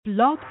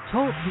Blog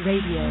Talk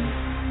Radio.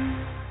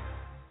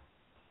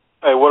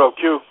 Hey, what up,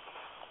 Q?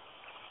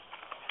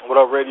 What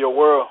up, Radio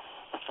World?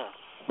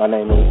 My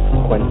name is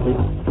Quincy.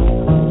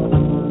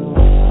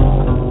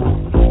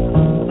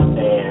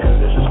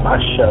 And this is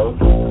my show,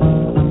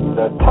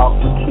 the Talk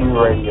to Q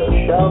Radio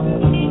Show.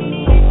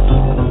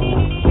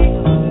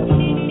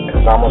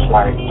 It's almost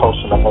like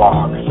posting a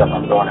blog, except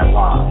I'm doing it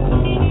live.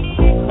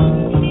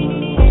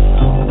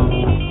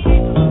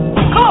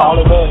 All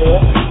of that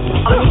here.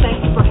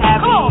 Thank you for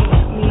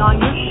having me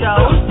on your show.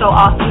 So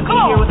awesome to be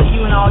here with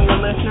you and all your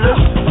listeners.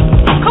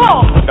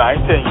 I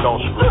ain't saying you don't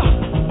screw.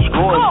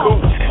 Screwing's cool.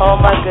 Oh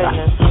my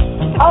goodness.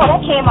 Oh, that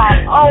came out.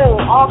 Oh,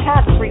 all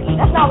kinds of freaky.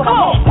 That's not what I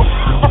meant.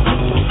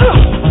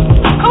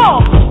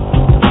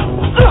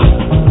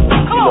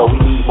 You know,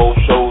 we need more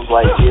shows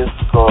like this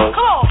because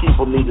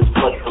people need as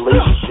much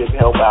relationship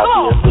help out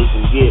there as they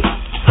can get.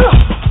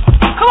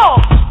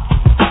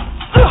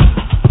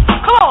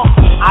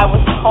 I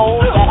was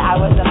told that I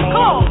was a man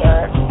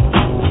eater.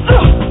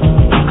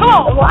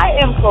 Well, I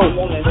am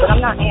pro-woman, but I'm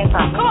not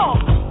anti-man.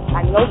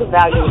 I know the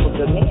value of a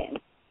good man.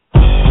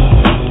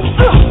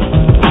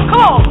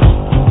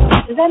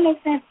 Does that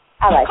make sense?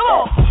 I like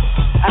that.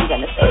 I'm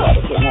going to say that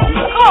again.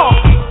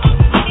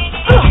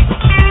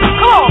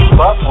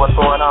 What's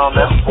going on,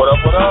 man? What up,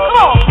 what up?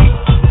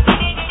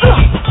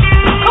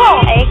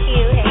 Hey,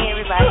 Q. Hey,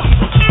 everybody.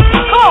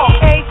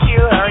 Hey,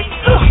 Q. How are you?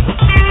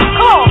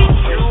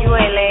 You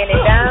ain't laying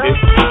it down?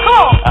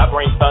 I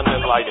bring thunder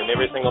and lightning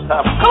every single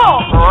time.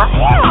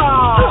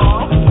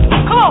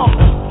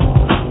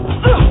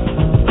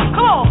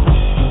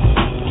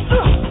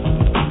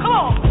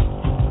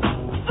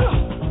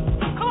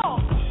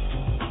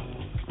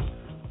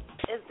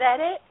 Is that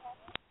it?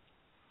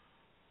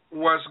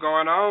 What's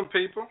going on,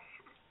 people?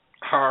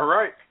 All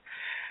right.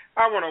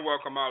 I want to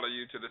welcome all of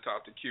you to the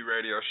Talk to Q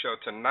Radio Show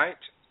tonight.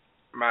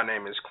 My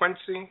name is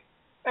Quincy,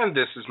 and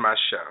this is my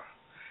show.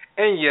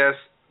 And yes,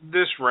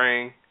 this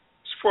ring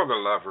is for the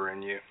lover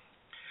in you.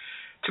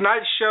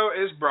 Tonight's show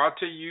is brought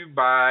to you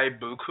by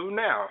Buku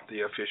Now,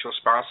 the official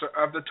sponsor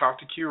of the Talk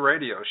to Q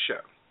Radio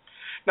Show.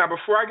 Now,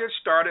 before I get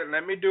started,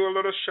 let me do a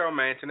little show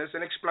maintenance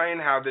and explain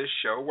how this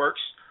show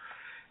works.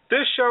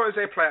 This show is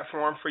a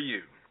platform for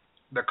you,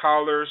 the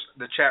callers,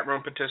 the chat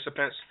room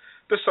participants,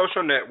 the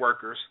social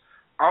networkers.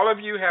 All of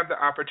you have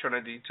the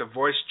opportunity to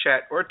voice,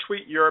 chat, or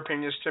tweet your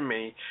opinions to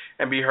me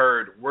and be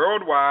heard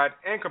worldwide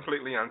and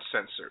completely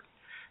uncensored.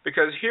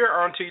 Because here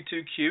on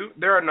T2Q,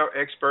 there are no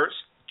experts,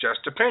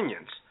 just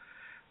opinions.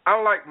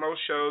 Unlike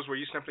most shows where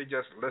you simply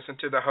just listen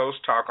to the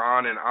host talk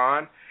on and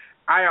on,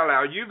 I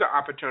allow you the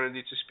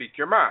opportunity to speak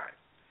your mind.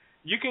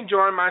 You can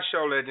join my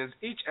show legends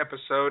each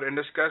episode and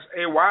discuss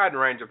a wide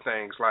range of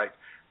things like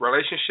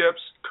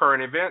relationships,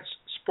 current events,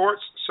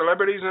 sports,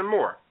 celebrities, and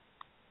more.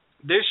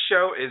 This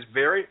show is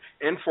very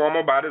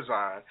informal by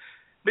design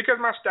because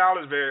my style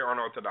is very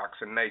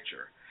unorthodox in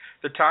nature.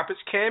 The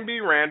topics can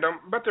be random,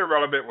 but they're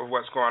relevant with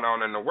what's going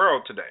on in the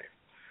world today.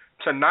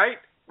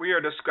 Tonight, we are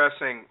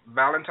discussing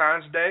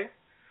Valentine's Day,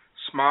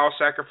 small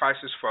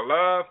sacrifices for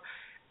love,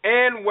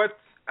 and what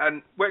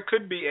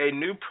could be a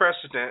new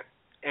precedent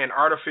in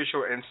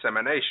artificial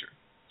insemination.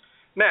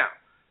 Now,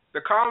 the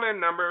call-in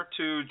number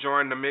to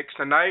join the mix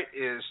tonight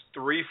is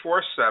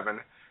 347-202-0215.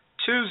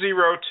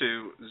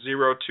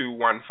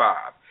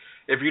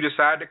 If you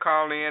decide to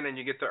call in and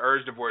you get the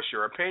urge to voice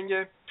your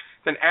opinion,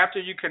 then after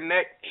you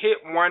connect,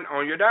 hit 1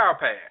 on your dial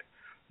pad.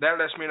 That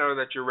lets me know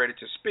that you're ready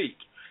to speak.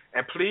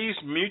 And please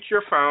mute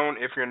your phone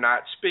if you're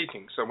not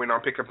speaking so we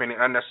don't pick up any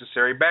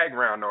unnecessary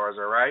background noise,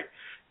 all right?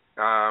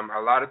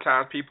 A lot of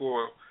times people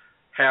will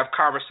have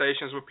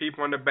conversations with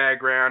people in the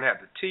background,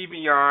 have the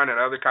TV on and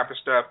other type of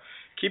stuff.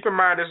 Keep in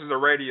mind this is a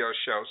radio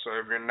show, so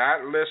if you're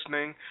not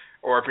listening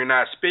or if you're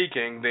not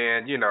speaking,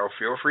 then,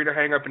 feel free to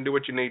hang up and do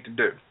what you need to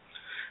do.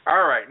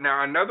 All right,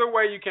 now another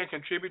way you can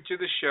contribute to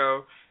the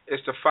show is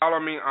to follow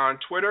me on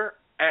Twitter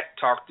at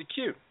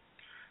TalkToQ.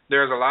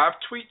 There's a live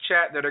tweet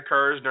chat that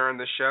occurs during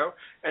the show,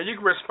 and you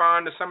can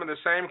respond to some of the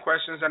same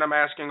questions that I'm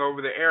asking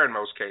over the air in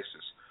most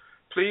cases.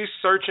 Please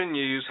search and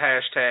use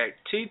hashtag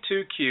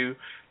T2Q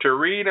to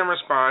read and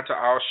respond to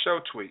all show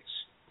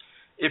tweets.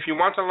 If you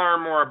want to learn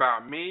more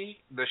about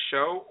me, the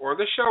show, or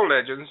the show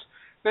legends,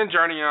 then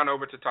journey on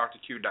over to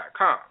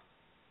TalkToQ.com.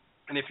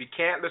 And if you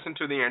can't listen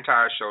to the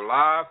entire show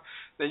live,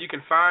 then you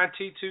can find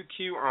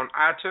T2Q on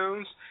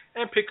iTunes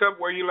and pick up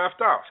where you left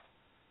off.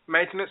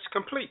 Maintenance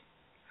complete.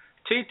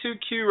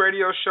 T2Q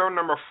Radio Show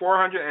number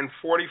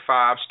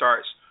 445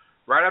 starts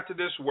right after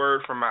this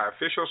word from my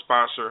official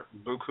sponsor,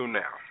 Buku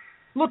Now.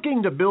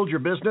 Looking to build your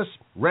business?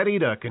 Ready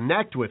to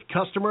connect with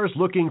customers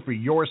looking for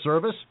your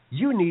service?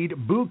 You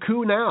need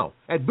Buku Now.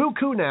 At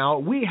Buku Now,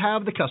 we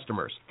have the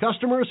customers.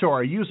 Customers who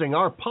are using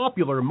our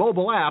popular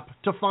mobile app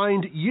to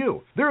find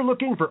you. They're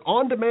looking for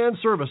on-demand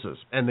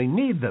services, and they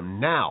need them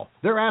now.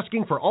 They're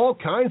asking for all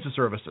kinds of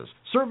services.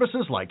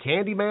 Services like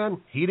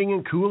handyman, heating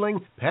and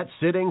cooling, pet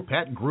sitting,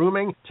 pet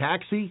grooming,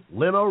 taxi,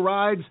 limo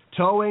rides,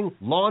 towing,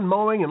 lawn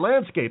mowing, and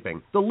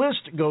landscaping. The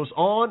list goes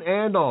on,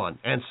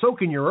 and so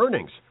can your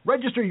earnings.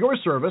 Register your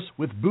service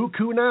with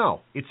Buku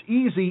Now. It's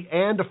easy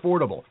and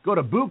affordable. Go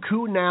to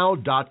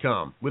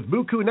BukuNow.com. With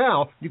Buku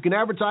Now, you can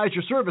advertise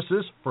your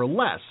services for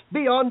less,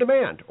 be on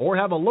demand, or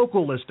have a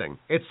local listing.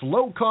 It's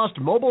low-cost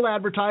mobile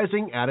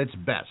advertising at its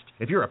best.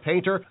 If you're a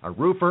painter, a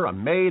roofer, a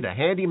maid, a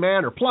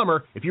handyman, or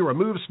plumber, if you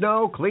remove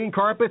snow, clean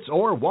carpets,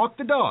 or walk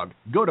the dog,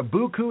 go to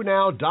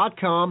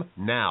BukuNow.com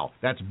now.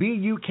 That's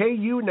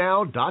BUKU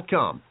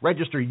now.com.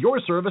 Register your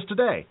service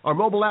today. Our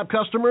mobile app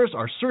customers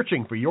are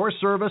searching for your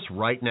service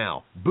right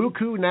now.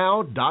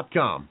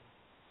 BukuNow.com.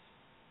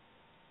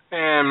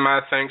 And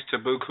my thanks to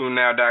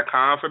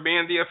BukuNow.com for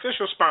being the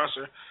official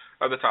sponsor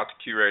of the Talk to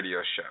Q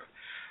radio show.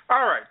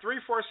 All right,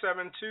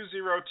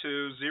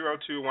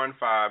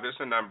 347-202-0215 is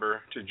the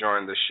number to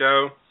join the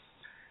show.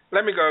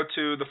 Let me go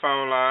to the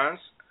phone lines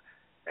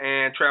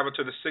and travel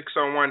to the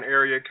 601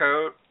 area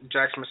code,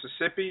 Jackson,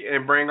 Mississippi,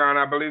 and bring on,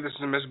 I believe this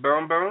is Miss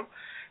Boom Boom.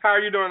 How are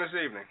you doing this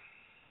evening?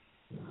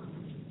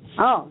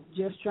 Oh,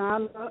 just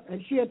trying to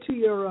adhere to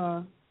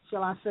your,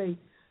 shall I say,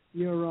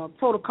 your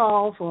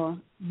protocol for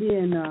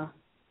being,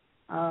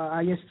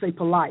 I guess, say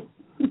polite.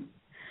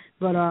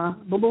 But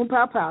boom, boom,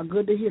 pow, pow.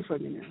 Good to hear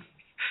from you now.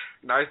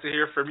 Nice to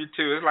hear from you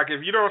too. It's like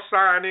if you don't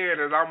sign in,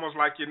 it's almost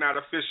like you're not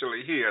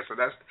officially here. So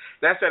that's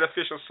that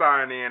official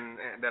sign in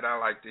that I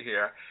like to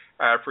hear.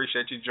 I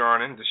appreciate you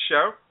joining the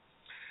show.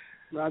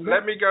 Roger.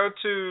 Let me go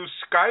to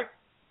Skype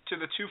to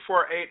the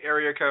 248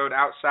 area code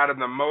outside of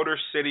the Motor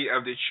City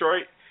of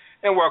Detroit,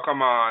 and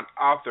welcome on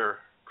author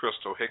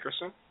Crystal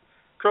Hickerson.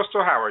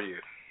 Crystal, how are you?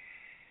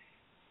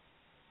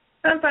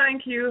 I'm fine,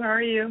 Q. How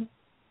are you?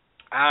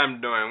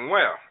 I'm doing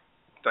well.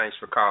 Thanks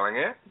for calling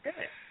in. Good.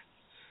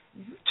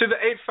 To the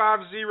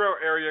 850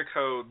 area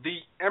code, the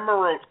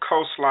Emerald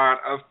Coastline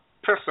of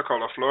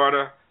Pensacola,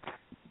 Florida,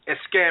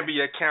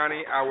 Escambia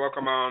County, I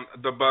welcome on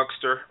the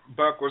Buckster.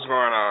 Buck, what's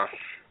going on?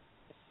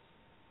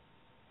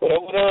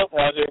 What up?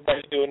 How's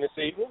everybody doing this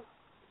evening?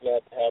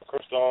 Glad to have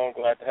Crystal on.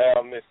 Glad to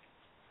have Miss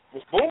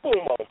Boom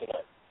Boom on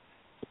tonight.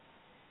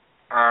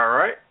 All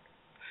right.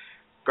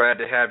 Glad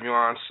to have you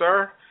on,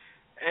 sir.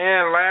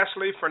 And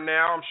lastly, for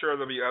now, I'm sure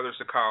there'll be others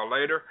to call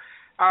later,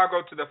 I'll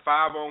go to the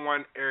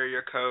 501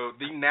 area code,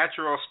 the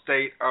natural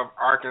state of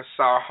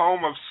Arkansas,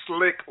 home of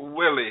Slick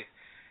Willie.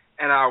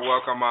 And I'll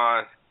welcome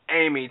on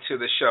Amy to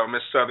the show,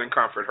 Miss Southern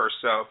Comfort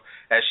herself,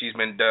 as she's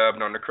been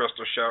dubbed on the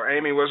Crystal Show.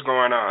 Amy, what's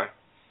going on?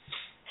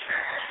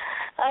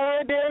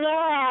 I'm doing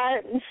all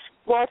right.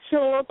 Watching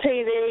a little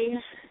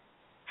TV.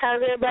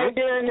 How's everybody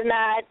doing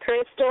tonight?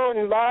 Crystal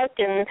and Buck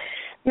and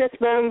Miss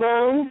Boom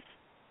Boom.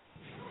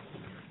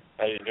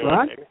 How you doing,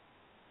 Right. baby?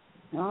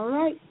 All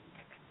right.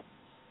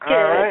 All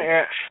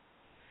right.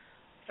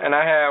 And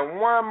I have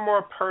one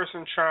more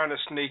person trying to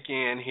sneak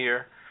in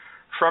here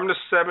from the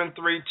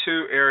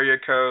 732 area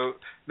code,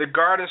 the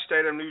Garden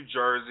State of New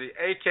Jersey,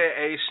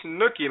 a.k.a.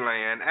 Snooky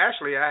Land.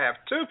 Actually, I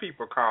have two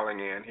people calling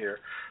in here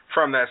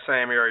from that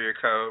same area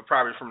code,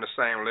 probably from the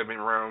same living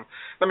room.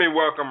 Let me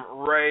welcome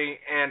Ray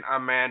and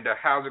Amanda.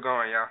 How's it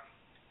going, y'all?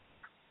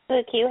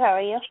 Good, Q. How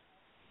are you?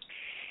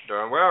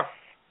 Doing well.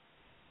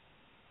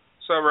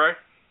 What's up, Ray?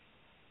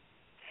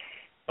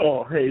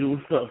 Oh, hey,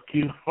 what's up,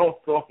 Q? I'm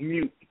on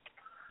mute.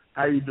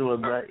 How you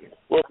doing, man?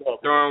 What's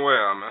up? Doing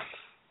well, man.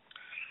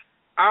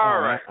 All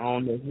right.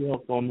 On the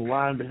help on the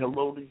line, but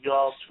hello to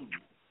y'all, too.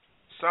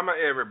 Some of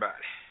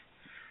everybody.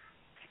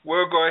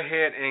 We'll go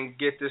ahead and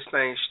get this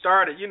thing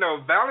started. You know,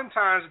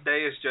 Valentine's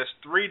Day is just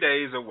 3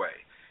 days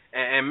away.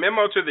 And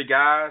memo to the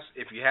guys,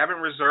 if you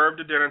haven't reserved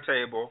a dinner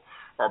table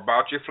or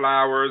bought your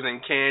flowers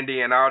and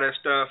candy and all that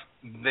stuff,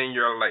 then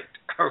you're late.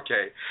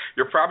 Okay.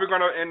 You're probably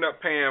going to end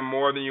up paying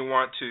more than you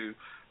want to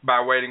by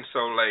waiting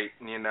so late,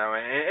 you know.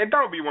 And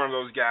don't be one of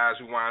those guys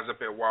who winds up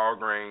at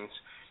Walgreens,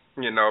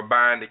 you know,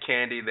 buying the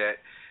candy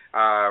that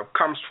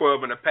comes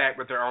 12 in a pack,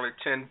 but there are only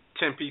 10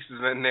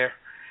 pieces in there.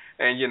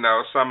 And, you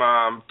know, some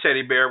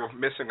teddy bear with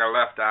missing a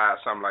left eye or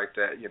something like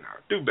that, you know.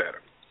 Do better.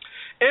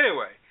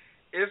 Anyway,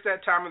 it's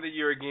that time of the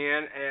year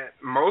again, and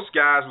most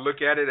guys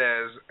look at it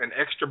as an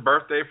extra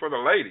birthday for the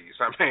ladies.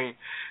 I mean,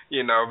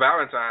 you know,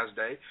 Valentine's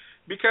Day.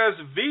 Because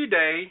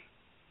V-Day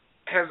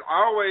has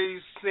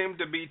always seemed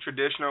to be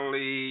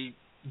traditionally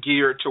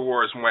geared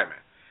towards women.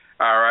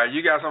 All right,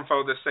 you got some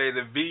folks that say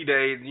the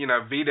V-Day, you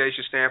know, V-Day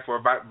should stand for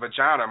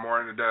vagina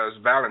more than it does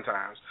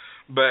Valentine's.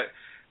 But,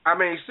 I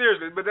mean,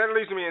 seriously, but that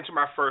leads me into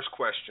my first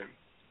question.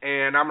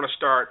 And I'm going to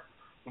start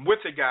with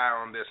the guy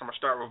on this. I'm going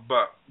to start with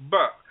Buck.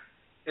 Buck,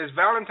 is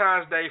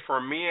Valentine's Day for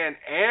men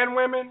and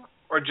women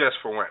or just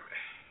for women?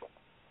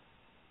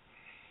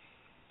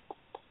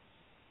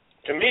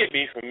 To me, it'd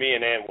be for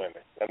men and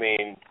women. I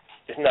mean,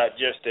 it's not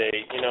just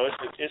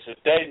it's a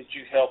day that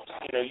you help,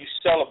 you know, you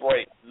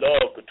celebrate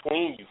love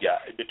between you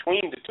guys, between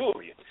the two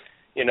of you.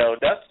 You know,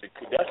 that's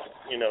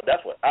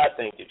what I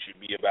think it should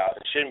be about.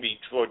 It shouldn't be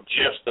for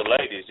just the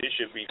ladies. It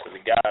should be for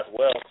the guys.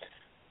 Well,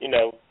 you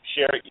know,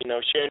 sharing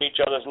each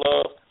other's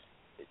love.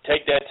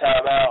 Take that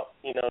time out,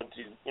 you know,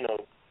 to, you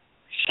know,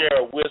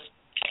 share with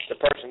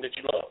the person that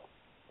you love.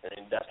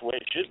 And that's the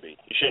way it should be.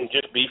 It shouldn't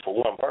just be for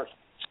one person.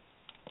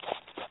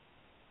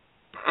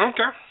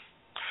 Okay.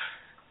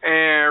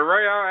 And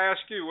Ray, I'll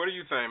ask you, what do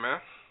you think, man?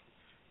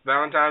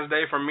 Valentine's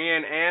Day for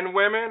men and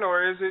women,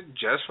 or is it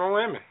just for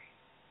women?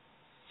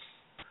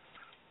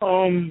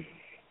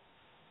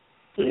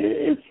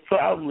 It's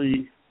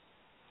probably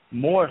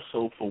more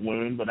so for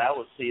women, but I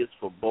would say it's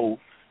for both.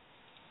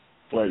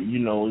 But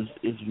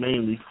it's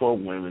mainly for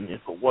women.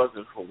 If it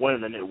wasn't for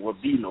women, it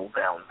would be no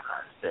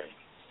Valentine's Day.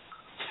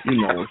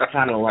 It's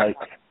kind of like,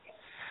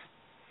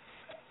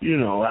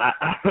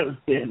 I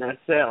understand that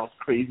sounds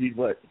crazy,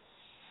 but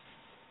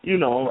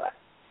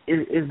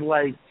it's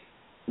like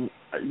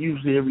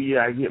usually every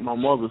year I get my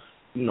mother's,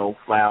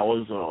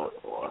 flowers or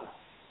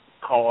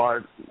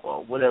card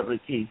or whatever the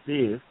case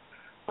is,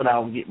 but I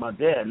don't get my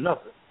dad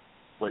nothing.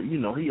 But he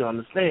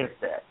understands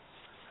that.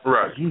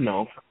 Right.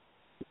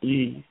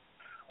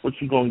 What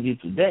you gonna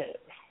get your dad?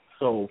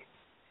 So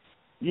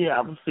yeah,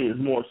 I would say it's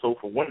more so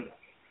for women.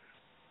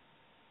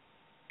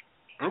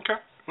 Okay.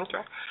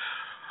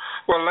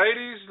 Well,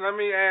 ladies, let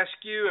me ask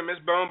you, and Miss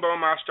Boom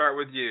Boom, I'll start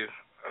with you.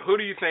 Who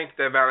do you think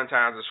that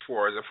Valentine's is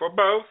for? Is it for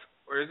both,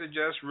 or is it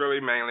just really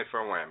mainly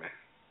for women?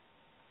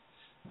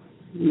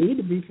 It need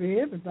to be for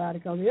everybody,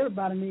 because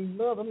everybody needs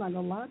love. I'm not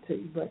going to lie to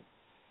you. But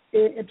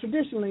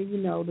traditionally,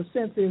 the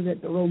sense is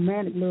that the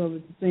romantic love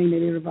is the thing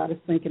that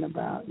everybody's thinking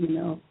about,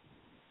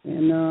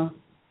 And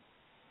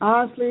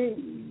honestly,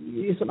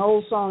 it's an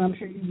old song. I'm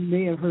sure you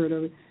may have heard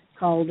of it,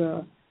 called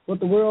What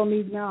the World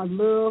Needs Now is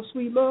Love,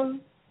 Sweet Love.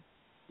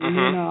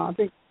 And I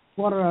think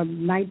one of the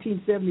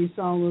 1970s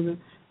songs was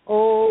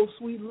Oh,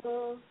 Sweet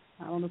Love.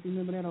 I don't know if you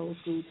remember that old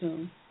school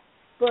tune.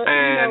 But,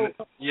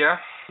 yeah.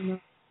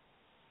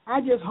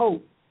 I just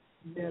hope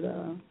that,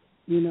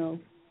 the love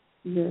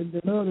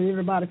that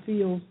everybody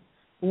feels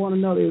for one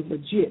another is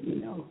legit,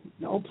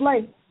 Don't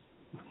play.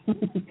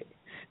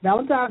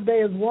 Valentine's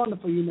Day is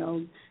wonderful,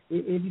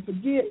 If you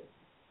forget,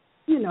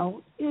 admit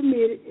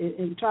it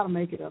and try to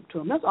make it up to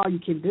them. That's all you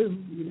can do,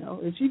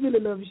 If she really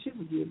loves you, she'll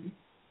forgive you.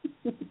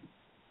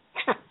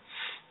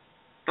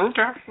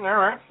 Okay, all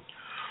right.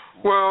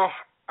 Well,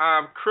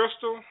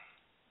 Crystal,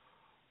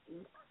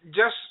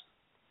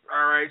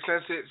 all right,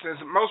 since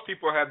most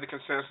people have the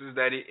consensus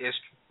that it is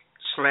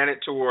slanted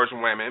towards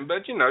women,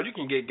 but you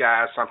can get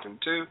guys something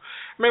too.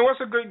 I mean, what's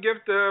a good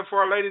gift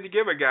for a lady to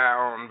give a guy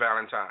on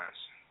Valentine's?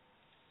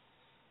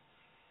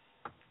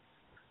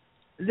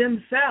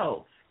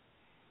 Themselves.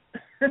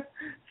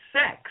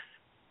 Sex.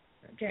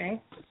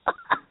 Okay.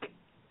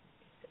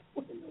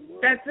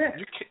 That's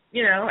it.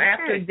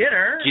 After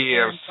dinner,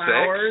 give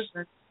flowers.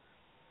 Sex.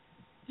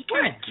 You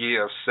can't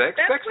give sex.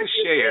 Sex is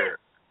shared.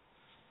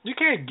 You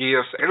can't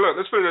give sex. Look,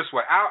 let's put it this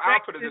way.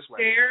 I'll put it this way.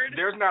 Shared.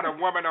 There's not a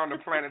woman on the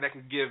planet that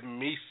can give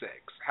me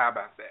sex. How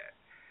about that?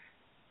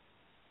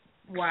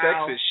 Wow.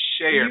 Sex is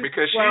shared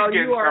because she's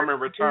getting some in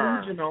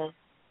return. Delusional.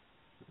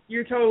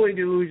 You're totally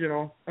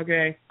delusional.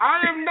 Okay. I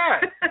am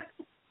not.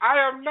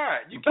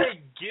 You can't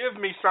give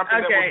me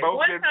something that we're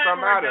both getting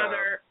some out of.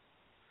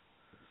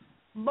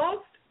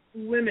 Most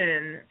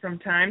women, from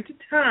time to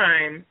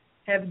time,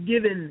 have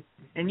given,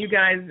 and you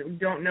guys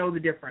don't know the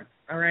difference.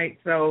 All right,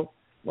 so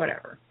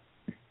whatever.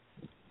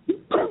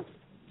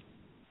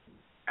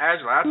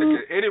 Angela, I think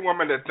any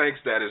woman that thinks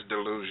that is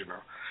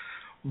delusional.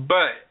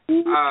 But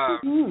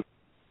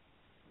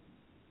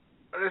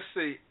let's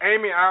see,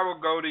 Amy, I will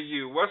go to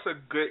you. What's a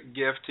good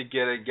gift to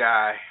get a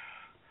guy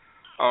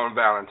on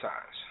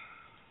Valentine's?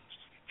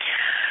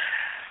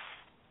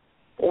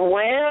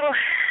 Well,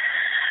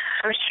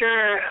 I'm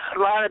sure a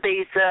lot of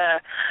these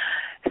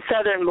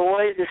Southern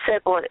boys,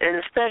 and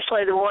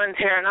especially the ones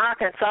here in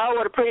Arkansas,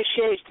 would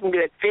appreciate some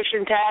good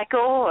fishing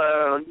tackle,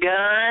 a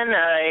gun,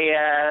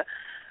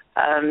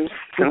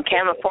 some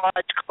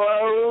camouflage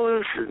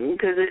clothes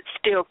because it's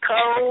still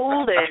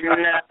cold,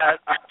 and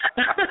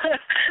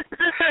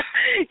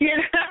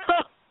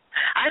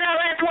I know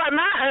that's what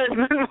my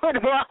husband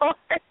would want.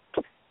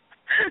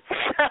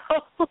 So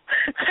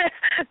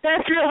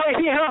that's really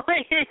the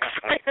only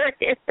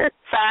experience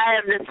I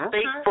have to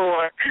speak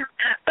for.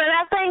 But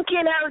I think,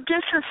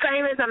 just the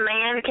same as a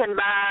man can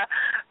buy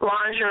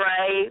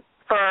lingerie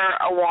for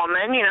a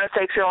woman,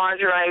 sexy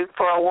lingerie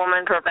for a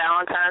woman for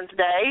Valentine's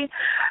Day,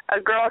 a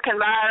girl can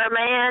buy her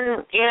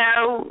man,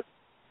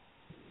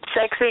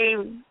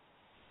 sexy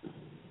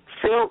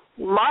silk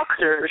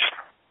boxers.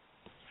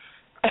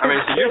 I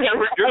mean, so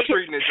you're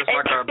treating it just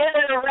like a birthday.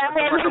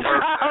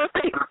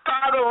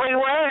 Probably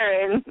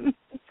wearing.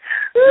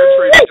 You're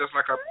treating it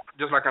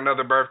just like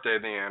another birthday,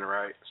 then,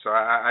 right? So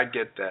I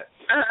get that,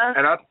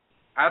 and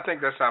I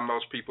think that's how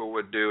most people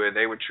would do it.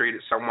 They would treat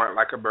it somewhat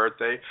like a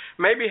birthday,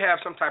 maybe have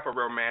some type of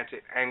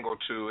romantic angle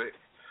to it,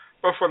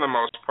 but for the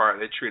most part,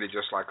 they treat it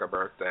just like a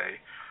birthday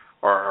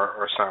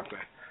or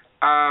something.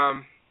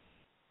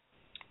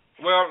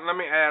 Well, let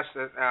me ask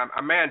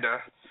Amanda.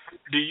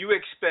 Do you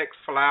expect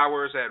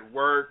flowers at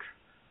work,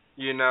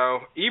 even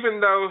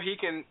though he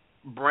can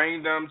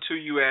bring them to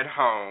you at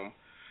home?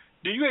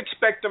 Do you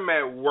expect them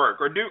at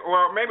work? Or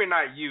maybe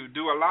not you.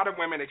 Do a lot of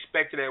women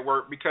expect it at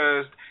work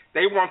because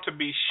they want to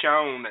be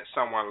shown that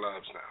someone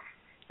loves them,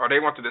 or they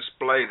want to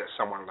display that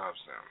someone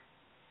loves them?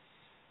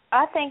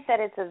 I think that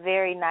it's a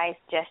very nice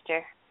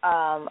gesture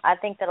I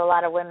think that a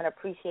lot of women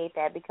appreciate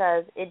that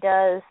because it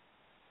does.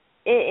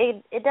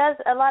 It does.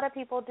 A lot of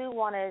people do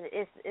want to.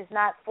 It's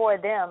not for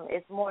them.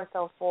 It's more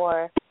so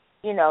for,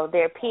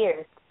 their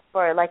peers.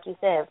 For, like you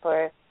said,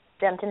 for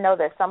them to know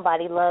that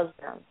somebody loves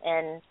them.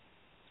 And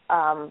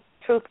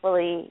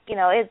truthfully,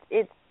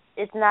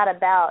 it's not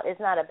about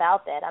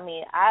that. I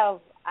mean,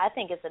 I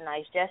think it's a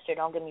nice gesture.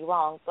 Don't get me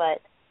wrong,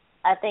 but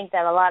I think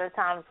that a lot of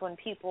times when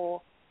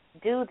people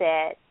do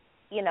that,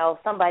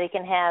 somebody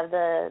can have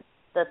the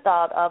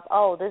thought of,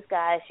 oh, this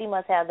guy, she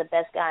must have the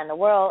best guy in the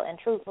world, and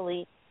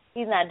truthfully,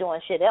 he's not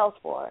doing shit else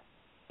for her.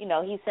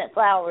 He sent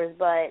flowers,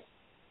 but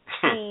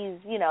he's,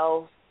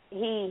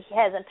 he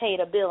hasn't paid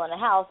a bill in the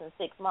house in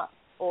 6 months,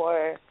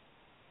 or,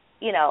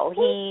 he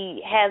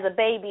has a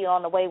baby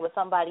on the way with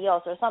somebody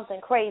else, or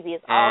something crazy.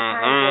 It's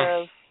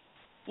all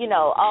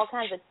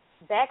kinds of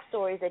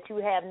backstories that you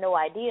have no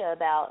idea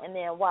about. And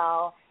then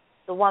while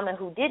the woman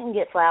who didn't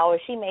get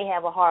flowers, she may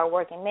have a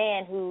hard-working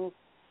man who,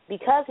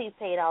 because he's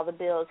paid all the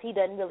bills, he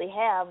doesn't really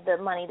have the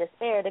money to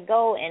spare to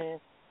go and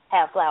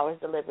have flowers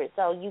delivered.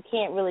 So you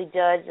can't really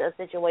judge a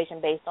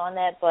situation based on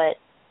that, but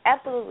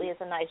absolutely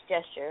it's a nice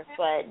gesture,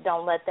 but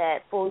don't let that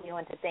fool you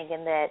into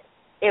thinking that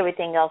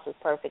everything else is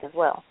perfect as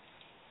well.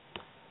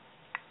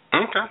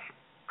 Okay.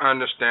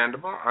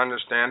 Understandable.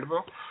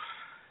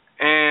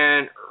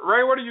 And,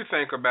 Ray, what do you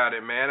think about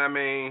it, man? I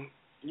mean,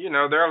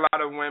 there are a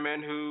lot of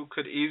women who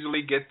could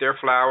easily get their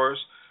flowers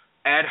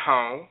at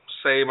home,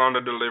 save on the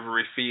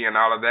delivery fee and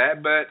all of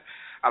that, but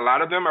a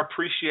lot of them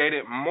appreciate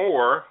it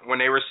more when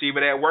they receive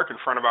it at work in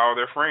front of all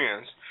their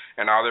friends,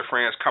 and all their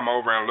friends come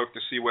over and look to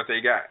see what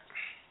they got.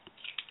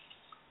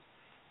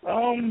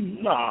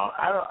 No,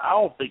 I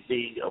don't think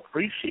they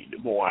appreciate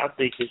it more. I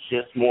think it's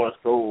just more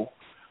so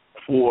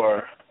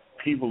for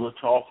people to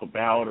talk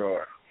about,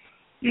 or,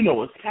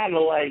 it's kind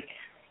of like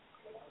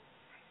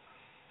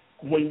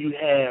when you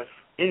have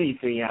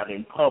anything out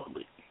in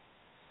public,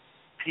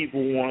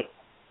 people want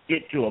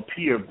it to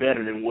appear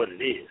better than what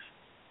it is.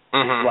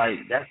 It's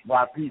like, that's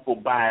why people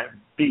buy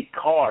big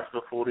cars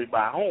before they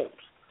buy homes,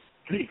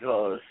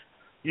 because,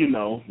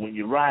 when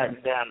you're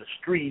riding down the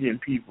street and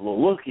people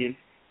are looking,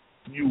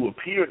 you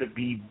appear to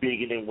be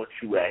bigger than what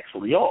you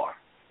actually are.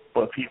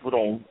 But people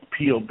don't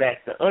peel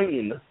back the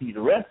onion to see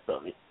the rest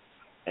of it.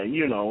 And,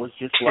 it's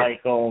just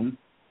like,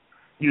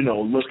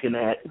 looking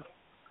at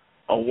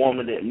a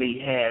woman that may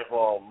have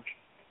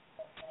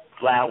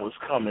flowers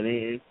coming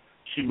in.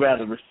 She'd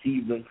rather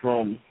receive them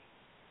from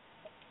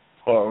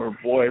her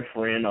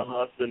boyfriend or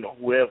husband or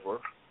whoever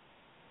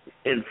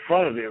in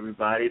front of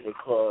everybody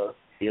because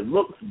it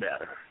looks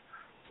better.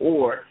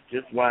 Or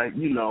just like,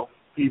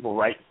 people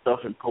write stuff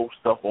and post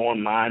stuff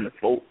online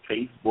and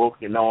Facebook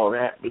and all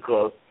that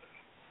because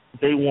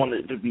they want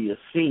it to be a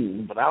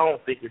scene. But I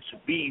don't think it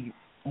should be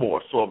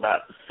more so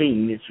about the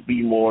scene. It should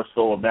be more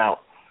so about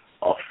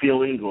a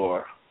feeling,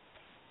 or,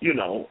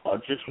 or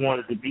just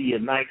want it to be a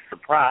nice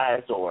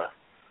surprise or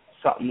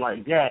something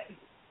like that.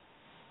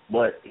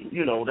 But,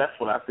 that's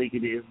what I think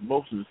it is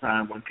most of the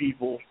time when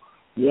people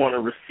want to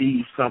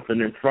receive something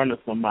in front of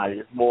somebody.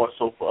 It's more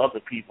so for other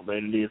people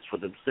than it is for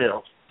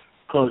themselves,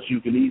 because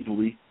you can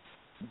easily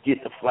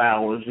get the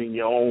flowers in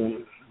your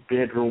own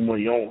bedroom or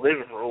your own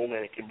living room,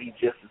 and it can be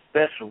just as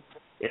special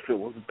if it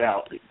was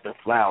about the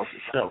flowers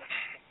itself.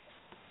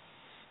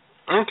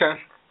 Okay.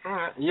 All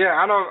right. Yeah,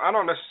 I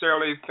don't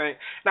necessarily think.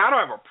 Now, I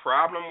don't have a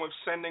problem with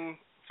sending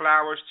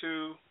flowers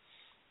to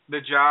the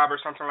job or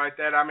something like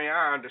that. I mean,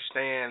 I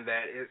understand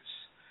that it's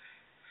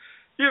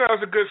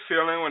a good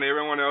feeling when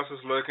everyone else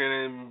is looking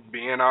and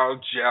being all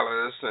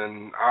jealous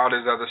and all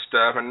this other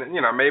stuff, and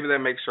maybe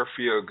that makes her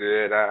feel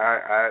good.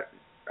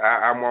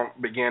 I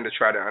won't begin to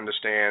try to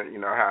understand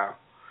how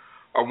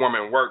a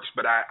woman works,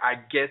 but I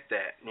get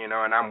that, and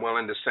I'm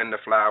willing to send the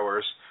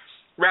flowers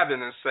rather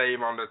than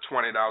save on the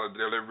 $20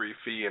 delivery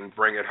fee and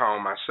bring it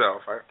home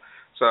myself.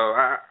 So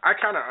I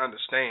kind of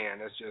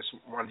understand. It's just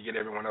wanted to get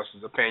everyone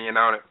else's opinion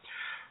on it.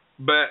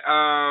 But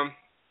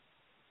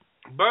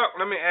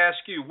let me ask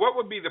you, what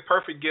would be the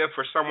perfect gift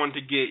for someone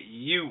to get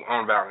you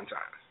on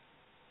Valentine's?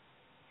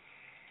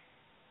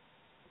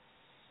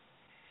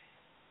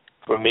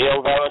 For me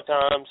on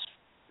Valentine's?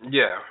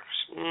 Yeah,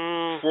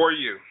 for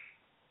you.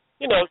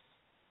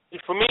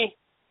 For me,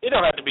 it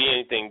don't have to be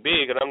anything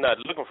big, and I'm not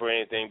looking for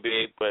anything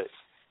big, but,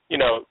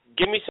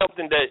 give me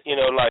something that,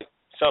 like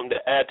something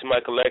to add to my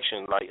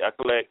collection. Like I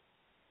collect,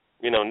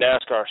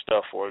 NASCAR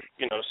stuff, or,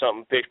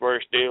 something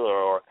Pittsburgh Steelers,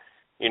 or,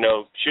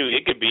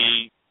 it could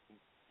be,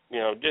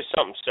 just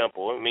something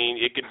simple. I mean,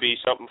 it could be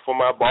something for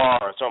my bar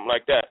or something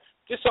like that.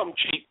 Just something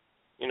cheap.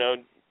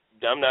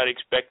 I'm not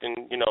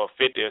expecting, a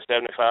 $50 or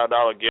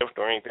 $75 gift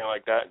or anything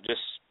like that.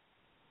 Just,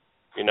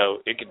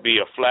 it could be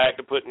a flag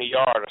to put in the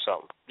yard or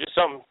something. Just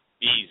something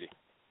easy.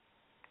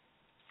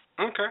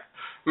 Okay.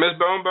 Ms.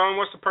 Bone Bone,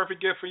 what's the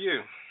perfect gift for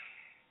you?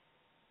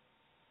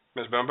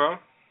 Ms. Bone Bone?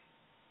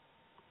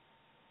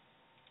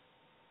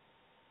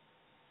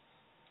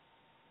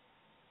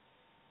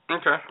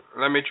 Okay.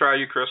 Let me try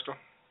you, Crystal.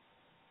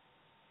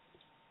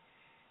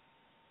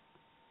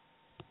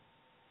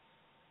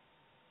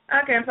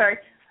 Okay, I'm sorry.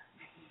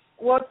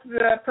 what's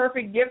the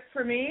perfect gift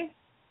for me?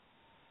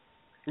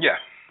 Yeah.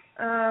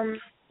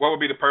 What would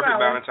be the perfect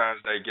flowers.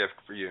 Valentine's Day gift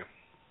for you?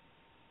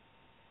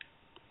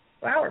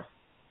 Flowers.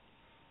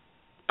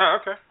 Oh,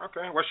 okay.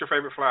 What's your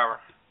favorite flower?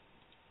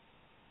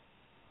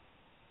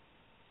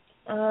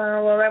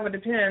 Well, that would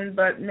depend,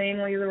 but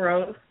mainly the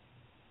rose.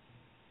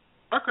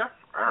 Okay,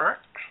 all right.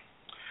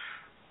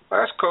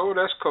 That's cool.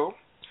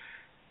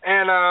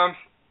 And,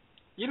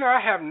 I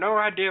have no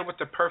idea what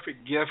the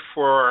perfect gift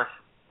for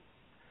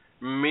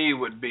me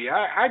would be.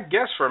 I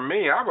guess for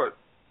me, I would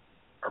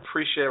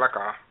appreciate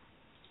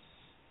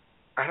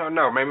I don't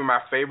know, maybe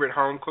my favorite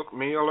home-cooked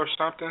meal or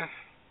something,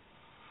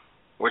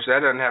 which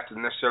that doesn't have to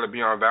necessarily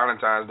be on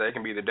Valentine's Day. It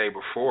can be the day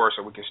before,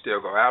 so we can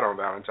still go out on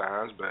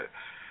Valentine's, but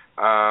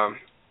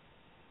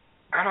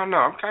I don't know.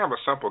 I'm kind of a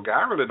simple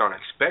guy. I really don't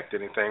expect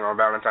anything on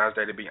Valentine's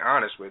Day, to be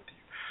honest with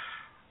you.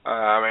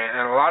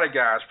 And a lot of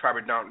guys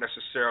probably don't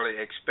necessarily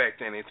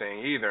expect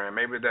anything either, and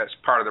maybe that's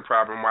part of the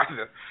problem why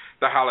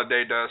the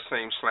holiday does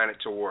seem slanted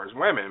towards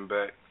women.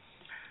 But,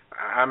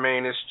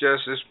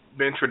 it's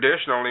been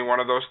traditionally one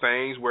of those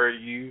things where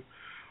you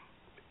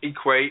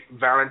equate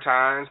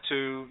Valentine's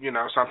to,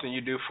 something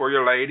you do for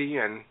your lady,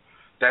 and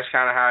that's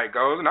kind of how it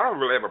goes. And I don't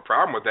really have a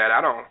problem with that.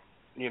 I don't,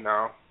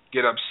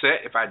 get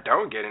upset if I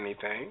don't get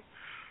anything.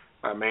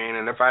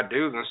 And if I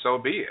do, then so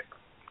be it.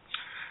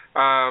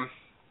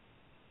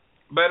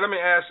 But let me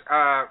ask,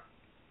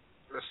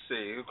 let's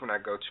see, who can I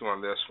go to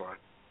on this one?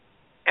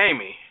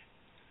 Amy,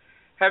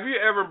 have you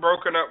ever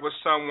broken up with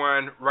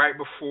someone right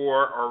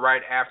before or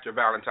right after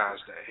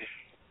Valentine's Day?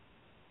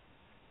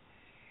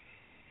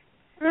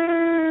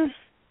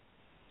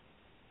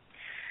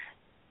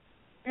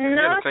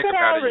 Not that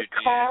I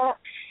recall.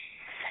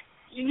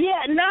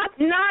 Yeah,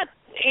 not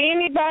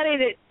anybody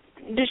that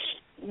just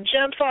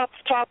jumps off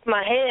the top of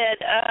my head.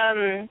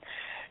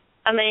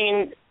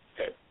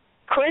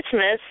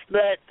 Christmas,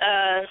 but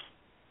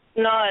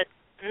not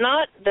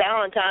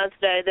Valentine's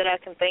Day that I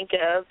can think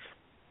of.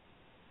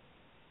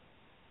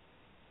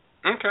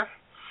 Okay.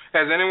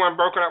 Has anyone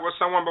broken up with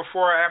someone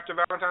before or after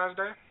Valentine's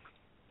Day?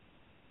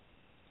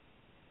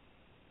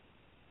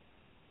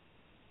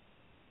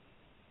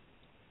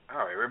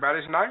 Oh,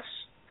 everybody's nice?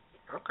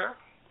 Okay. I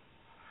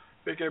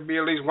think it'd be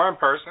at least one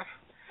person.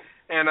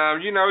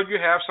 And, you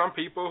have some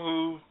people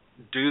who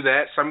do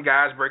that. Some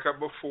guys break up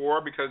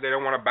before because they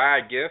don't want to buy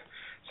a gift.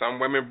 Some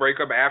women break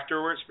up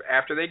afterwards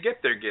after they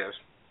get their gifts.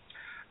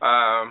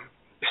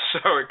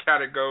 So it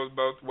kind of goes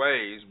both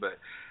ways. But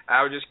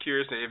I was just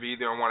curious if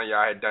either one of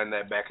y'all had done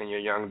that back in your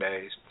young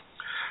days.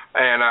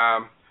 And,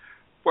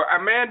 well,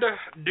 Amanda,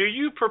 do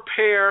you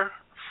prepare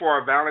for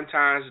a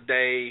Valentine's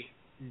Day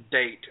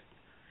date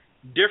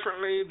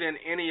differently than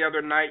any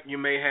other night you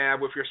may have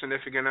with your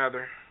significant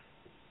other?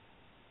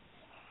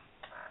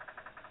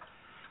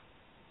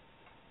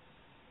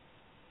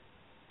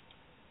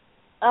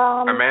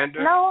 Amanda?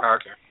 No. Oh,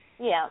 okay.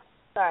 Yeah,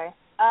 sorry.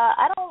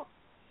 I don't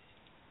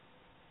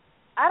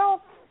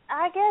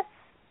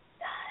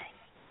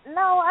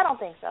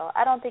think so.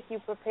 I don't think you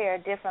prepare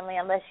differently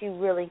unless you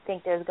really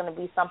think there's going to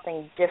be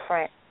something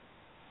different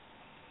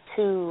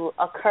to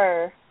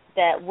occur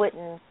that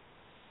wouldn't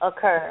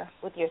occur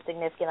with your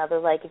significant other.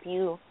 Like if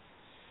you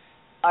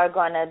are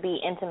going to be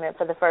intimate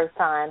for the first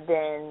time,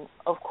 then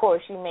of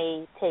course you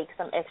may take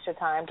some extra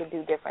time to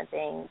do different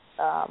things,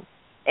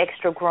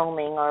 extra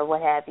grooming or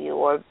what have you,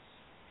 or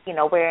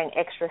wearing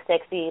extra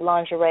sexy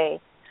lingerie.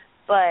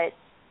 But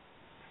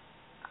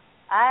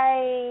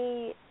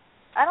I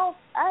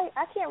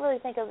can't really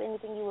think of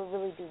anything you would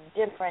really do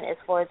different as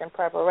far as in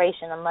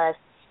preparation, unless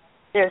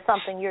there's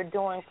something you're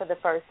doing for the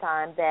first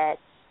time that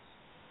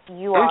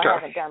you all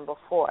haven't done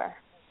before.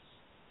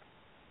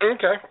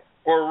 Okay.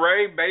 Well,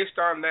 Ray, based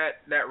on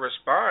that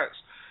response,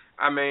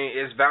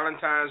 is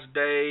Valentine's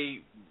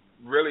Day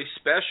really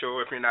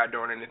special if you're not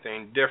doing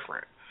anything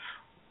different?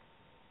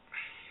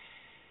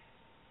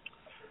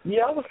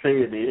 Yeah, I would say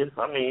it is.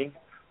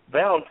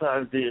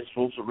 Valentine's Day is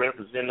supposed to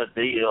represent a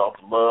day of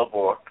love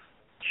or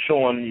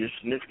showing your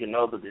significant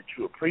other that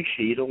you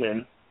appreciate them.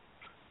 And,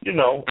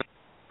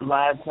 a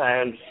lot of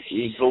times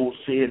it goes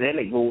said and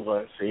it goes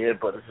unsaid,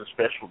 but it's a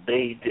special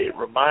day that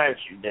reminds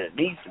you that it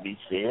needs to be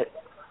said.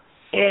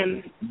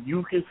 And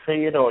you can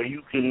say it or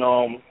you can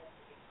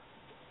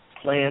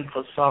plan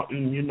for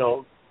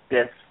something,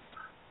 that's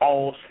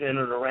all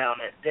centered around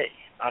that day.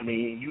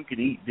 You could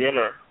eat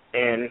dinner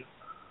and,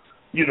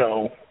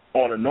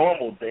 on a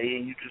normal day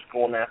and you just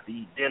going out to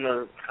eat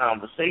dinner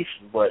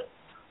conversation. But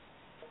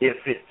if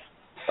it's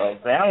a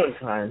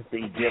Valentine's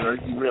Day dinner,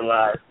 you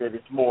realize that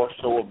it's more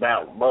so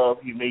about love.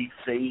 You may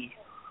say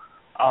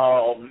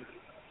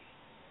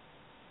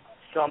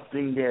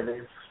something that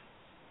is,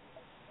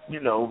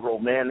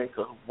 romantic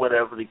or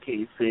whatever the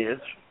case is.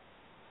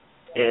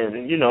 And,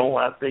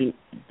 I think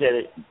that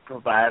it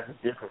provides a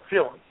different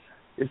feeling.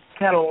 It's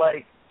kind of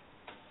like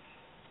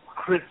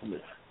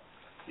Christmas.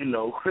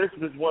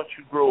 Christmas, once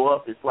you grow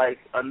up, it's like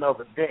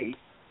another day,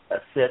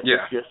 except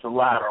it's just a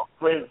lot of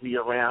frenzy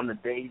around the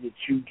day that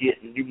you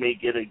get, and you may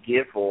get a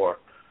gift or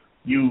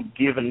you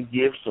giving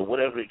gifts or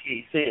whatever the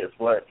case is.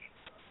 But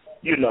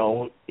you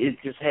know, it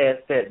just has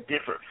that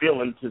different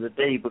feeling to the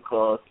day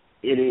because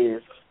it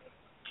is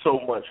so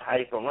much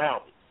hype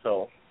around it.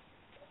 So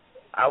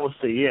I would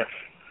say yes.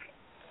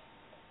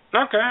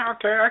 Okay, I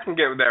can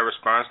get with that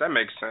response. That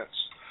makes sense.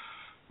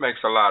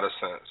 Makes a lot of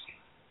sense.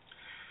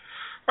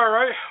 All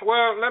right,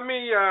 well, let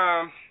me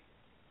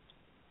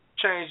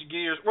change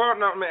gears. Well,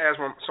 no, let me ask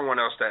someone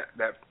else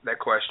that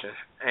question.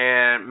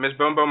 And Ms.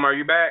 Boom Boom, are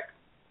you back?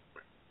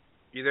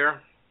 You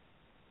there?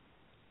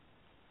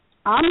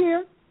 I'm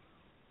here.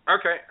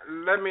 Okay,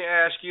 let me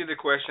ask you the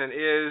question.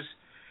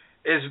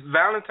 Is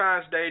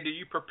Valentine's Day, do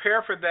you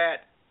prepare for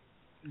that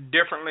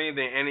differently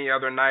than any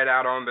other night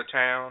out on the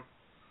town?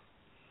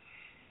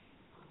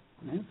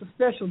 It's a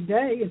special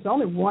day. It's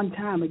only one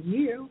time a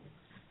year.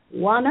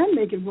 Why not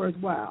make it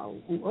worthwhile?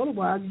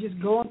 Otherwise, you're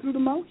just going through the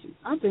motions.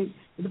 I think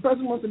if the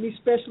person wants to be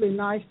especially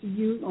nice to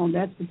you on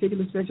that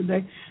particular special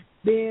day,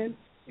 then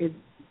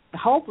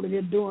hopefully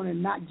they're doing it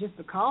not just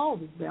because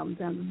it's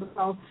Valentine's Day, but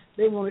because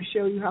they want to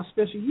show you how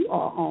special you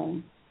are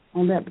on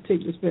that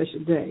particular special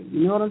day.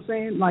 You know what I'm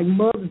saying? Like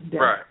Mother's Day.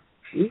 Right.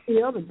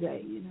 Any other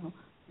day,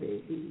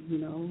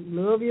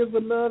 love is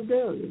what love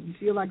does. You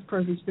feel like a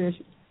person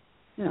special.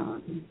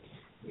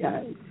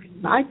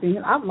 My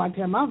thing, I would like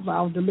to have my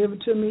vows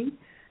delivered to me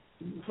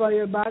in front of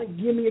everybody,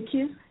 give me a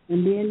kiss,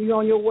 and then you're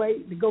on your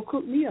way to go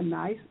cook me a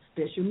nice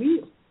special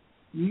meal.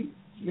 You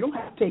don't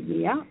have to take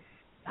me out.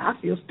 I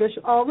feel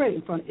special already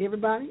in front of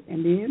everybody,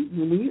 and then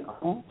when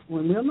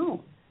we're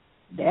alone,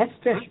 that's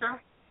special.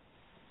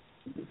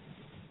 Okay.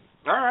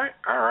 All right.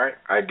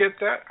 I get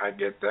that.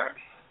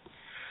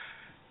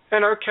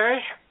 And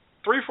okay,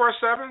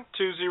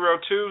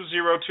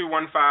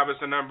 347-202-0215 is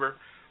the number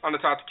on the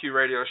Talk to Q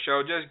radio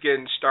show. Just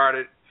getting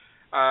started.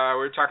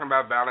 We're talking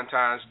about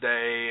Valentine's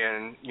Day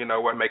and,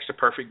 what makes the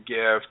perfect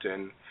gift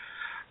and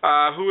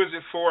who is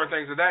it for and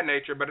things of that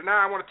nature. But now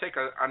I want to take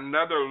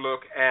another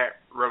look at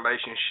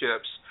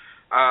relationships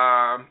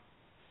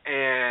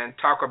and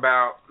talk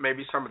about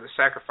maybe some of the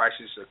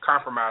sacrifices or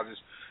compromises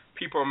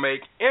people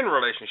make in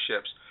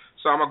relationships.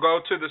 So I'm going to go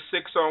to the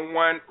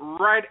 601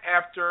 right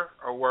after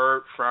a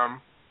word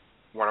from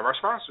one of our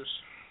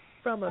sponsors.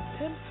 From a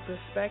pimp's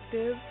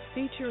perspective,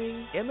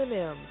 featuring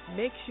Eminem.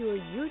 Make sure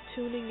you're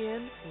tuning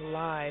in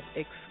live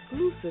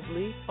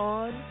exclusively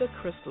on The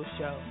Crystal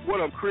Show. What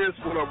up, Chris?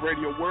 What up,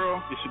 Radio World?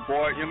 It's your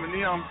boy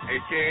Eminem,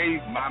 a.k.a.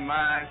 My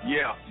Mind.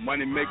 Yeah,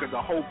 money maker, the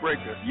whole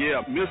breaker.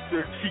 Yeah,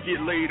 Mr. She Get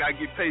Laid, I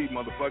Get Paid,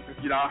 motherfucker.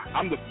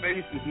 I'm the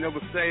face that's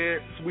never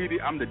sad. Sweetie,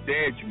 I'm the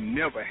dad you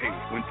never hate.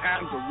 When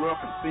times are rough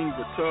and things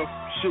are tough,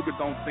 sugar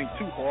don't think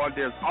too hard.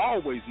 There's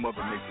always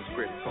Mother Nature's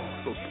credit card.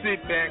 So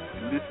sit back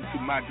and listen to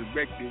my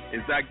directive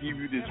as I give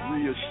you this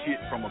real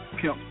shit from a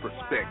pimp's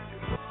perspective.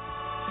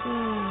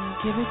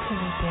 Give it to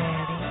me,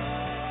 Daddy.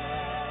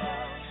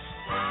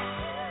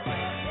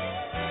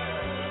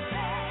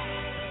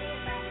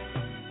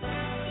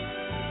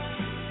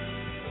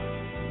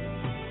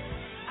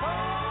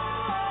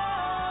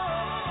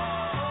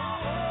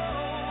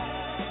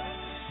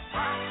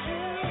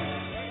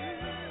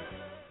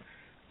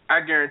 I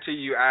guarantee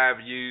you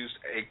I've used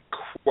a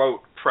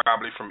quote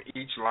probably from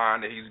each line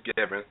that he's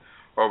given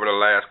over the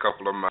last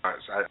couple of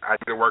months. I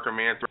need to work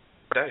him in through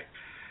the day.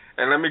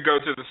 And let me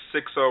go to the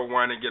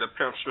 601 and get a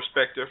pimp's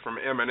perspective from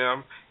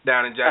Eminem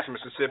down in Jackson,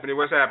 Mississippi.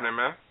 What's happening,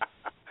 man?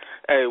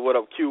 Hey, what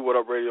up, Q? What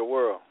up, Radio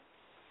World?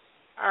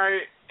 All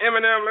right,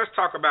 Eminem, let's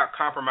talk about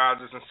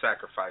compromises and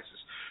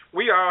sacrifices.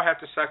 We all have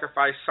to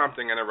sacrifice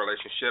something in a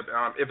relationship,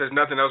 if it's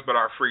nothing else but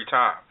our free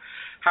time.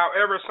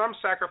 However, some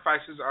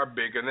sacrifices are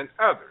bigger than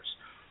others.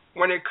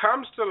 When it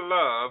comes to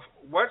love,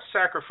 what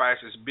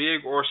sacrifices,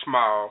 big or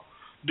small,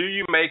 do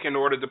you make in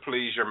order to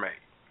please your mate?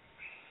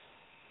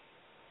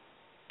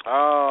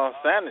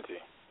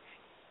 Sanity.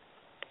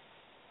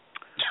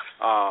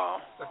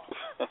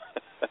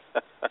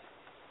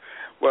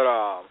 But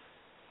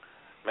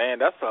man,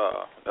 that's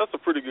a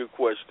pretty good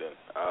question.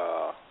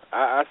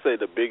 I say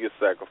the biggest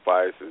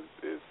sacrifice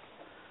is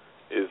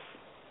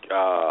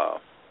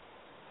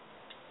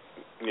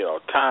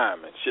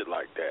time and shit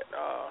like that.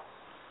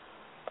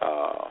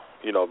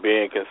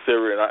 Being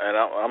considerate, and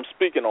I'm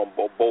speaking on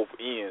both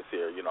ends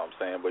here, you know what I'm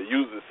saying, but it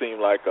usually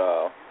seems like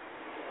a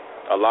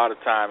lot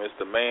of time it's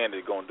the man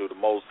that's going to do the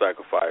most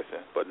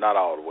sacrificing, but not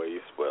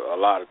always, but a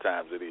lot of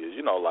times it is,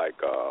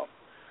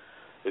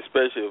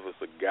 especially if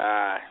it's a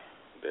guy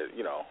that,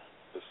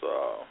 it's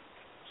a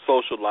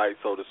socialite,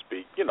 so to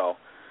speak,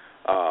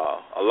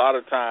 a lot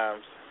of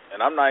times, and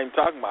I'm not even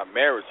talking about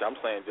marriage,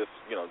 I'm saying just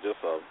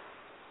a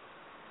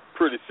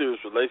pretty serious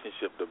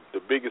relationship,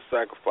 the biggest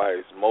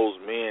sacrifice most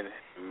men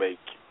make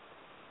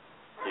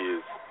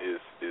is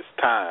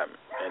time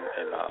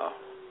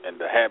and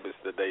the habits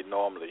that they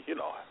normally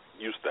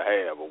used to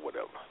have or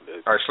whatever.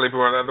 Or sleeping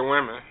with other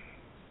women.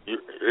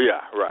 Yeah,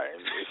 right.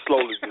 And it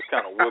slowly just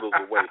kind of whittles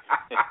away.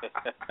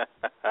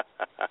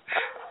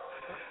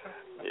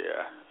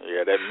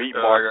 Yeah, that meat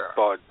market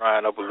started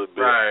drying up a little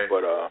bit. Right.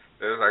 But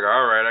it's like,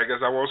 all right, I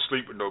guess I won't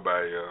sleep with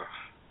nobody else.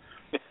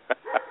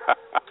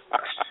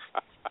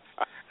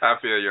 I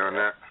feel you on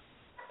that.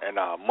 And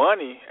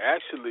money,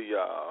 actually,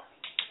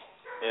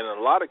 in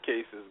a lot of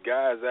cases,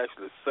 guys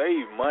actually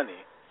save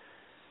money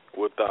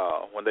with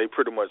when they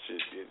pretty much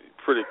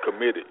pretty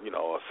committed,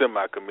 or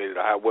semi-committed,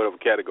 or whatever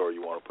category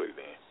you want to put it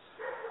in.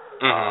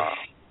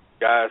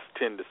 Guys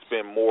tend to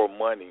spend more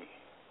money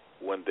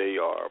when they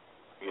are,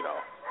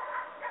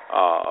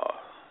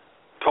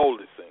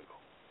 totally single,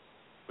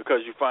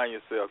 because you find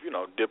yourself,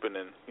 dipping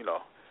in,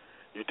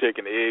 you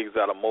taking eggs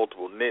out of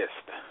multiple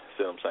nests.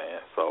 See what I'm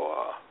saying? So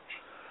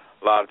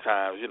a lot of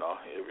times,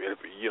 if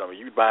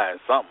you buying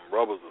something,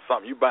 rubbers or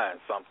something, you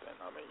buying something.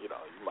 I mean, you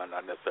might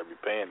not necessarily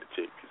be paying the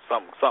chick.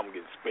 Something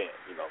getting spent.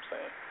 You know what I'm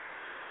saying?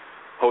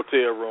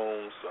 Hotel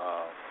rooms,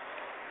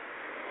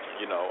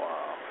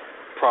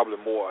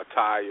 probably more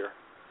attire.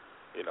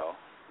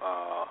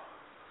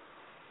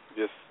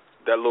 Just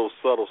that little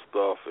subtle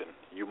stuff, and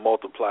you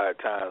multiply it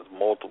times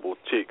multiple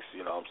chicks.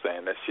 You know what I'm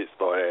saying? That shit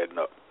start adding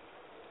up.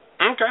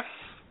 Okay.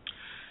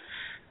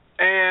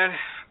 And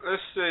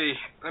let's see.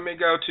 Let me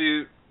go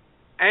to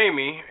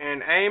Amy.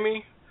 And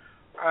Amy,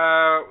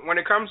 when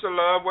it comes to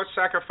love, what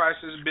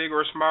sacrifices, big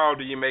or small,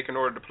 do you make in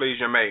order to please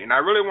your mate? And I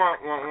really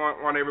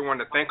want everyone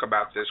to think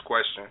about this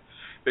question,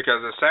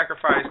 because a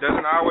sacrifice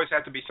doesn't always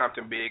have to be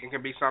something big. It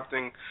can be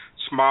something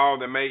small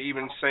that may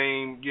even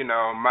seem,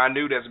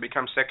 minute as it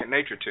becomes second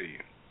nature to you.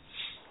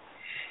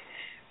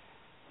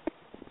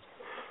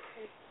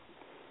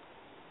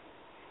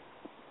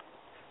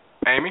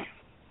 Amy?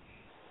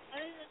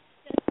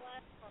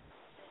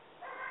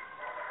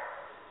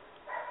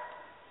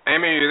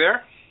 Amy, are you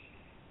there?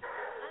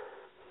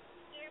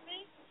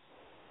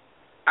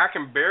 I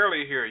can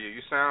barely hear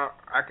you.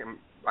 I can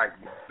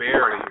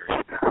barely hear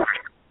you now.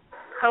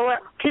 Hello?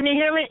 Can you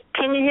hear me?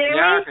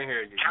 Yeah, I can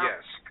hear you,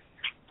 yes.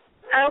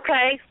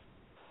 Okay.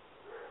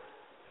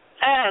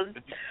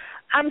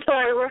 I'm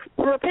sorry,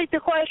 repeat the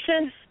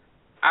question.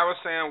 I was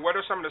saying, what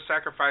are some of the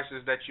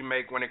sacrifices that you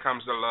make when it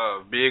comes to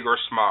love, big or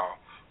small?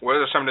 What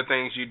are some of the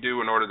things you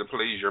do in order to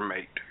please your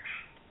mate?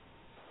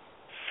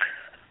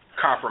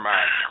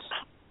 Compromises.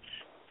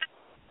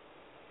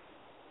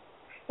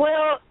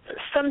 Well,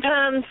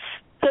 sometimes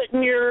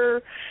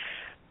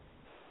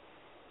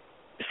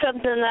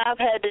something that I've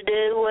had to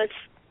do was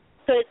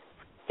put,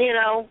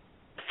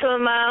 some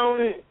of my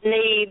own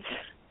needs,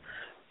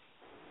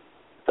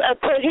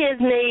 put his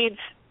needs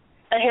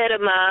ahead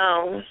of my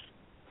own.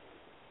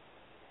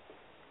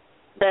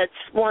 That's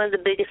one of the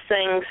biggest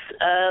things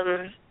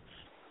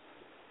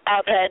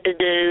I've had to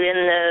do in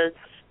the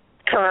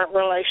current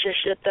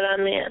relationship that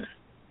I'm in.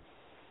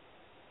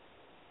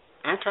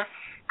 Okay.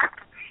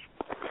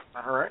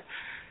 All right.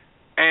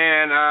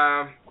 And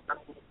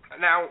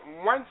now,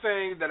 one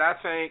thing that I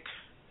think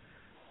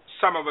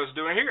some of us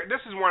do, and here,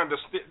 this is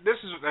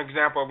an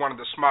example of one of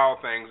the small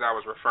things I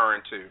was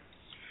referring to.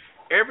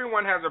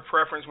 Everyone has a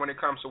preference when it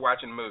comes to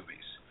watching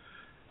movies,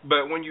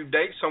 but when you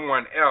date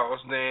someone else,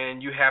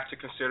 then you have to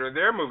consider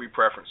their movie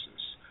preferences.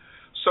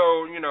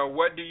 So,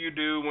 what do you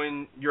do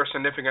when your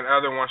significant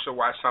other wants to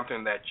watch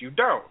something that you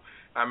don't?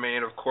 I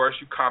mean, of course,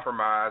 you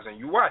compromise and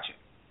you watch it.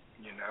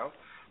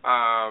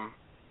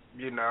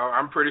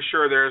 I'm pretty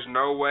sure there's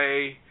no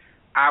way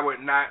I would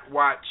not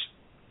watch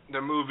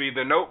the movie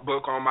The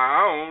Notebook on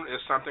my own.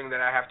 It's something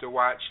that I have to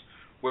watch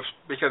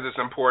because it's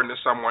important to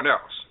someone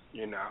else,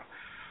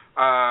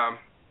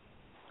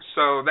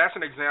 So that's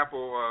an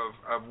example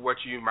of what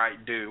you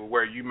might do,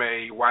 where you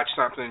may watch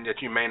something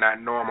that you may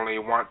not normally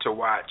want to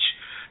watch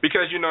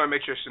because it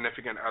makes your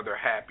significant other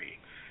happy.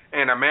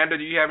 And Amanda,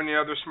 do you have any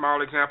other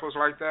small examples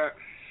like that?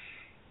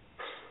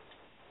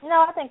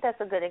 No, I think that's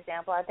a good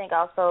example. I think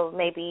also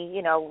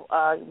maybe,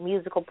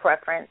 musical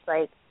preference,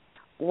 like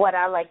what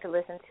I like to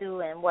listen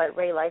to and what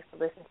Ray likes to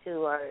listen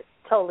to are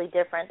totally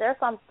different. There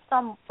are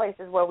some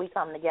places where we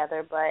come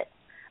together, but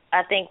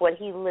I think what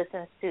he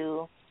listens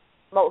to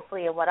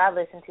mostly and what I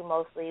listen to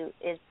mostly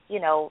is,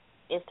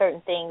 is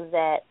certain things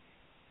that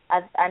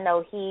I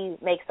know he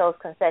makes those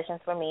concessions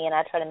for me, and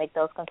I try to make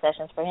those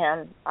concessions for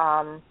him.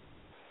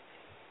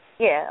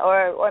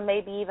 Or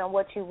maybe even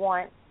what you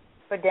want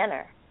for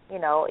dinner.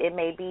 It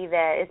may be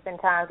that it's been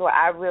times where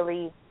I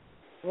really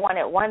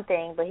wanted one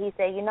thing, but he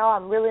said,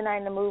 I'm really not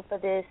in the mood for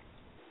this.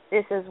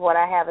 This is what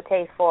I have a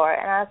taste for,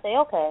 and I say,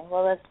 okay,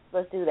 well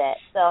let's do that.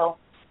 So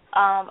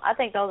I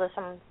think those are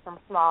some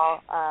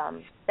small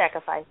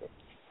sacrifices.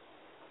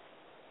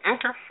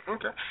 Okay.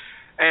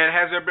 And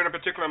has there been a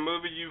particular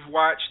movie you've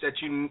watched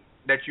that you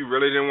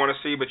really didn't want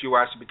to see, but you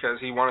watched it because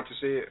he wanted to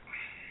see it?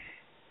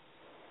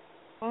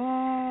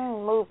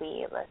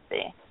 Movie, let's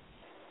see.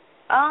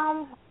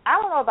 I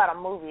don't know about a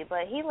movie,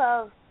 but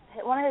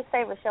one of his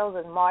favorite shows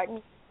is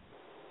Martin,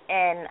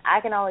 and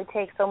I can only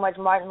take so much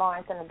Martin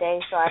Lawrence in a day,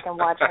 so I can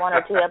watch 1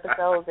 or 2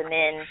 episodes and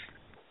then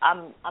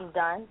I'm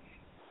done.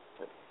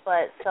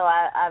 But so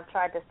I've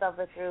tried to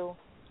suffer through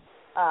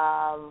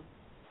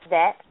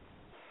that.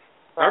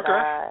 But,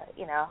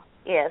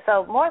 okay.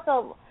 So more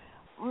so,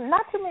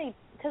 not too many,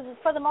 because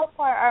for the most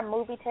part, our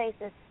movie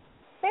taste is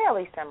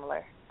fairly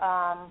similar.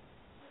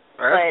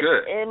 That's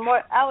good.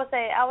 I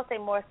would say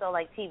more so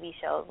like TV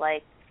shows.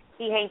 Like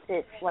He hates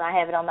it when I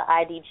have it on the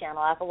ID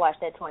channel. I can watch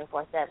that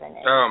 24/7.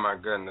 Oh my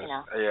goodness! You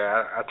know.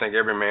 Yeah, I think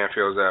every man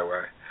feels that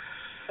way.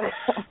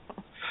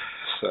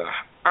 So,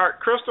 all right,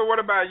 Crystal, what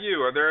about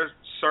you? Are there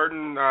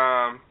certain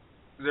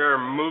is there a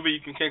movie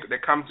you can think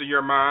that comes to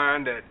your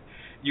mind that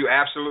you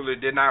absolutely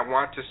did not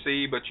want to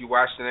see, but you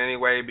watched it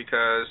anyway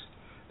because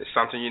it's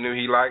something you knew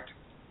he liked?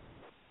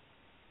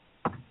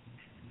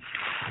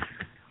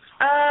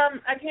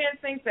 I can't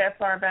think that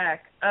far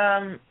back.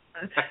 I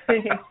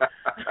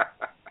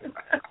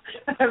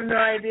have no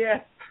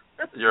idea.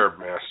 You're a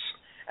mess.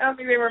 I don't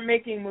think they were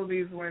making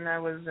movies when I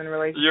was in a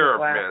relationship. You're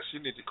a mess. You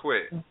need to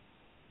quit.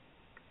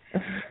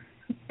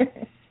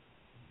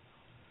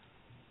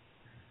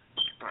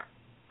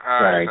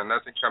 All right, so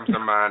nothing comes to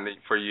mind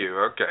for you.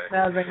 Okay.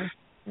 Nothing.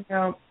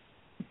 No.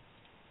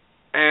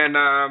 And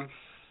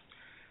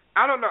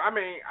I don't know. I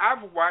mean,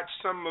 I've watched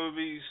some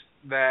movies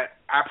that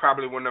I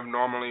probably wouldn't have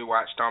normally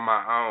watched on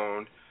my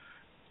own,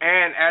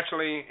 and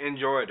actually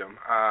enjoyed them.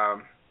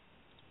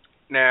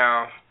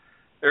 Now,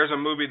 there's a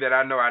movie that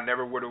I know I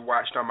never would have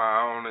watched on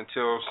my own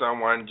until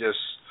someone just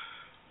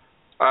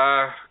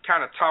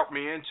kind of talked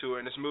me into it.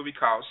 And it's a movie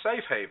called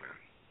Safe Haven.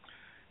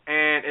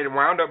 And it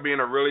wound up being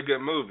a really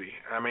good movie.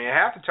 I mean,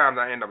 half the times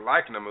I end up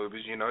liking the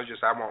movies, you know, it's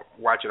just I won't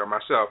watch it on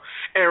myself.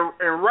 And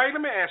Ray,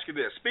 let me ask you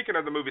this. Speaking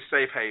of the movie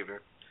Safe Haven,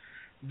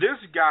 this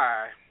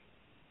guy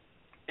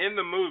in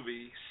the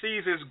movie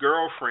sees his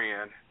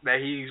girlfriend that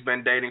he's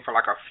been dating for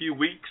like a few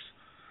weeks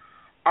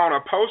on a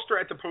poster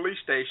at the police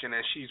station,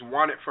 and she's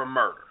wanted for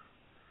murder.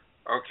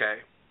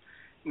 Okay.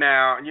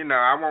 Now, you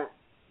know, I won't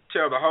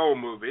tell the whole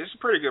movie. It's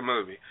a pretty good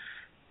movie.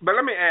 But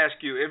let me ask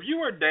you, if you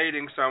were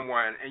dating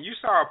someone and you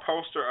saw a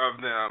poster of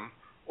them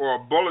or a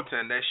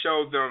bulletin that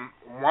showed them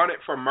wanted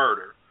for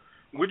murder,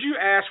 would you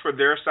ask for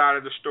their side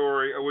of the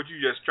story, or would you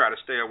just try to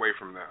stay away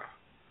from them?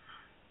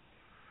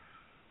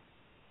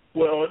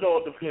 Well, it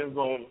all depends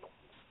on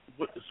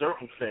what the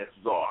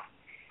circumstances are.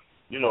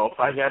 You know, if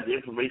I got the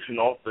information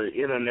off the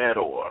internet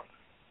or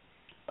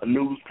a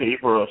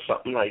newspaper or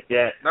something like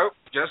that. Nope,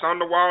 just on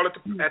the wall at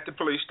the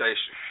police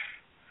station.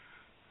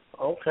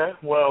 Okay,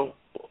 well,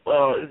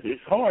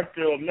 it's hard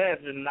to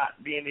imagine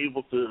not being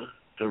able to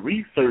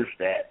research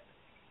that,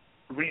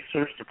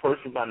 research the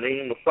person by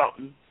name or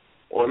something,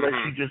 or unless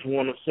you just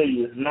want to say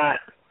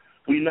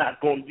we're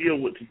not going to deal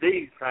with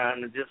today's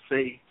time and just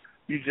say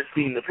you just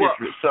seen the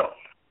picture itself.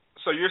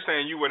 So you're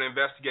saying you would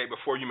investigate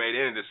before you made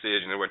any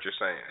decision, is what you're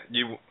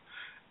saying?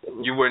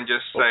 You wouldn't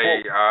just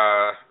say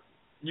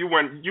you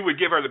would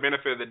give her the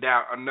benefit of the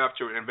doubt enough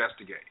to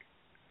investigate.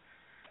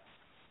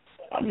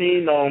 I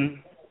mean,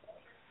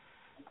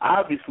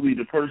 obviously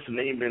the person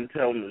ain't been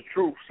telling the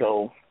truth,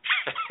 so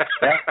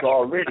that's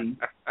already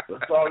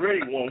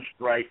one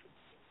strike.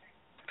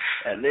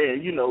 And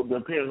then, you know,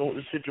 depends on what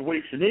the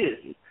situation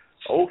is.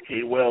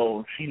 Okay,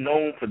 well, she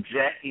known for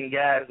jacking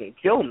guys and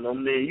killing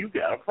them, then you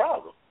got a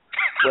problem.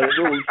 But if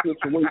it was a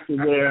situation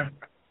where,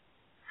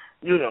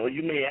 you know,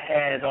 you may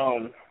have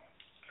had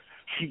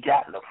she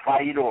got in a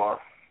fight, or,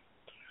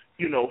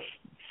 you know,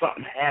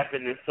 something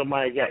happened and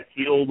somebody got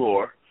killed,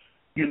 or,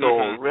 you know,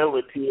 a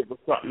relative or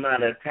something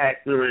might have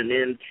attacked her, and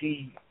then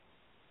she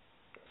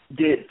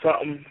did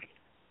something.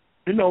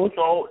 You know, it's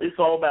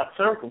all about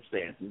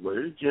circumstances, but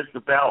it's just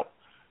about,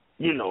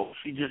 you know,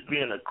 she just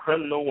being a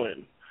criminal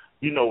and,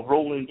 you know,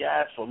 rolling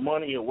guys for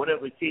money or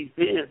whatever the case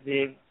is,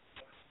 then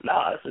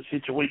it's a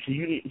situation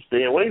you need to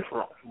stay away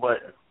from. But,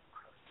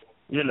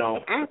 you know,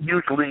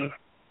 usually,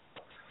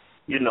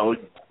 you know,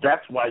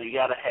 that's why you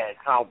got to have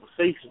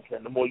conversations,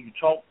 and the more you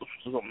talk to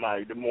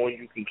somebody, the more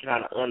you can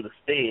kind of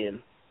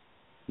understand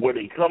where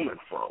they coming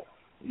from.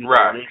 You know,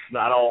 and it's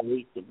not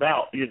always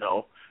about, you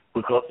know,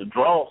 because the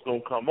draw's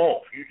going to come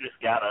off. You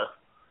just got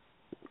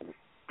to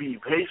be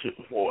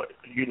patient for it.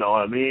 You know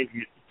what I mean?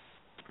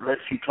 Unless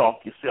you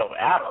talk yourself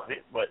out of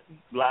it, but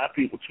a lot of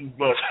people too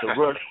much to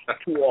rush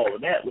to all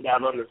of that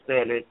without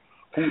understanding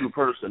who the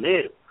person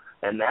is.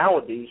 And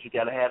nowadays you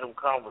got to have them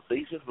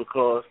conversations,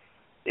 because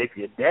if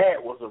your dad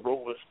was a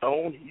Rolling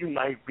Stone, you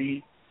might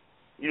be,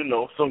 you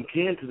know, some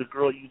kin to the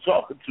girl you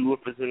talking to if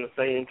it's in the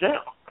same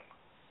town.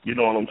 You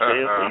know what I'm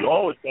saying? So you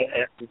always got to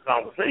have some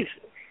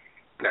conversations.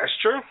 That's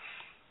true.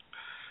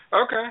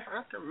 Okay.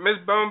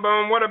 Miss Boom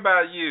Boom, what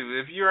about you?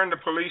 If you're in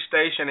the police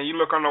station and you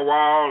look on the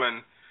wall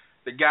and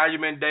the guy you've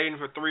been dating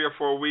for 3 or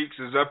 4 weeks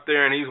is up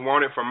there and he's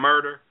wanted for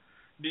murder,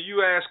 do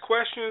you ask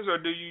questions or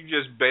do you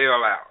just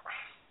bail out?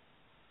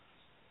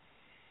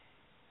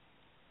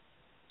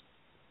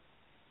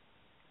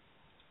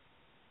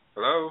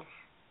 Hello?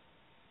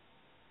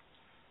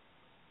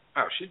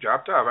 Oh, she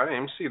dropped off. I didn't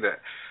even see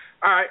that.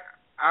 All right,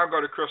 I'll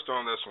go to Crystal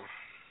on this one.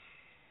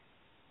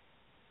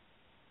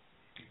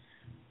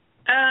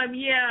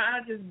 Yeah,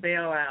 I'll just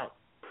bail out.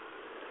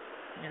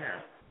 You know.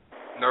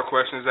 No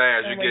questions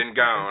asked. You're getting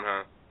gone,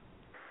 huh?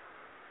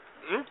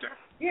 Okay.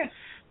 Yeah.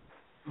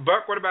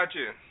 Buck, what about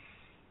you?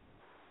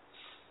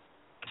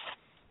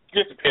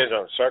 It depends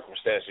on the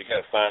circumstance. You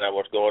got to find out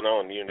what's going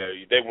on. You know,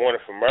 they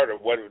wanted for murder.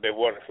 What they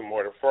wanted for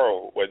murder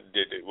for? Was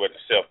it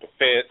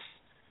self-defense?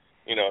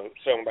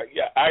 So I'm like,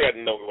 yeah, I got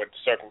to know what the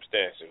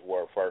circumstances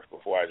were first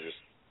before I just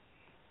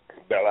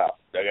bail out.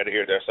 I got to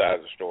hear their side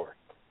of the story.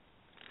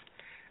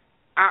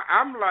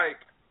 I'm like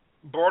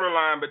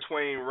borderline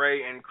between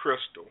Ray and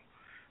Crystal.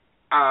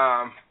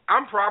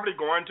 I'm probably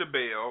going to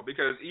bail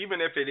because even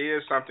if it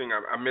is something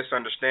a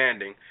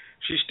misunderstanding,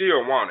 she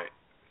still want it,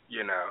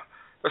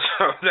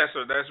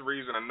 So that's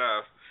reason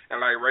enough. And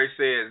like Ray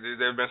said,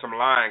 there's been some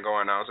lying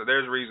going on, so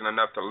there's reason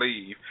enough to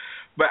leave.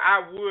 But I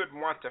would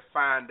want to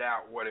find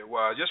out what it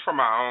was, just for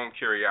my own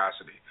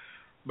curiosity.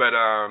 But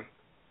I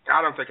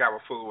don't think I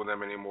would fool with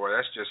them anymore.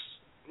 That's just,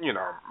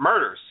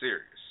 murder is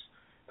serious.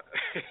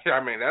 I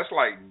mean, that's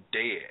like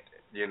dead,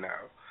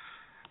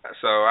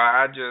 So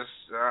I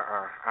just,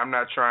 I'm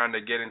not trying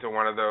to get into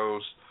one of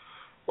those.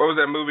 What was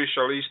that movie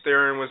Charlize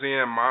Theron was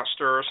in,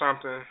 Monster or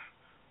something,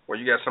 where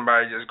you got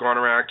somebody just going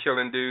around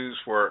killing dudes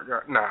for?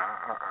 Yeah.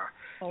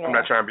 I'm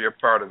not trying to be a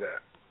part of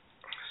that.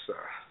 So,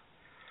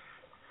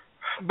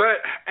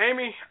 but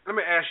Amy, let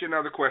me ask you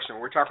another question.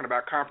 We're talking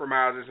about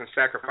compromises and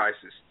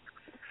sacrifices.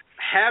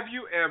 Have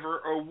you ever,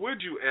 or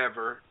would you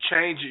ever,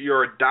 change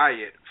your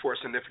diet for a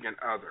significant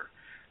other?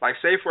 Like,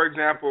 say for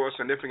example, a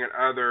significant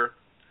other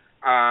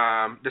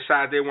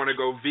decide they want to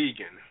go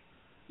vegan,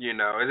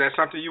 is that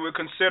something you would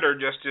consider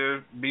just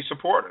to be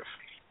supportive?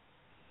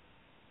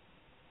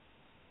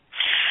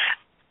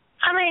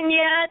 I mean,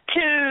 yeah,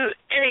 to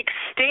an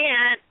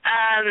extent.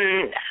 I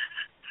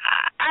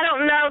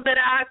don't know that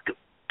I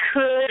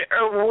could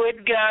or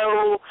would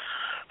go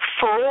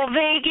full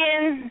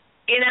vegan.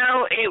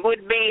 It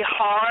would be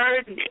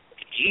hard.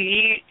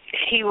 Even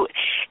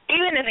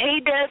if he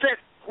doesn't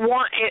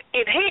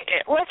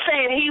let's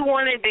say he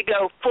wanted to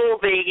go full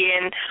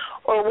vegan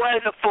or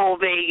was a full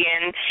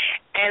vegan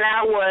and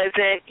I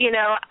wasn't,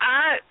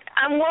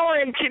 I'm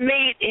willing to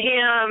meet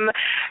him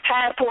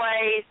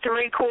halfway,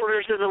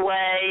 3/4 of the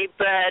way,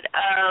 but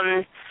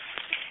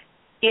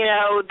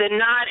the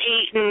not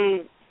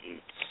eating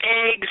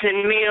eggs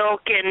and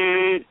milk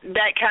and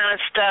that kind of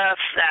stuff,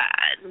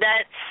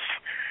 that's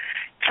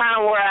kind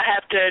of where I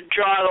have to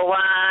draw the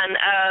line.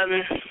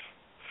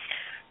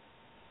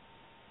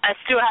 I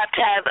still have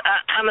to have,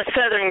 I'm a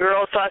Southern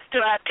girl, so I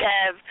still have to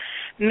have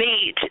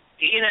meat,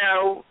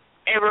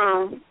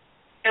 every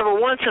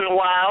once in a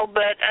while,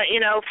 but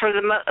for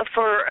the most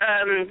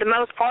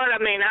part, I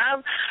mean,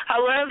 I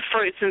love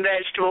fruits and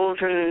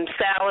vegetables and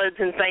salads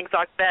and things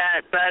like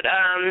that, but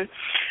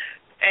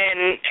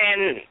and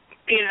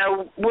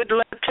would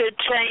love to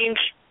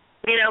change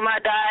my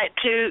diet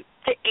to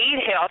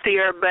eat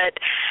healthier, but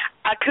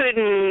I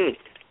couldn't.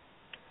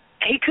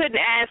 He couldn't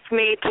ask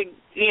me to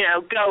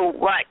go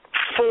like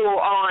full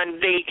on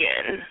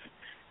vegan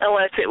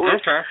unless it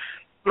was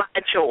my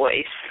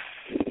choice.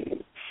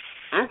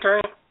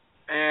 Okay.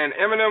 And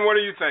Eminem, what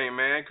do you think,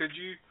 man? Could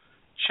you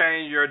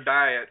change your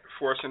diet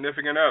for a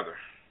significant other?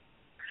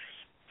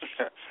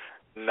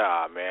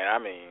 Nah, man. I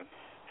mean,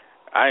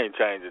 I ain't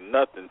changing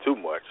nothing too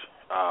much,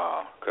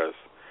 'cause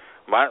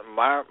my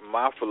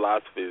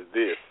philosophy is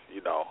this.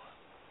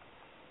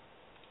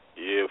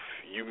 If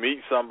you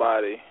meet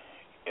somebody,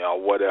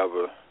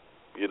 whatever,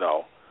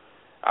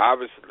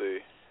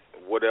 obviously,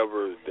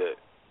 whatever that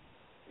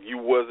you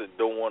wasn't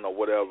doing or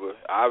whatever,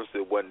 obviously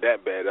it wasn't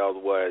that bad.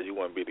 Otherwise, you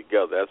wouldn't be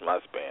together. That's my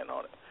spin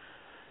on it.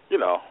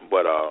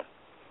 But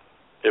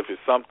if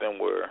it's something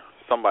where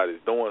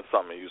somebody's doing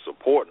something and you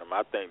supporting them,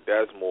 I think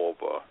that's more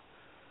of a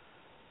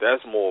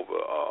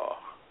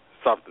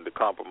something to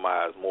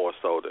compromise more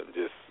so than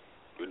just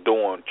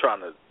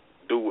trying to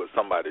do what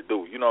somebody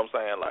do. You know what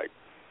I'm saying?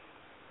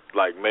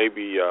 Like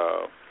maybe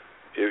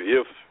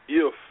if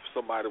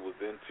somebody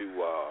was into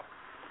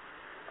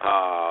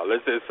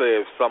let's just say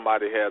if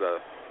somebody had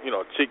a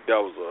chick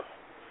that was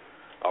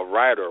a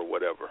writer or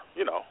whatever,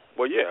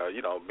 well yeah,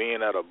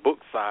 being at a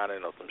book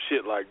signing or some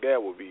shit like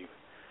that would be,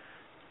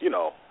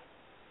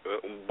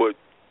 but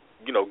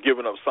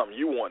giving up something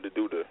you want to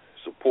do to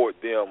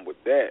support them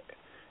with that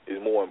is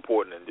more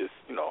important than just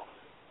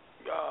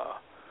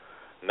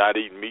not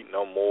eating meat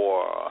no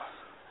more.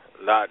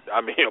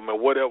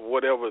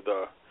 Whatever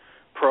the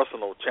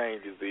personal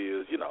changes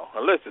is,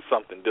 unless it's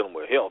something dealing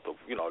with health,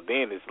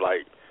 then it's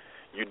like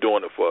you're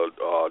doing it for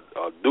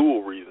a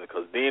dual reason,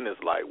 because then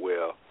it's like,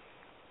 well,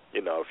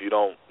 if you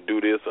don't do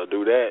this or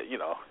do that, I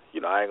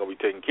ain't gonna be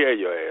taking care of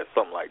your ass,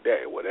 something like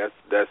that. Well,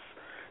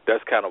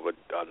 that's kind of a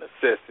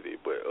necessity.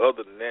 But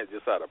other than that,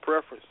 just out of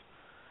preference,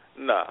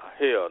 nah,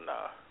 hell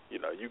nah.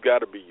 You got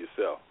to be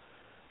yourself.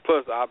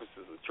 Plus,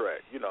 opposites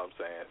attract. You know what I'm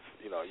saying?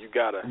 You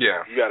gotta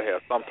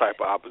have some type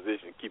of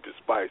opposition to keep it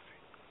spicy.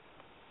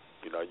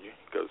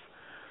 Because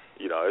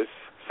it's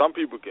some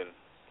people can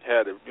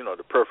have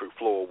the perfect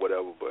flow or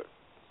whatever, but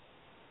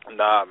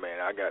nah, man,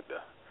 I got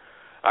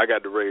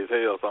to raise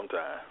hell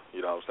sometime.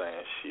 You know what I'm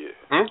saying? Shit.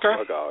 Okay.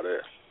 Fuck all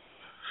that.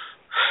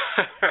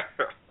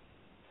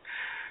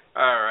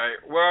 All right.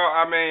 Well,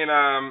 I mean,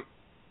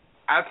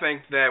 I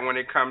think that when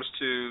it comes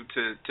to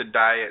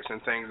diets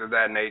and things of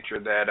that nature,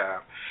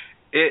 that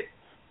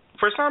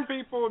for some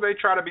people they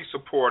try to be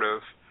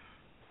supportive,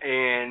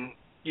 and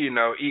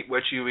eat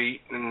what you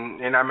eat,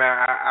 and I mean,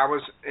 I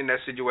was in that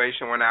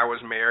situation when I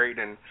was married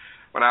and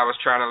when I was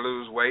trying to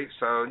lose weight.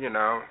 So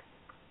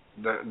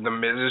the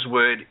missus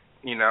would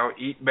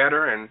eat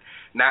better and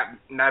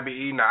not be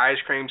eating an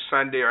ice cream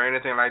sundae or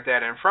anything like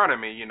that in front of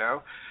me,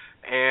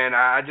 And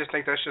I just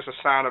think that's just a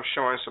sign of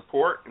showing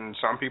support, and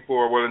some people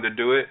are willing to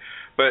do it,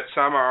 but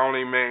some are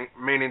only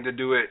meaning to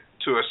do it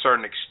to a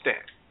certain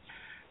extent,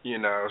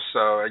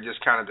 so it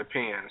just kind of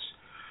depends.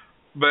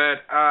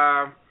 But,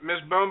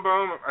 Ms. Boom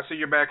Boom, I see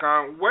you're back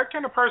on. What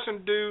can a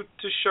person do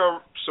to show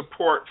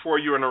support for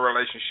you in a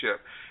relationship?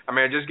 I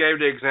mean, I just gave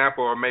the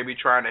example of maybe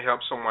trying to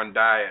help someone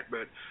diet,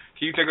 but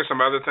can you think of some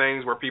other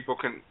things where people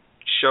can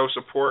show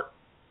support?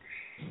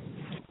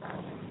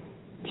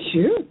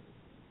 Sure.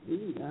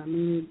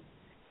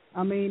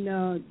 I mean,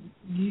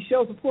 you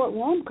show support,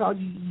 one, because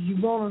you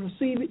want to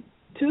receive it,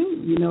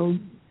 too.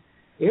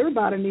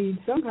 Everybody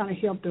needs some kind of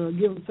help to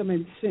give them some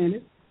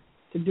incentive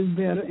to do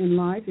better in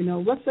life.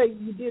 Let's say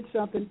you did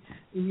something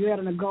and you had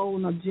a goal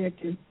and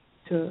objective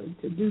to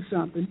do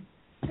something,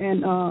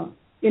 and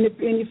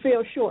you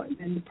fell short,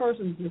 and the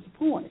person's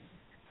disappointed.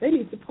 They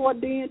need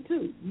support then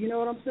too. You know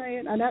what I'm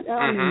saying? And I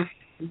mean,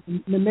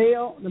 the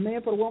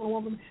man for the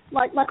woman,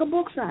 like a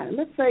book signing.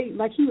 Let's say,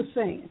 like he was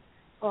saying,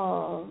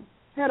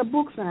 had a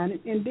book signing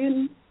and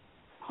didn't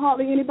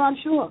hardly anybody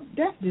show up.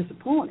 That's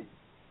disappointing.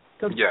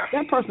 Because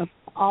that person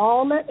put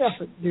all that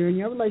effort during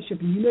your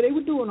relationship, and you know they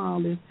were doing all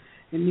this,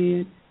 and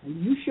then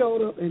you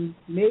showed up and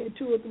maybe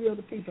 2 or 3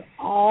 other people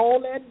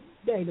all that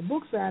day. The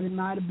book signing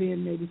might have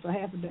been maybe for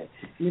half a day.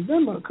 And if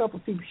then a couple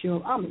of people show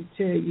up, I'm going to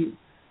tell you,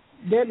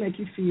 that make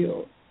you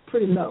feel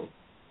pretty low.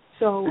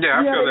 So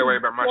I feel that way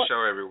about my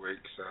show every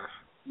week. So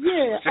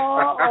yeah,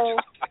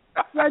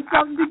 like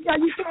something you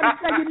trying to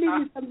say you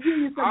need some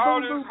genius and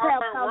boom boom pow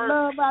pow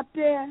love out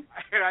there.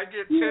 And I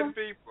get 10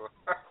 people.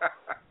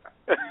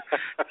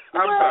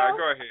 I'm sorry.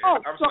 Go ahead.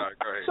 Go ahead.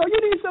 So you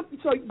need something.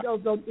 So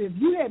if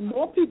you had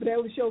more people, that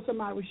would show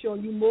somebody was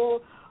showing you more.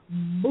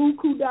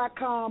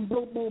 Buku.com,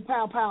 boom boom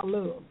pow pow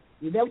love.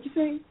 Is that what you're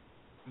saying?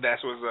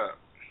 That's what's up.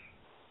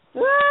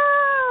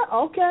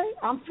 Okay.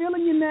 I'm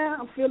feeling you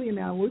now.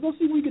 We're going to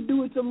see if we can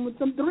do it with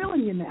some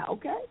thrilling you now,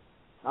 okay?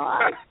 All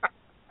right.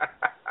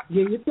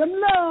 Give you some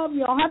love.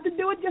 You don't have to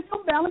do it just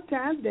on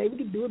Valentine's Day. We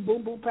can do it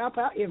boom, boom, pow,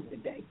 pow every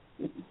day.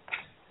 All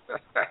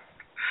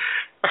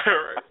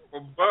right.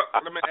 Well, Buck,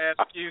 let me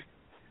ask you,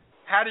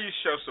 how do you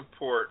show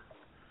support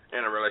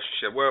in a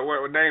relationship?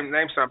 Well,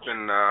 name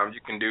something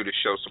you can do to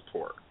show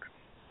support.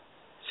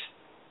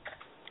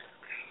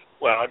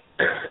 Well,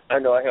 I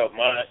know I help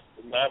mine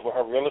with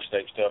her real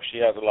estate stuff. She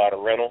has a lot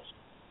of rentals.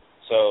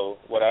 So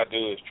what I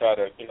do is try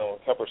to,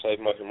 help her save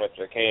much as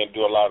I can,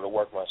 do a lot of the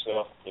work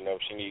myself.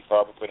 If she needs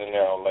carpet put in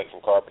there, I'll lay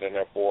some carpet in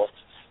there for her.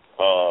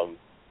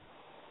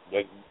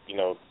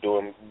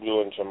 Doing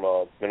some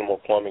minimal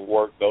plumbing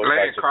work.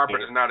 Laying carpet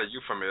is not a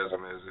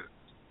euphemism, is it?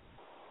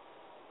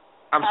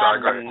 I'm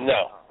sorry, go ahead.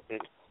 No.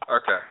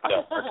 Okay.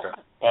 No. Okay.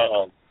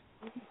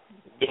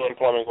 Doing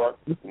plumbing work,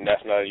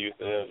 that's not a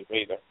euphemism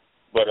either.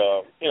 But,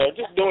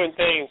 just doing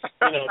things,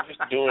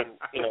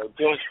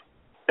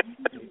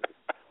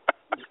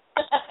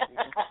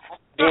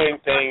 doing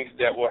things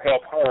that will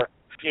help her,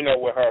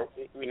 with her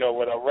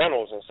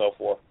rentals and so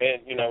forth.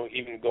 And,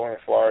 even going as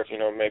far as,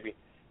 maybe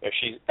if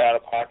she's out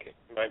of pocket,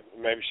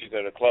 maybe she's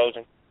at a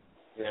closing,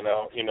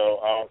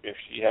 if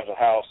she has a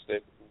house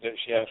that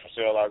she has for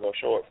sale, I'll go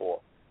show it for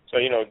her. So,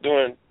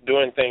 doing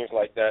things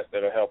like that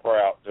that'll help her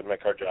out to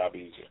make her job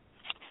easier.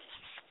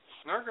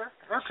 Okay.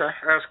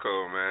 That's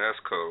cool, man. That's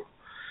cool.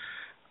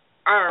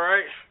 All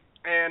right.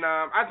 And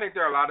I think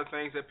there are a lot of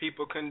things that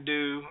people can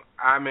do.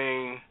 I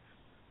mean,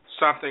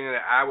 something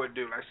that I would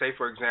do, like say,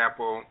 for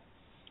example,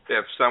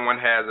 if someone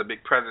has a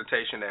big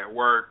presentation at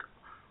work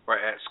or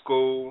at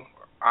school,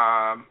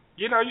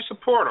 you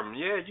support them.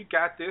 Yeah, you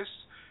got this.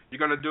 You're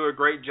going to do a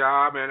great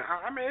job. And,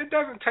 I mean, it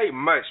doesn't take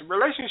much.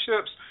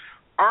 Relationships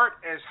aren't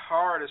as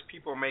hard as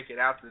people make it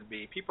out to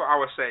be. People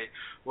always say,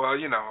 well,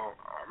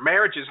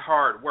 marriage is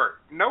hard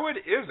work. No, it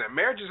isn't.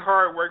 Marriage is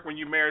hard work when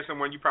you marry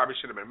someone you probably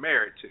should have been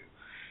married to.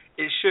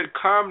 It should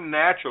come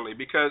naturally,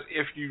 because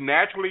if you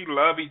naturally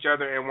love each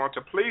other and want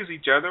to please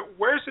each other,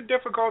 where's the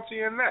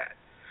difficulty in that?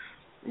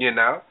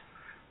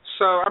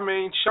 So, I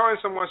mean, showing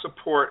someone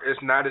support is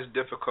not as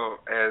difficult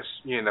as,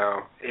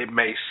 it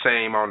may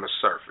seem on the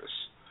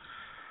surface.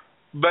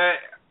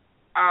 But,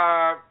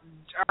 all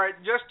right,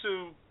 just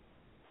to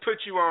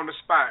put you on the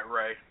spot,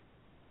 Ray,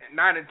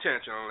 not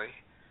intentionally,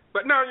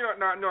 but no,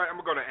 I'm going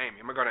to go to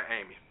Amy.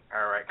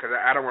 All right, because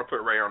I don't want to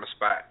put Ray on the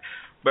spot.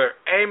 But,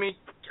 Amy,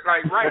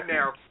 like right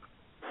now,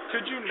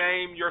 could you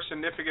name your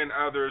significant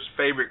other's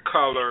favorite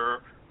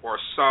color or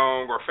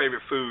song or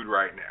favorite food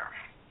right now?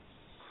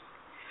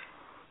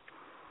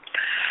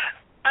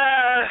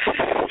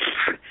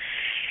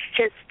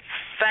 His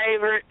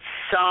favorite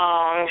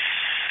song.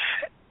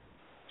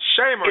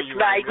 Shame on you,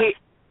 Amy.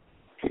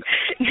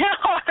 No,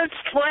 I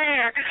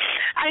swear.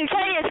 I can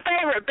tell you his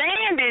favorite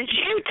band is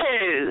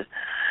U2.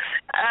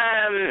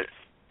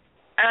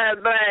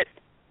 But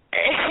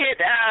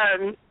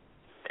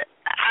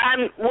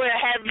I would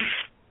have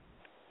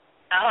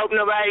I hope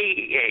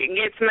nobody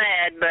gets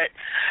mad, but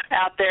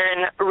out there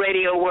in the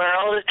radio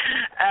world.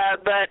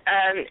 But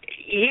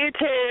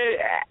U2,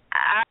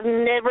 I've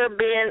never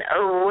been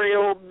a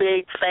real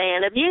big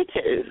fan of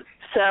U2,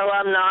 so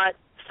I'm not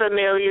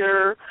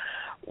familiar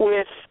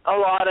with a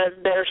lot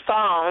of their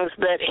songs.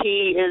 But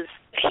he is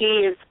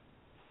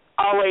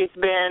always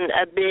been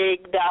a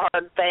big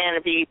diehard fan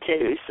of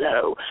U2,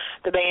 so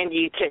the band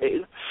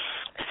U2.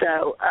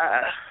 So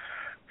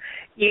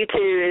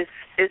U2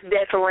 is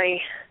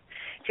definitely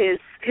his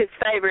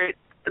favorite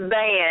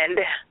band.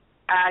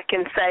 I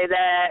can say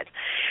that.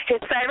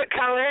 His favorite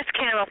color is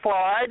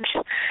camouflage,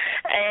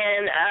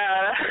 and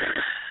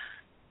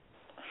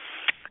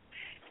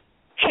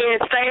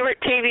his favorite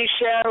TV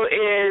show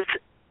is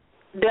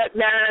Duck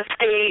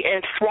Dynasty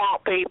and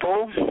Swamp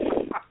People.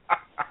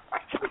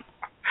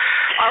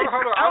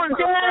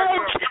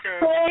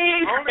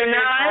 Please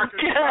not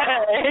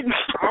judge.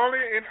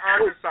 Only in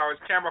Arkansas is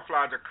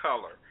camouflage a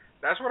color.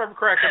 That's what I'm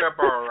cracking up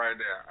on right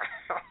now.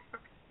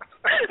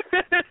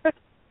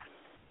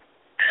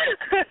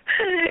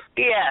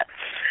 Yeah.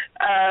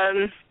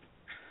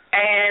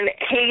 And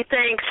he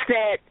thinks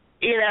that,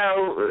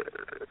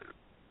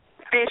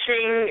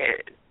 fishing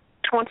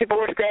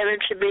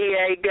 24/7 should be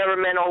a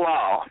governmental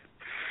law.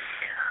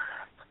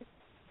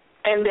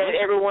 And that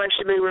everyone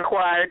should be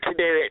required to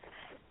do it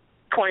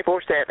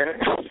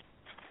 24/7.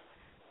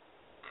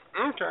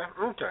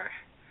 Okay.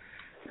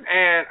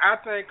 And I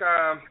think,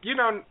 a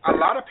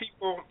lot of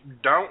people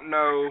don't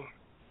know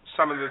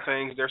some of the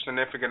things their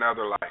significant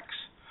other likes.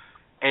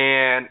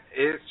 And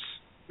it's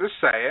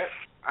sad.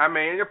 I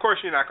mean, of course,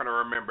 you're not going to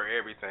remember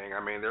everything. I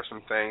mean, there's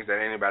some things that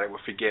anybody will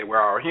forget.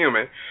 We're all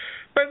human.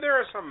 But there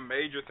are some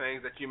major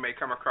things that you may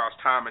come across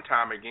time and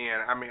time again.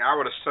 I mean, I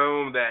would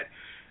assume that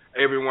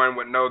everyone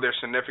would know their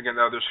significant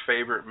other's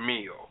favorite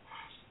meal.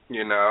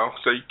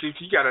 So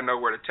you got to know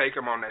where to take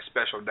them on that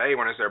special day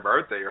when it's their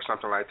birthday or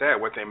something like that,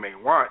 what they may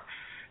want.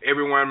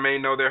 Everyone may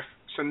know their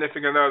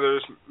significant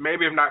other's,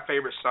 maybe if not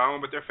favorite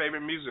song, but their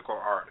favorite musical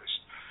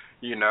artist,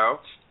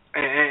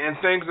 and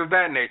things of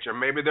that nature.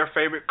 Maybe their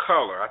favorite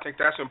color. I think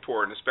that's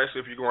important,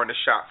 especially if you're going to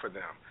shop for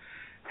them.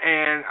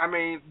 And, I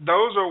mean,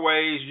 those are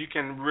ways you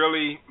can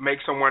really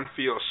make someone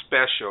feel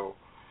special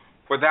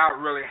without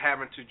really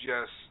having to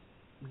just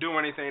do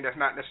anything that's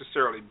not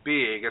necessarily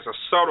big. It's a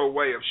subtle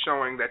way of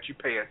showing that you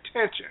pay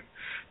attention,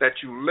 that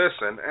you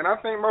listen, and I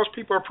think most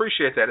people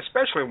appreciate that,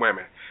 especially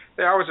women.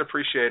 They always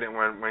appreciate it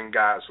when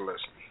guys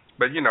listen.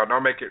 But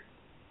don't make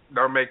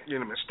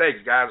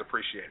mistakes. Guys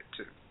appreciate it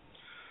too.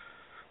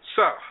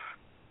 So,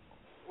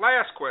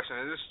 last question,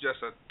 and this is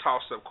just a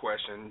toss-up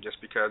question,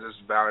 just because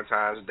it's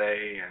Valentine's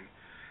Day and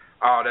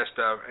all that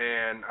stuff.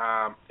 And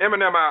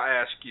Eminem, I'll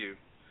ask you: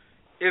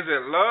 is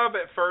it love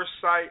at first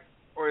sight?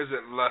 Or is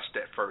it lust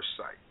at first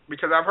sight?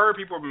 Because I've heard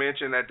people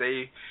mention that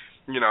they,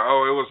 it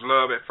was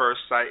love at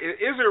first sight.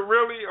 Is it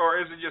really, or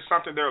is it just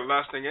something they're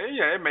lusting? And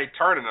yeah, it may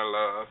turn into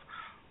love,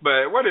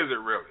 but what is it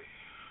really?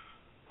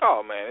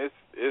 Oh man,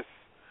 it's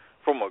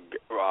from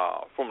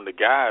the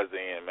guys'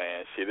 end,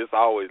 man. Shit, it's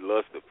always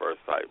lust at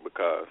first sight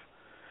because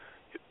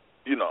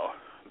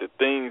the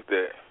things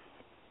that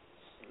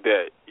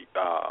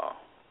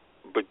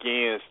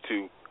begins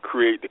to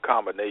create the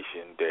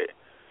combination that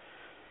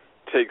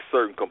takes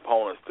certain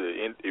components to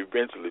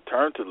eventually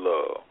turn to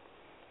love.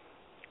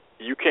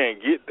 You can't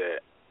get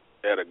that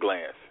at a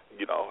glance.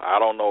 I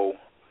don't know.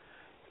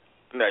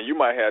 Now, you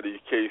might have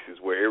these cases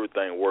where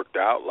everything worked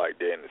out like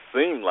that and it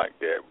seemed like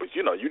that, but,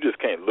 you just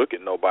can't look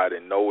at nobody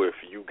and know if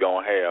you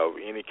going to have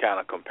any kind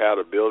of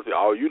compatibility.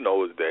 All you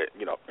know is that,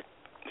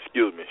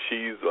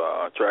 she's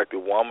an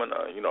attractive woman,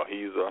 or,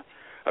 he's a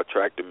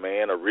attractive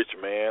man, a rich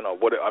man, or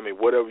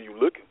whatever you're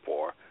looking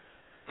for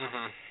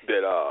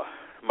that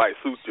might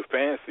suit your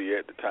fancy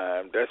at the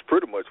time. That's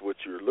pretty much what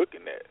you're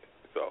looking at.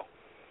 So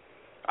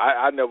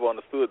I never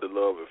understood the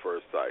love at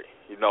first sight,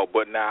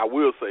 but now I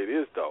will say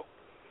this, though.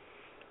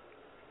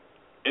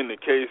 In the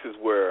cases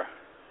where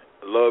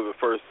love at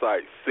first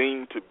sight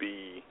seemed to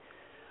be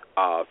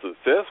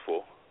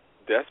successful,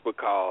 that's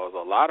because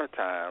a lot of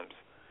times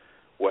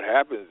what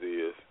happens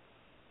is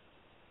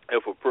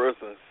if a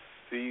person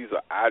sees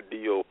an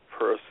ideal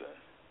person,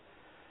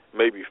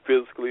 maybe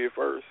physically at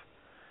first,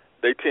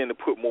 they tend to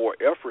put more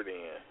effort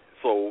in,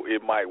 so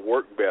it might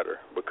work better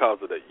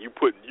because of that.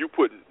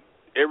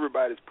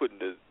 Everybody's putting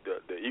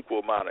the equal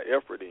amount of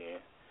effort in.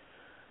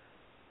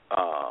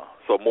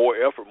 So more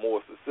effort,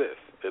 more success,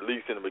 at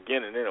least in the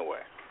beginning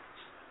anyway.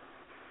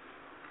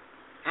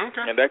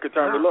 Okay. And that could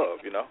turn to love,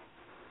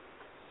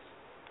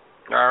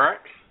 All right.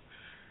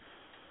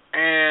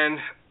 And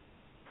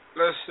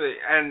let's see.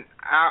 And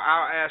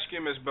I'll ask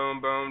you, Ms. Boom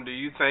Boom, do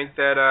you think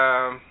that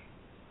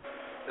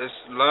it's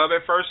love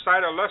at first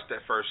sight or lust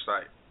at first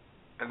sight?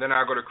 And then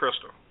I'll go to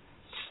Crystal.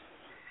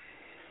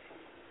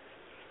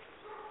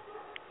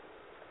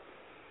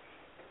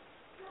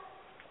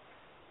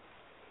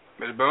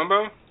 Ms. Boom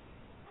Boom?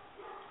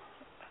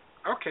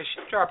 Okay, she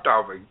dropped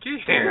off again.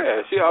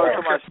 Yeah, she always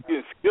talking about she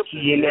getting skipped.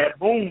 She in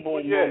that boom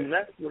boom boom.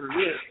 That's what it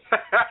is.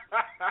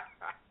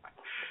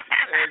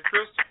 And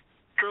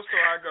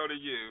Crystal, I'll go to to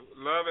you?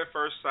 Love at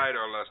first sight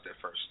or lust at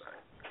first sight?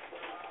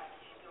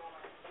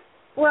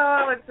 Well,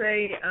 I would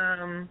say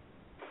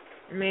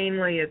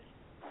mainly it's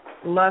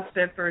lust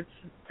at first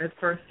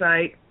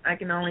sight. I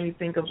can only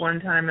think of one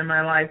time in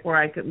my life where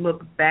I could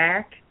look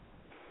back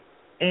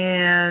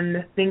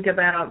and think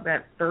about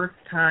that first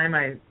time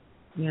I,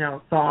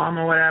 saw him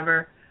or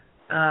whatever.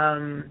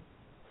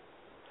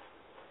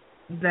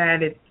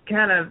 That it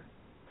kind of,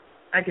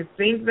 I could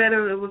think that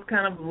it was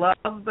kind of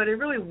love, but it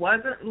really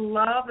wasn't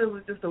love. It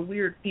was just a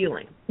weird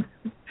feeling.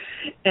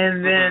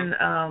 And then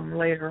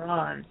later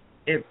on,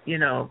 it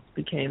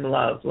became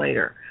love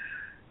later.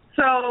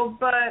 So,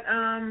 but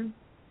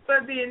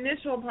the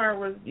initial part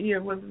was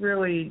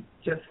really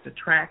just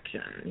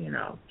attraction,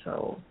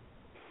 so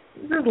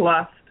just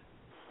lust.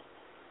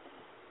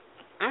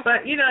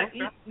 But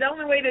the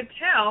only way to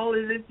tell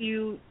is if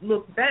you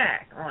look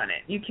back on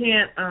it. You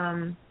can't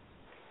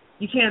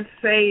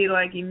say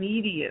like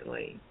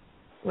immediately.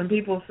 When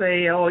people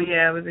say, "Oh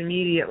yeah, it was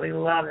immediately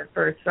love at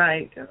first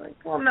sight," I'm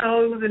like, "Well,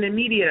 no, it was an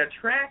immediate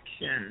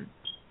attraction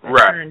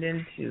that turned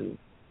into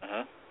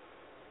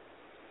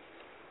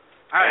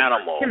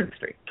animal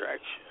chemistry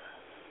attraction."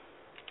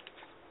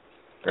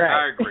 Right.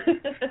 I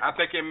agree. I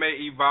think it may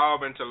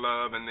evolve into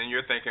love, and then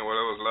you're thinking, well,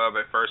 it was love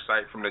at first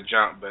sight from the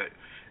jump, but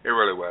it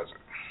really wasn't.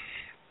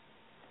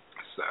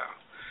 So,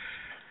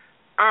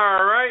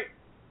 all right.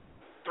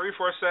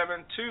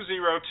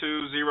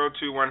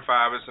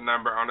 347-202-0215 is the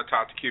number on the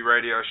Talk to Q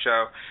radio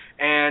show.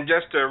 And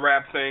just to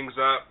wrap things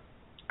up,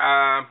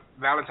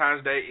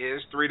 Valentine's Day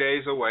is 3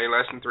 days away,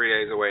 less than 3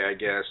 days away, I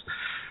guess.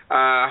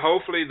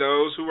 Hopefully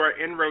those who are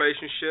in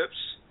relationships,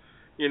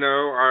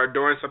 are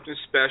doing something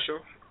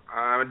special.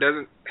 It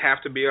doesn't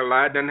have to be a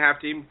lot. It doesn't have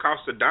to even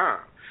cost a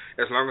dime,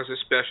 as long as it's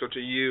special to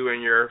you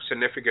and your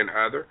significant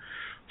other.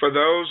 For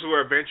those who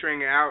are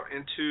venturing out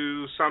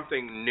into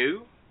something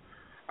new,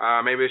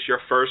 maybe it's your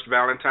first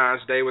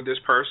Valentine's Day with this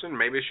person.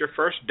 Maybe it's your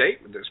first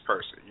date with this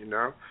person,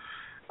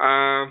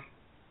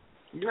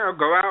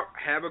 go out,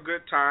 have a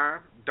good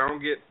time. Don't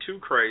get too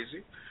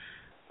crazy.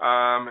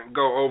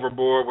 Go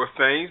overboard with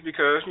things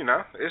because,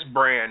 it's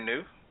brand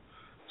new.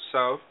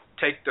 So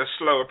take the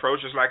slow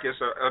approach, just like it's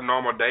a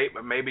normal date,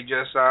 but maybe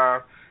just try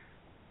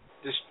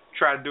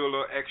to do a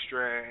little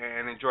extra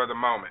and enjoy the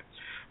moment.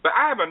 But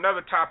I have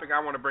another topic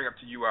I want to bring up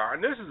to you all,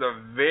 and this is a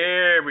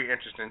very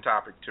interesting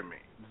topic to me.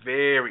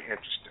 Very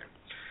interesting.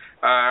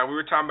 We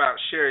were talking about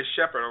Sherry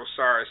Shepherd on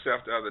Sorry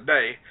Self the other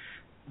day.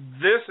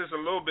 This is a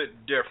little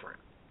bit different.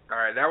 All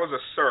right, that was a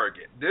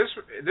surrogate.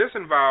 This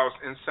involves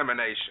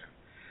insemination.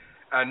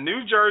 A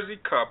New Jersey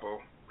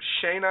couple,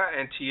 Shayna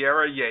and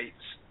Tierra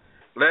Yates,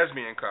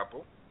 lesbian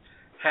couple,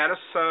 had a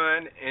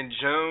son in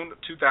June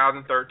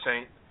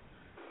 2013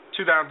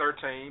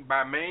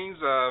 by means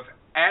of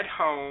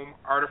at-home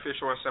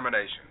artificial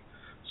insemination.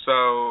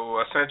 So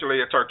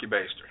essentially a turkey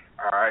baster.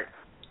 All right.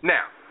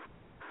 Now,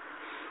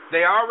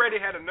 they already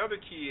had another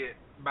kid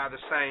by the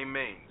same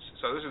means.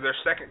 So this is their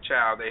second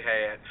child they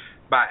had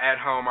by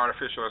at-home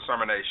artificial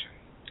insemination.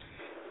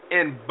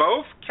 In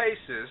both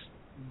cases,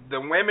 the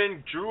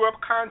women drew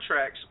up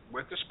contracts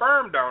with the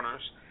sperm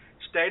donors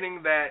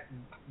stating that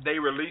they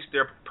released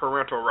their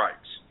parental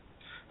rights.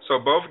 So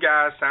both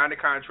guys signed a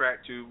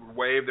contract to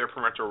waive their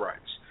parental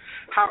rights.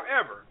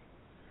 However,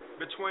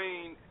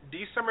 between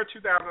December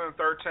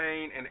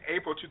 2013 and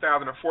April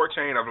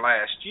 2014 of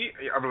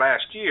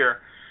last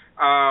year,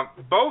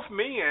 both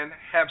men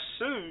have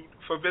sued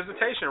for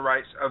visitation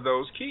rights of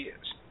those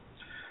kids.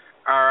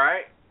 All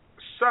right.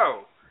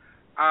 So,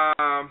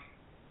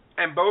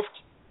 and both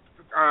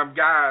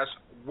guys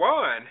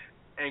won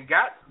and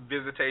got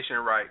visitation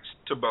rights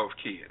to both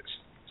kids.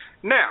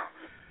 Now,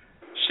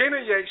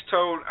 Shayna Yates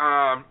told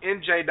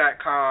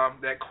NJ.com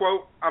that,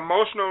 quote,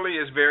 emotionally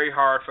is very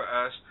hard for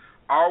us.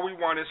 All we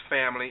want is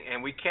family,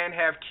 and we can't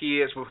have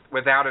kids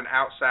without an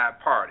outside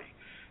party.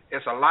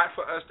 It's a lot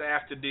for us to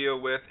have to deal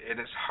with, and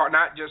it's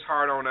not just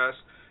hard on us,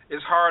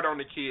 it's hard on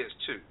the kids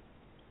too,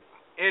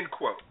 end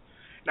quote.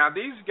 Now,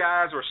 these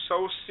guys are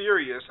so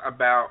serious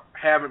about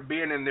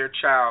being in their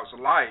child's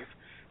life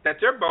that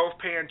they're both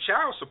paying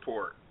child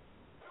support,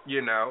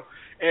 in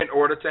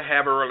order to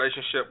have a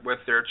relationship with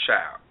their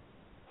child.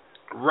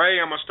 Ray,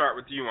 I'm going to start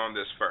with you on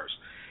this first.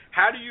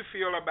 How do you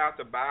feel about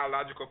the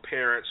biological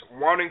parents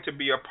wanting to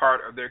be a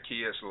part of their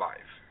kid's life?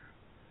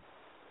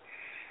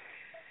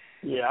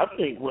 Yeah, I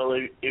think,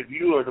 if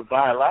you are the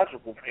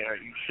biological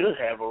parent, you should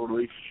have a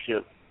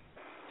relationship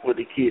with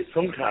the kid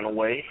some kind of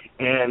way.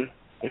 And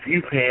if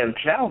you're paying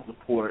child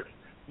support,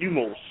 you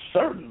most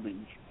certainly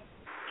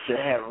should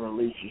have a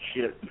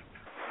relationship.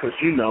 Because,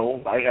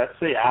 like I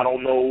say, I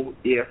don't know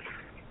if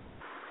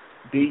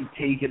they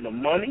taking the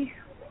money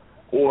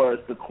or is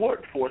the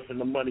court forcing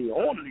the money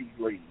on these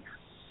ladies.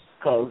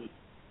 Because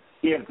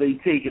if they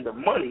taking the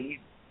money,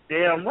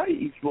 damn right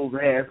you're supposed to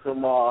have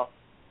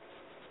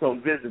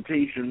some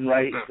visitation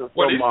rights.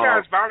 Well, these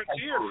guys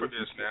volunteered for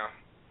this now.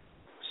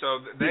 So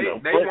they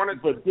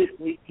wanted... But did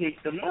they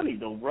take the money,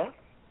 though, bro?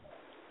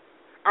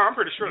 Oh, I'm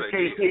pretty sure they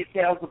did. You can't pay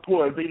child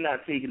support if they're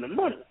not taking the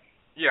money.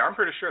 Yeah, I'm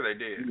pretty sure they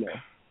did.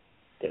 Yeah.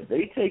 If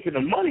they taking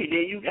the money,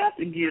 then you got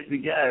to give the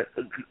guy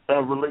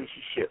a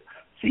relationship.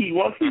 See,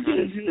 once we get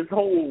into this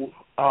whole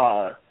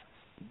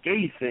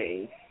gay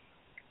thing,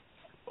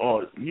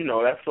 or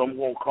that's what I'm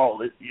gonna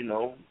call it.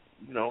 Hell,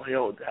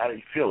 how do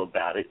you feel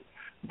about it?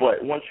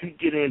 But once you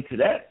get into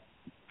that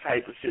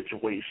type of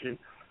situation,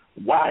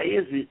 why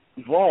is it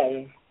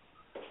wrong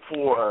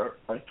for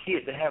a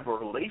kid to have a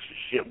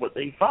relationship with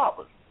their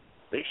father?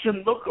 They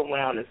shouldn't look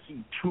around and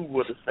see two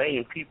of the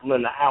same people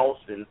in the house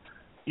and,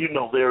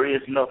 there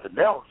is nothing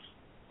else.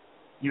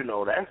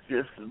 That's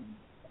just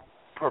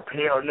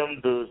preparing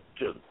them to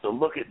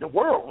look at the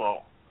world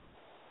wrong.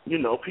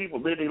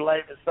 People live their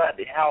life inside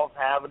their house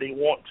however they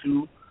want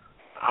to.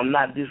 I'm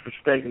not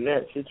disrespecting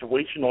that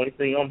situation. The only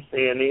thing I'm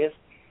saying is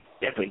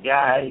if a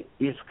guy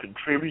is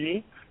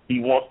contributing, he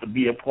wants to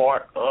be a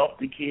part of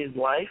the kid's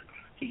life,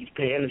 he's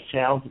paying his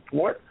child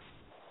support,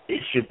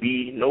 it should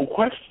be no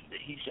question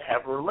that he should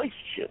have a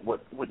relationship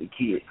with the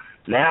kid.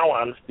 Now,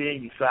 I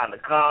understand you signed a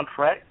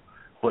contract,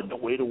 but the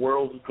way the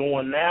world is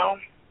going now,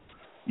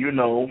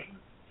 the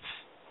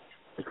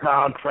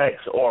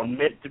contracts are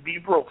meant to be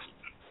broken.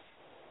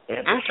 And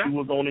if the shoe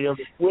was on the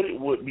other foot, it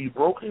would be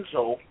broken,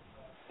 so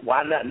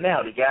why not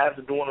now? The guys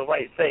are doing the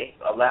right thing.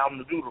 Allow them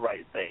to do the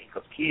right thing,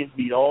 because kids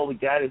need all the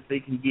guidance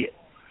they can get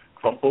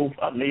from both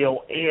a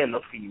male and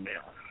a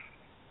female.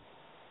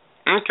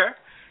 Okay.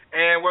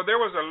 And, there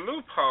was a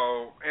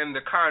loophole in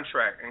the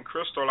contract, and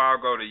Crystal, I'll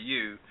go to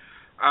you.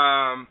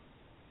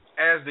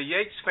 As the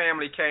Yates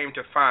family came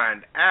to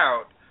find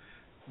out,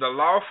 the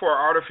law for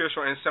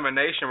artificial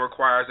insemination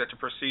requires that the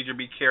procedure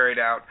be carried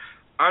out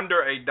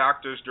under a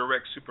doctor's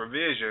direct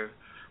supervision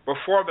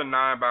before the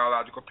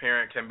non-biological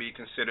parent can be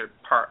considered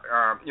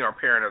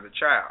parent of the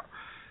child.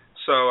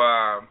 So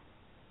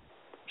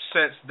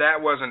since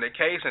that wasn't the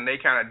case and they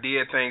kind of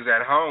did things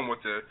at home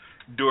with the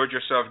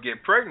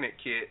do-it-yourself-get-pregnant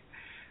kit,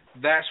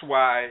 that's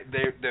why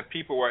the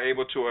people were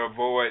able to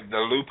avoid the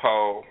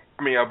law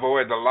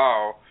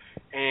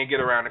and get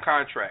around the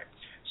contract.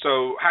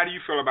 So how do you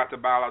feel about the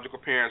biological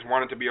parents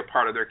wanting to be a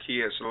part of their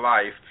kid's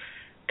life?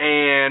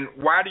 And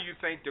why do you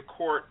think the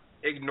court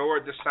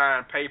ignored the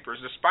signed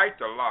papers despite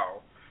the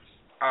law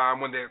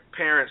when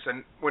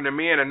the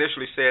men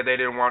initially said they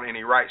didn't want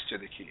any rights to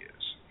the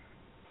kids?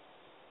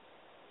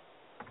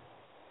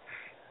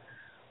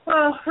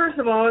 Well, first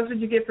of all, that's what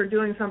you get for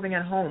doing something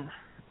at home.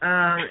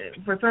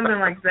 For something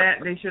like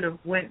that, they should have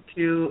went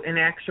to an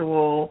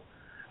actual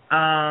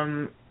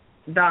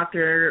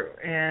doctor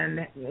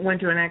and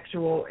went to an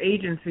actual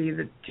agency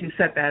to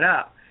set that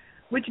up,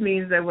 which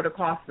means that would have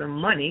cost them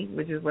money,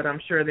 which is what I'm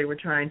sure they were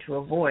trying to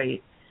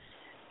avoid.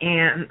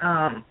 And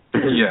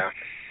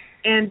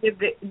and did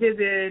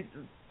the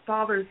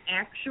fathers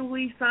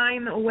actually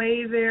sign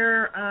away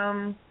their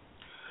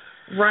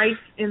rights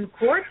in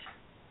court,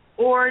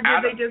 or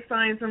did they just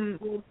sign some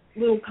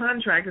little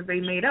contract that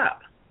they made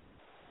up?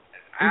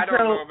 I don't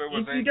know if it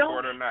was in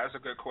court or not. That's a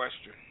good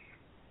question.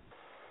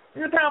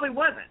 It probably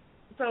wasn't.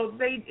 So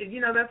they,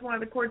 that's why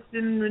the courts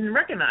didn't even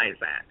recognize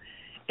that,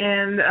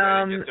 and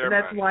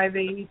that's why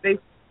they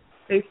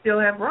still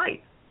have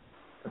rights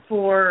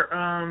for.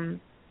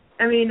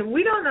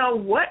 We don't know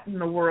what in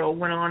the world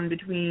went on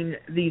between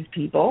these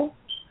people.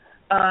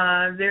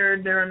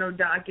 There are no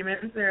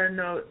documents. They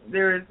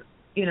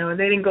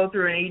didn't go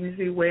through an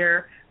agency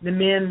where the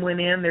men went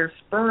in, they're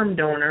sperm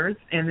donors,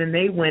 and then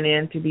they went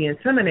in to be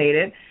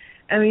inseminated.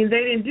 They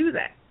didn't do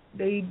that.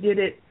 They did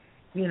it,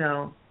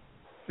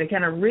 they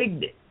kind of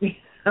rigged it,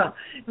 so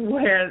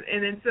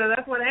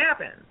that's what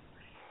happens.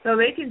 So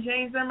they can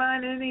change their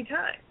mind at any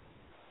time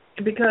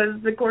because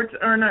the courts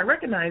are not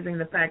recognizing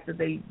the fact that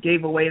they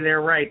gave away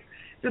their rights.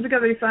 Just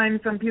because they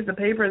signed some piece of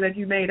paper that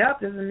you made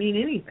up doesn't mean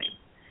anything.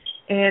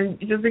 And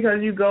just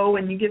because you go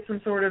and you get some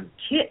sort of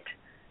kit,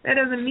 that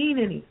doesn't mean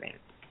anything.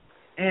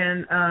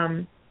 And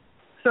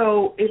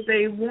so if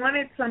they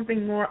wanted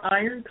something more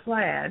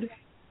ironclad,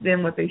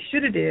 then what they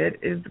should have did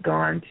is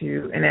gone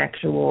to an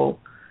actual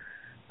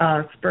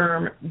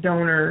sperm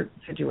donor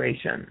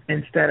situation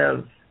instead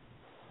of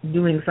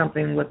doing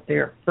something with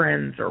their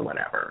friends or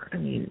whatever.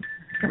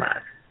 Come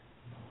on.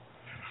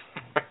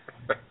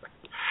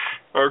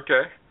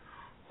 Okay.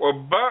 Well,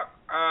 Buck,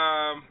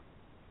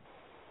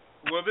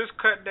 will this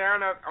cut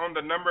down on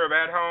the number of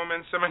at-home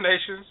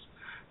inseminations?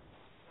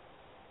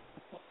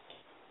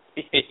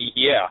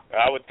 Yeah,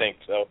 I would think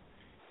so.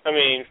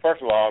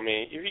 First of all,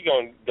 if you're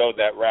going to go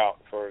that route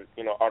for,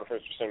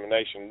 artificial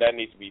insemination, that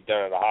needs to be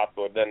done at the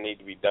hospital. It doesn't need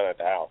to be done at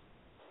the house.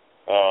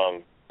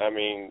 I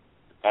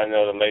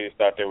know the ladies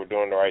thought they were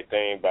doing the right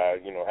thing by,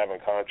 having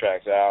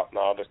contracts out and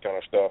all this kind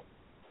of stuff.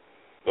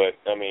 But,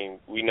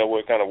 we know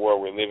what kind of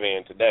world we're living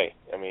in today.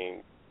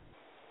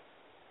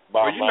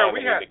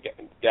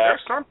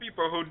 There's some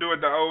people who do it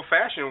the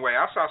old-fashioned way.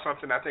 I saw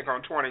something, I think,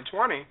 on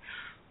 2020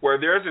 where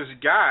there's this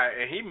guy,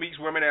 and he meets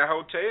women at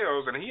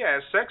hotels, and he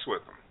has sex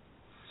with them.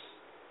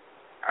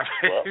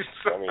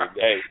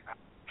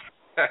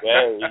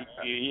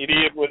 He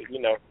did what,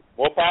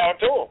 more power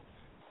to him.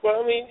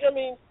 But,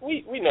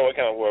 we know what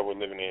kind of world we're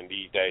living in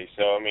these days.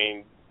 So,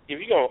 if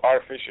you're going to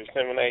artificial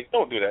inseminate,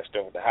 don't do that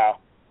stuff at the house.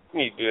 You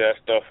need to do that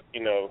stuff,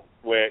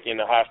 where in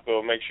the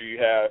hospital, make sure you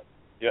have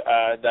your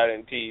I's dotted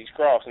and T's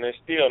crossed, and there's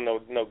still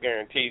no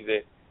guarantee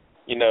that,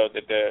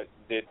 that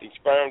the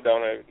sperm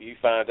donor, he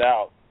finds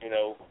out,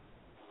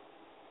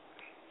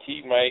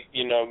 he might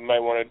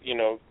want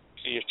to,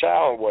 see his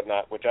child and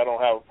whatnot, which I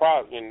don't have a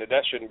problem.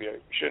 That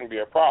shouldn't be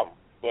a problem.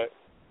 But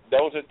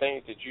those are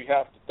things that you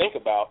have to think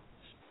about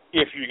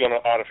if you're going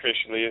to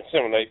artificially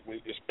inseminate,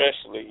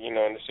 especially, in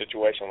a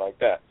situation like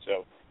that.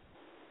 So,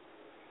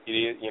 it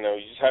is, you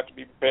just have to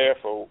be prepared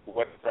for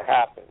whatever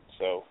happens.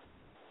 So,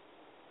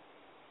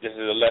 this is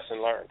a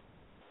lesson learned.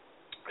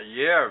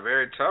 Yeah,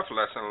 very tough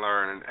lesson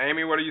learned. And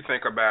Amy, what do you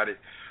think about it?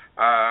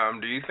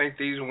 Do you think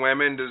these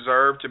women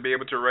deserve to be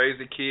able to raise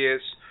the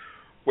kids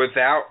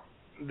without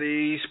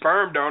the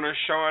sperm donor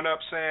showing up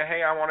saying,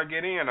 hey, I want to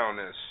get in on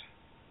this?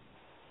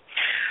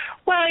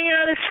 Well,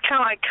 this is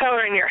kind of like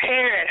coloring your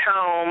hair at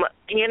home.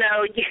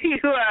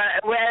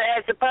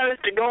 As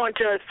opposed to going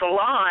to a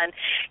salon,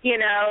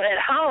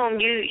 at home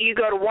you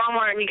go to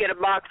Walmart and you get a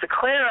box of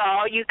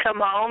Clairol. You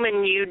come home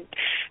and you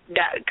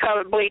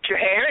color bleach your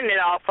hair and it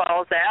all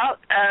falls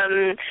out.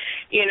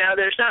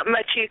 There's not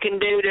much you can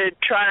do to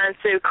try and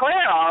sue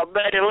Clairol,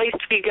 but at least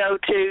if you go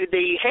to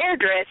the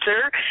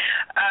hairdresser,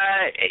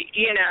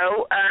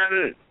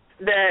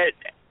 the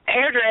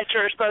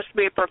hairdresser is supposed to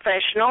be a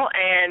professional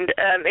and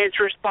is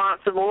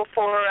responsible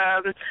for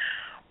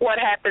what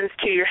happens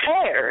to your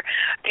hair.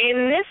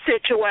 In this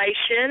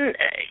situation,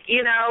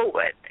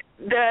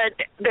 the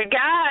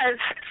guys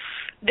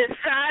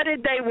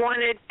decided they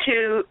wanted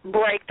to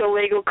break the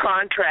legal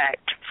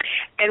contract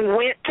and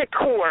went to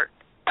court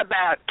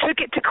took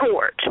it to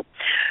court.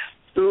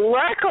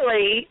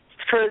 Luckily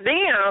for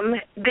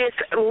them, this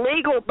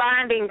legal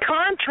binding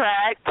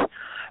contract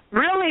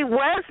really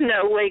was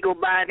no legal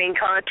binding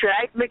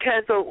contract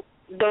because the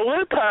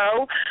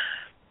loophole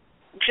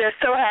just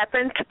so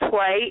happened to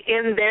play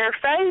in their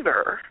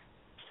favor.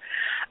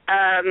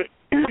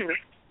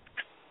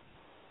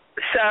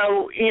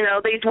 So,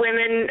 these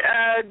women,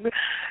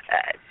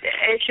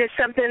 it's just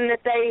something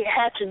that they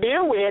have to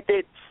deal with.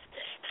 It's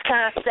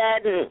kind of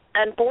sad and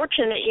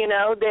unfortunate,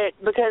 that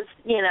because,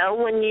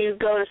 when you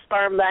go to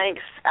sperm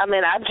banks, I've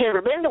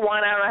never been to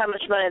one. I don't know how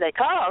much money they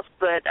cost,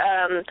 but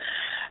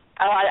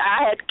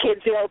I had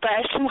kids the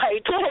old-fashioned way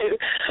too,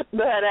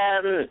 but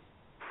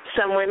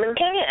some women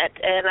can't,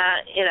 and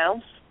I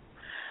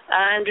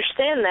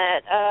understand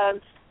that.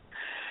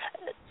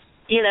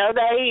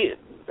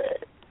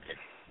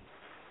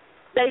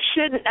 They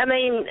shouldn't.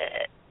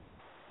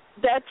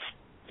 That's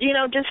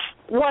just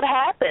what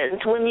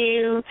happens when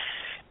you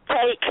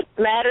take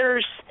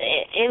matters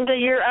into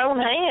your own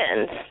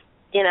hands.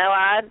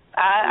 I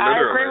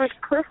agree with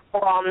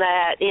Crystal on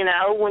that. I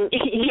didn't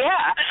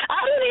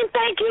even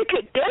think you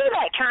could do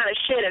that kind of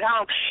shit at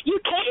home. You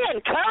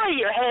can color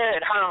your hair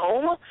at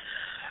home,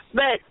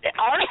 but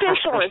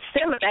artificial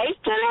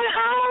insemination at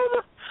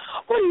home?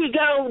 When you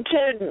go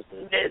to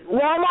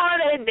Walmart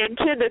and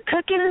to the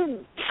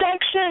cooking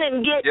section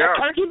and get a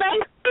turkey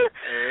baster?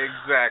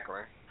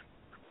 Exactly.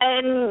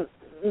 And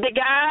the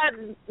guy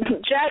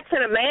jacks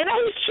in a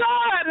mayonnaise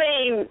jar?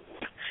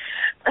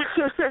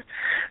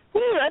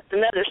 That's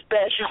another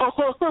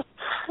special.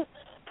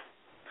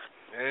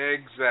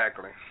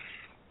 Exactly.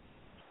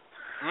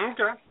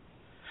 Okay.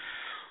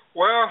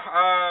 Well,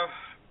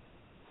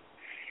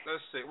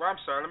 let's see. Well, I'm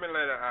sorry. Let me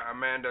let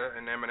Amanda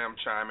and Eminem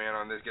chime in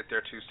on this, get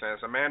their 2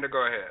 cents. Amanda,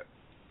 go ahead.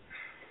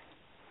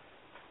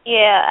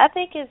 Yeah, I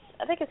think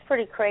it's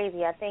pretty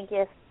crazy. I think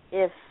if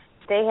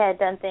they had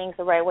done things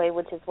the right way,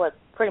 which is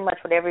pretty much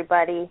what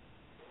everybody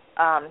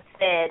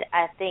said,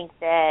 I think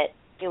that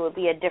it would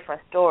be a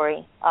different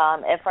story.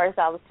 At first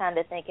I was kind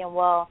of thinking,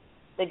 well,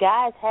 the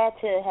guys had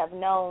to have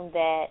known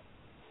that,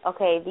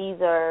 okay,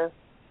 these are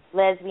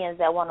lesbians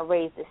that want to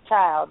raise this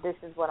child. This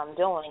is what I'm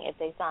doing, if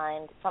they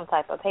signed some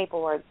type of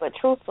paperwork. But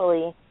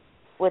truthfully,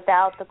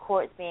 without the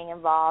courts being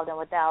involved and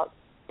without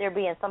there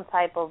being some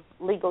type of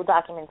legal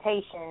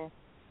documentation,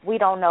 we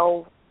don't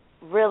know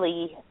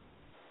really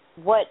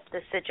what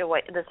the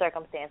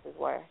circumstances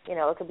were.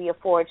 It could be a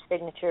forged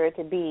signature. It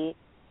could be,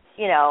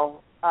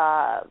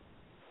 it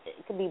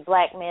could be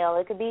blackmail.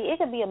 It could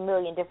be a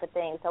million different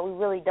things. So we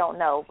really don't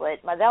know.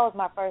 But that was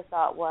my first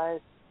thought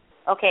was,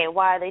 okay,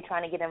 why are they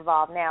trying to get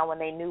involved now when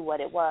they knew what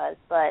it was?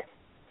 But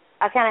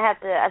I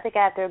think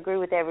I have to agree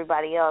with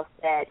everybody else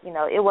that,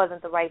 it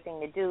wasn't the right thing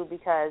to do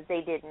because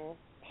they didn't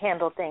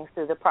handle things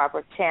through the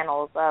proper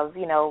channels of,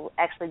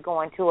 actually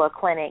going to a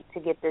clinic to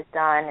get this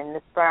done and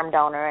the sperm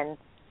donor and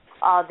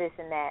all this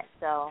and that.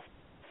 So,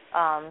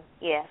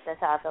 that's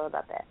how I feel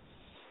about that.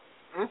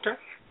 Okay.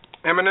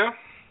 Eminem?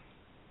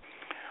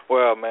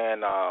 Well,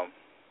 man,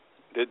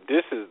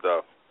 this is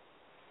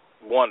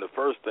one of the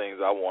first things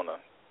I want to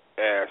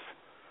ask.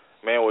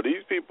 Man, were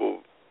these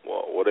people,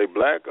 were they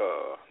black?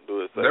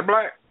 Do it say? They're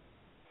black.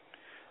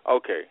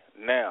 Okay,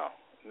 now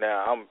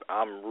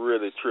I'm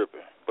really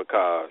tripping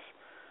because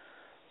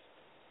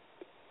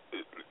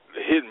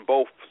hitting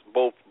both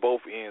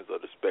ends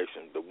of the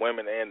spectrum, the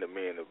women and the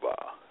men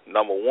involved.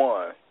 Number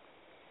one,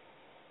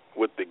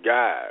 with the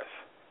guys,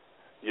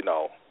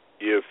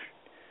 if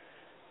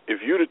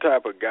you're the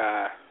type of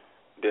guy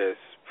that's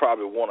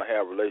probably want to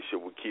have a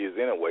relationship with kids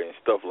anyway and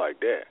stuff like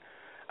that,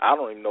 I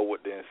don't even know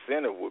what the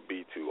incentive would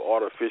be to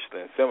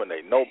artificially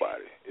inseminate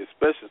nobody,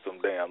 especially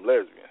some damn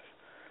lesbians.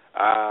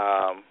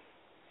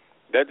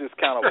 That's just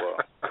kind of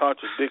a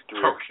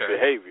contradictory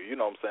behavior, you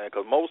know what I'm saying?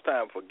 Because most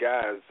times for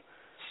guys,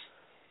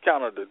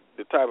 kind of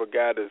the type of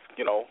guy that's,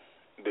 you know,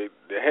 they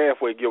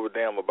halfway give a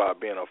damn about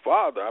being a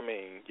father, I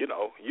mean, you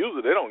know,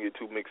 usually they don't get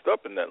too mixed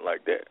up in nothing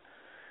like that.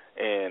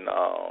 And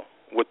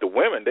with the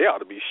women, they ought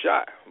to be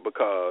shot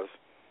because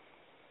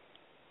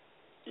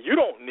you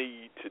don't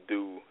need to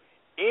do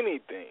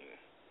anything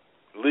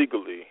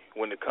legally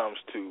when it comes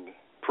to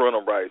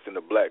parental rights in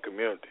the black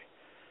community.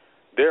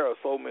 There are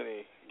so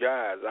many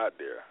guys out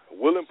there,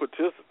 willing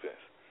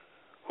participants,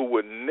 who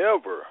would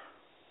never,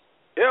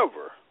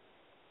 ever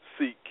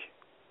seek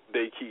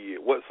their kid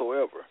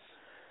whatsoever.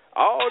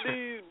 All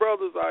these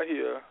brothers out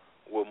here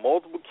with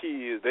multiple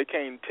kids, they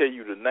can't tell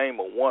you the name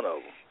of one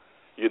of them,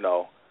 you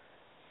know.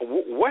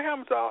 What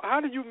happened to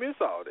how did you miss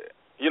all that?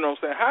 You know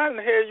what I'm saying? How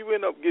in the hell you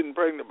end up getting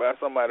pregnant by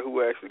somebody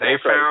who actually They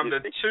found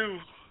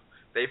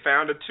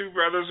the two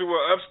brothers who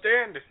were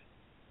upstanding.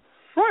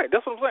 Right,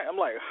 that's what I'm saying.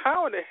 I'm like,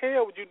 how in the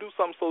hell would you do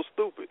something so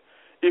stupid?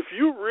 If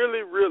you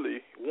really,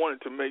 really wanted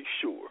to make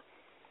sure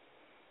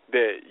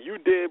that you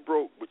dead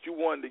broke but you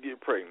wanted to get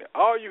pregnant,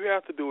 all you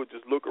have to do is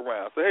just look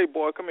around. Say, hey,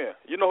 boy, come here.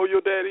 You know who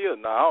your daddy is?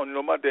 Nah, I don't even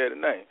know my daddy's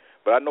name,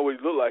 but I know what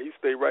he look like. He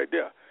stay right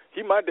there.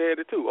 He my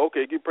daddy, too.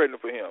 Okay, get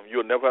pregnant for him.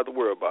 You'll never have to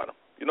worry about him.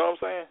 You know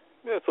what I'm saying?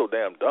 That's so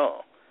damn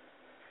dumb.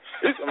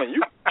 I mean,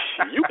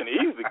 you can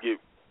easily get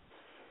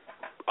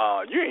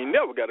you ain't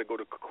never got to go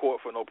to court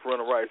for no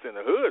parental rights in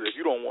the hood if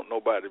you don't want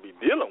nobody to be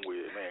dealing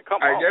with it, man.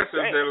 Come on. I guess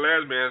if they're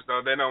lesbians,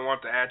 though, they don't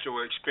want the actual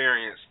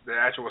experience, the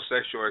actual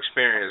sexual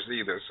experience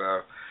either,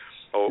 so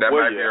that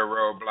might be a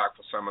roadblock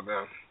for some of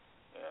them.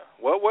 Yeah.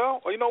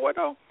 Well, you know what,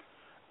 though?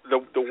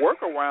 The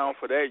workaround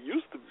for that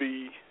used to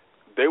be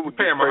they would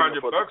pay them $100,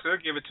 they'll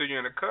give it to you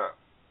in a cup.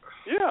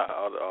 Yeah,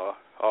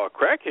 a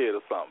crackhead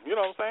or something. You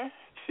know what I'm saying?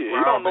 Shit,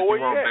 well, you don't know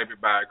where you you're at. Baby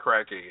by a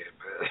crackhead,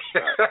 but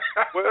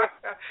well,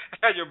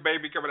 have your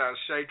baby coming out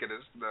shaking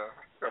and stuff.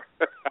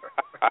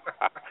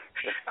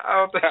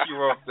 I don't think you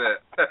want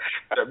that.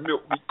 That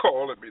milk be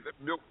calling me. That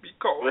milk be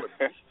calling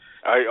me.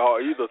 Or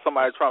either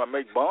somebody trying to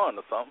make bond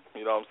or something.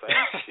 You know what I'm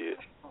saying?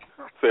 Shit.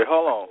 Say,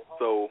 hold on.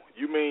 So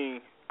you mean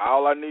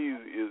all I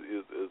need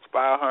is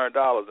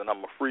 $500 and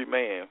I'm a free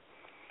man?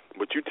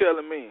 But you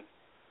telling me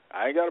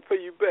I ain't got to pay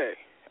you back.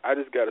 I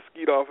just got to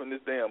skeet off in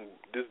this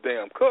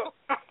damn cup.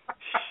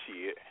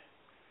 Shit.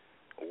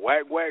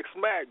 Whack, whack,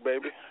 smack,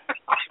 baby.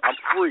 I'm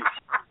free.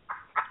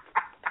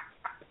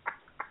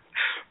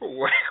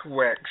 Whack,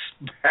 whack,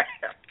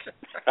 smack.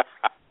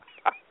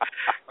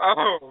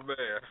 Oh,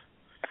 man.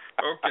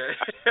 Okay.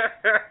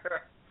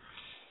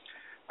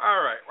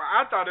 All right. Well,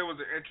 I thought it was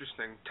an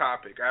interesting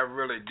topic. I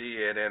really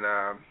did. And,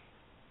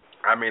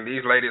 I mean,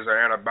 these ladies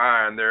are in a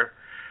bind. They're,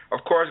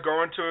 of course,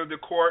 going to the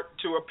court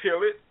to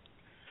appeal it.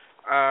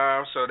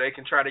 So they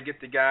can try to get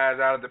the guys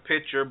out of the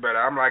picture, but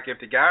I'm like, if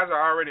the guys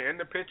are already in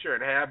the picture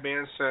and have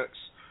been since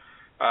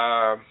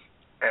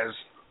as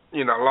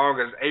long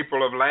as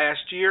April of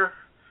last year,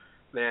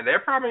 then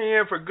they're probably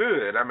in for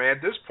good. I mean,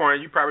 at this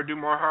point, you probably do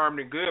more harm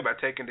than good by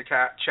taking the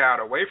child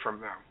away from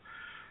them.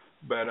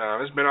 But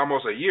it's been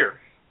almost a year.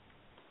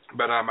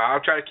 But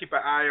I'll try to keep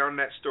an eye on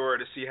that story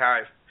to see how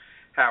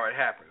it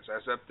happens.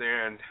 That's up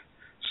there in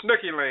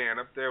Snooki Land,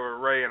 up there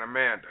with Ray and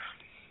Amanda.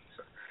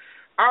 So,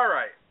 all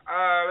right.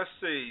 Let's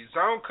see.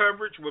 Zone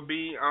coverage will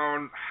be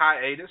on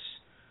hiatus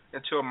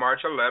until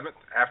March 11th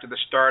after the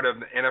start of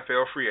the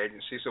NFL free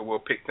agency, so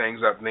we'll pick things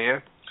up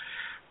then.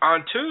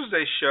 On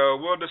Tuesday's show,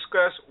 we'll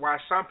discuss why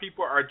some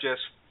people are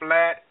just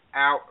flat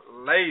out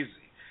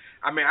lazy.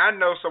 I mean, I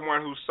know someone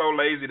who's so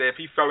lazy that if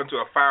he fell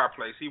into a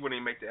fireplace, he wouldn't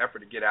even make the effort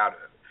to get out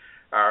of it.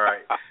 All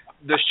right.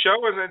 The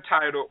show is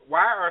entitled,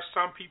 Why Are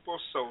Some People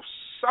So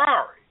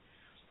Sorry?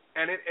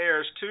 And it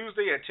airs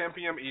Tuesday at 10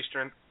 p.m.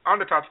 Eastern on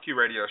the Talk to Q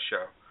radio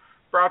show.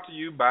 Brought to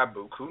you by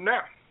Buku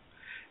Now.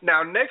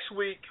 Now, next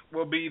week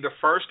will be the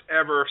first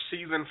ever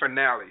season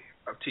finale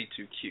of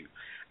T2Q.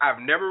 I've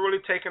never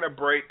really taken a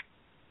break,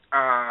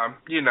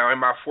 in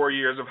my 4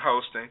 years of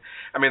hosting.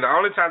 I mean, the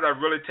only times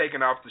I've really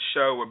taken off the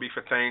show would be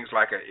for things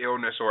like an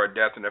illness or a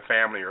death in the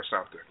family or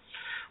something.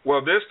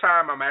 Well, this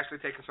time I'm actually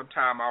taking some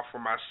time off for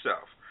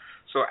myself.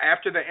 So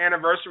after the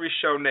anniversary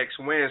show next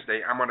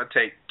Wednesday, I'm going to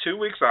take 2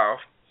 weeks off,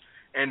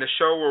 and the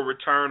show will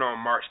return on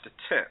March the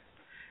 10th.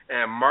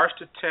 And March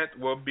the 10th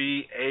will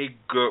be a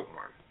good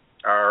one.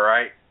 All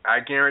right? I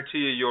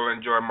guarantee you'll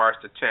enjoy March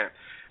the 10th.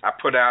 I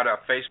put out a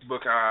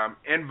Facebook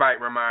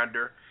invite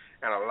reminder,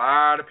 and a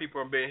lot of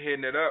people have been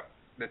hitting it up.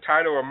 The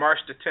title of March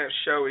the 10th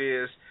show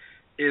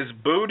is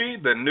Booty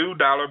the New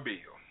Dollar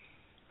Bill?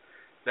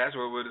 That's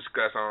what we'll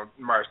discuss on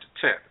March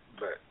the 10th.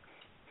 But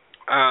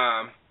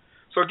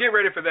so get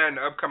ready for that in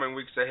the upcoming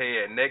weeks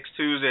ahead. Next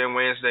Tuesday and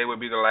Wednesday will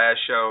be the last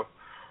show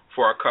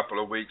for a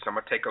couple of weeks. I'm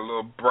going to take a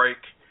little break,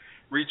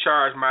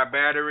 recharge my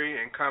battery,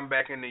 and come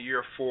back in the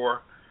year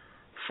 4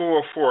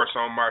 full force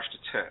on March the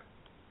 10th.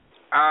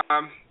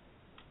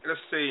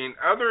 let's see. In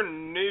other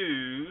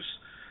news,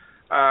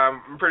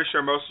 I'm pretty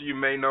sure most of you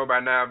may know by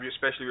now,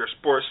 especially if you're a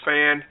sports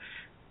fan.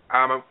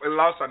 We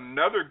lost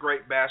another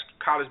great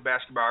college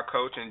basketball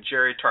coach, and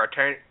Jerry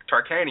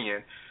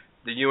Tarkanian,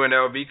 the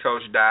UNLV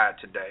coach, died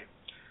today.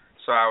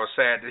 So I was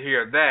sad to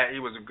hear that. He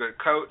was a good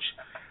coach.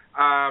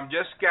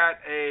 Just got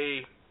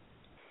a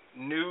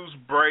news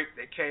break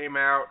that came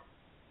out,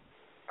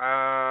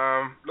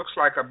 looks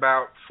like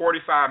about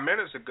 45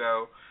 minutes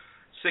ago.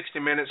 60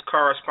 Minutes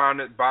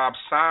correspondent Bob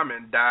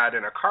Simon died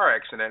in a car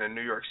accident in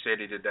New York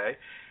City today.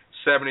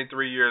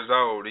 73 years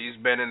old. He's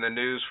been in the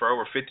news for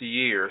over 50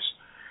 years.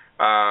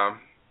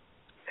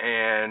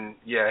 And,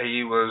 yeah,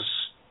 he was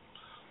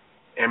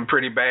in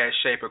pretty bad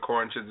shape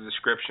according to the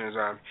descriptions.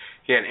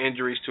 He had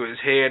injuries to his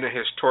head and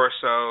his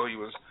torso. He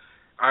was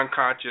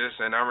unconscious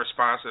and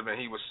unresponsive, and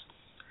he was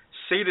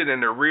seated in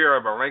the rear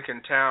of a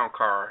Lincoln Town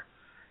car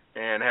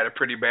and had a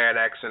pretty bad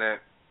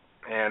accident,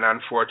 and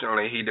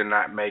unfortunately he did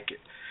not make it.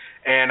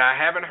 And I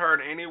haven't heard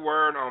any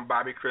word on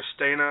Bobby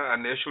Christina.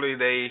 Initially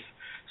they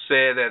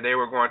said that they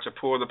were going to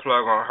pull the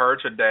plug on her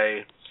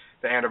today,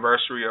 the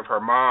anniversary of her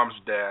mom's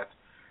death.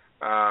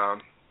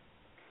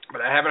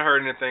 But I haven't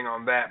heard anything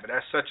on that, but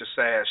that's such a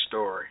sad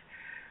story.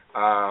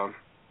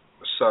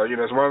 So,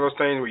 it's one of those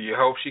things where you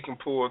hope she can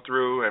pull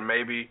through and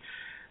maybe,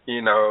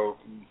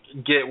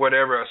 get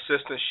whatever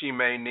assistance she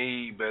may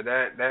need, but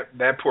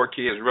that poor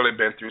kid has really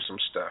been through some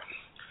stuff.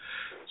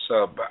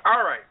 So, but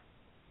all right.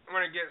 I'm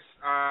going to get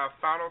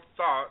final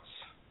thoughts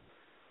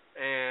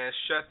and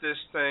shut this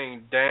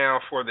thing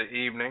down for the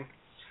evening.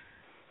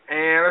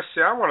 And let's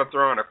see, I want to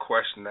throw in a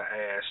question to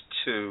ask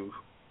too.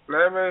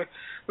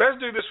 Let's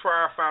do this for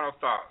our final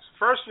thoughts.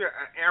 First,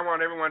 I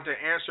want everyone to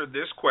answer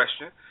this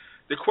question.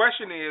 The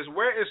question is,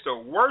 where is the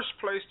worst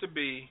place to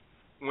be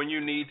when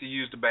you need to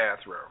use the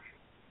bathroom?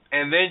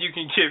 And then you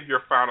can give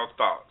your final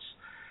thoughts.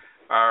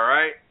 All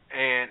right?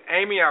 And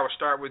Amy, I will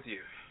start with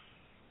you.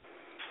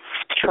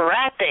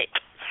 Traffic.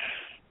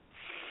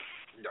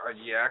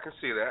 Yeah, I can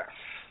see that.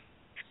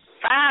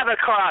 5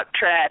 o'clock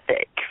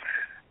traffic.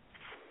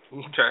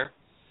 Okay.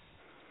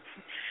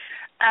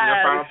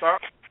 Your final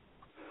thought?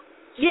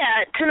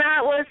 Yeah,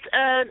 tonight was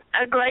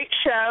a great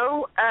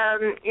show.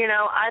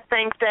 I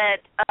think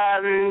that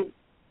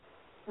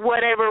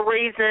whatever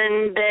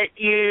reason that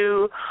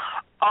you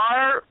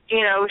are,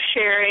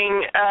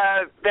 sharing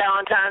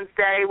Valentine's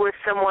Day with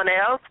someone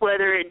else,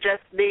 whether it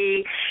just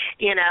be,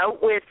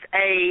 with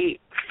a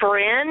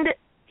friend,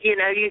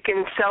 you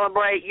can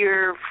celebrate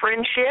your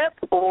friendship,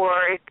 or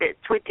if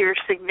it's with your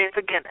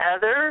significant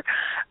other,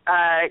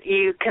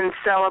 you can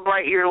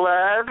celebrate your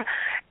love.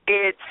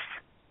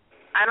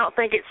 I don't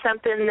think it's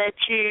something that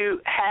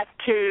you have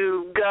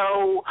to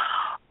go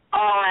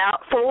all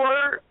out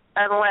for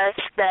unless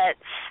that's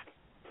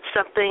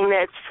something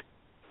that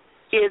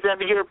is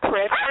of your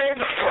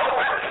preference.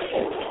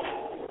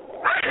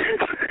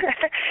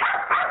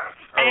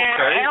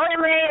 Okay.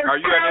 Are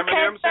you at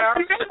Eminem's house?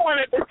 I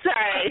wanted to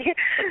say.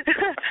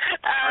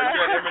 Are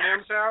you at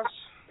Eminem's house?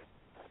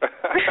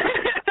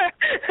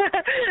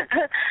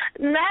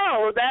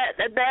 No, that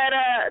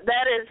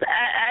is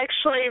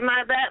actually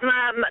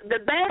the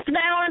best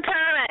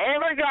Valentine I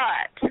ever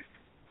got.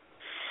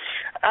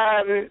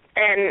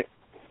 And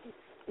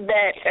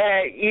that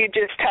you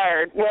just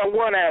heard. Well,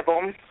 one of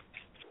them.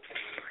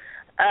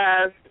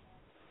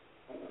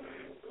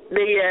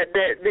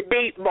 The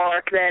deep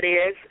bark, that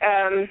is.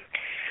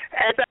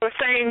 As I was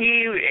saying,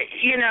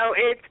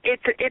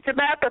 it's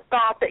about the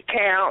thought that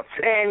counts,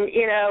 and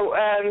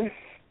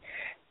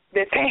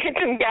this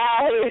handsome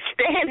guy who is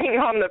standing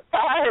on the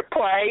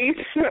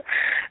fireplace,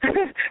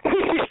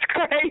 which is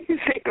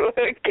crazy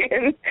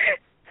looking,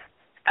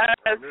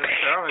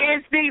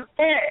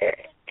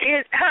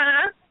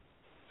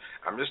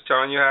 I'm just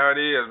telling you how it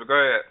is, but go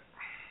ahead.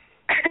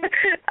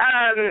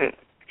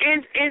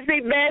 Is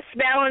the best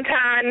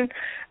Valentine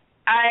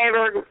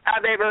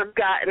I've ever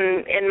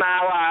gotten in my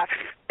life,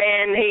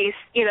 and he's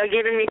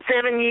given me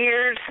 7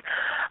 years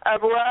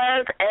of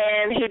love,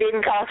 and he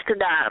didn't cost a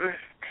dime.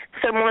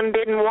 Someone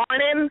didn't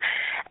want him,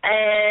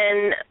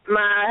 and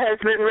my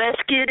husband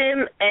rescued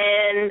him,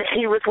 and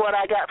he was what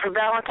I got for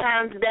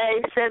Valentine's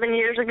Day 7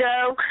 years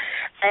ago.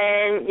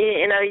 And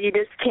you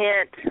just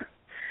can't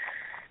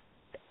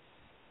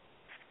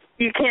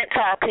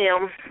top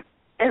him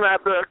in my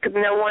book.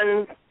 No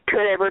one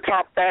could ever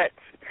top that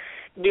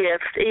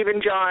gift.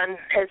 Even John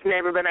has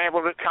never been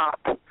able to top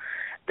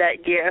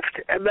that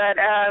gift. But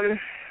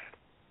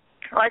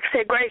like I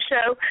said, great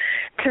show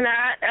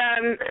tonight.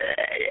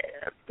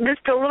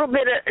 Just a little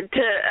bit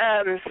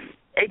to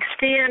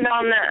extend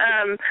on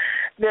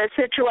the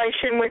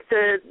situation with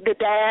the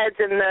dads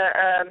and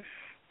the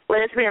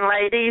lesbian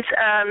ladies.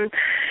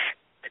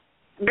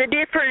 The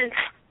difference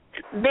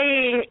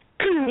being,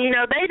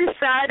 they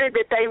decided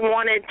that they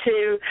wanted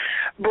to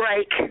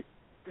break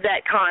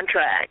that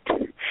contract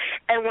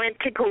and went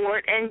to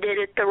court and did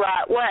it the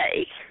right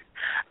way.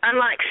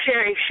 Unlike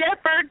Sherry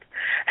Shepherd,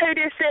 who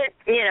just said,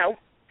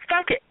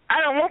 fuck it,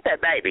 I don't want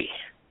that baby.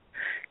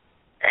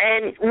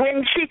 And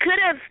when she could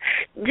have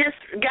just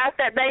got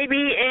that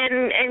baby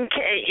and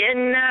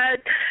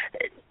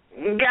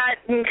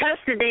gotten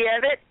custody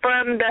of it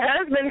from the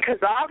husband,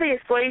 because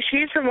obviously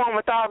she's the one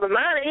with all the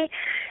money.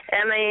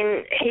 I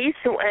mean,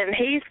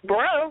 he's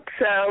broke,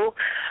 so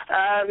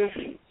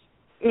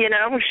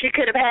she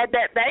could have had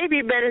that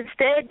baby, but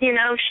instead,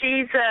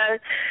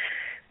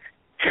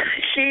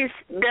 she's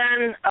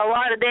done a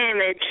lot of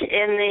damage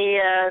in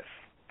the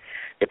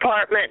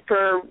department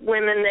for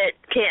women that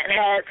can't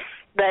have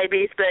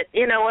babies. But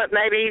you know what?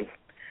 Maybe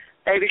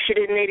she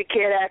didn't need a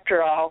kid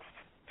after all.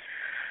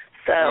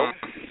 So,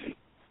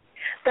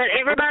 but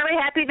everybody,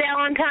 happy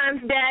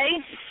Valentine's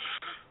Day,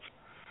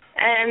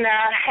 and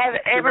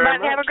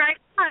everybody have a great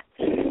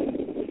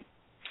night.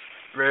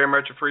 Very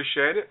much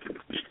appreciated.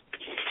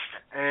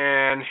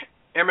 And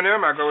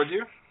Eminem, I go with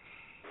you.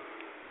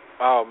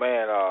 Oh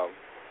man,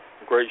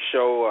 great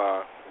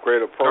show,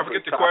 great approach. Don't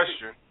forget the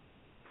question.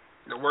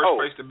 The worst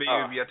place to be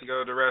if you have to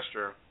go to the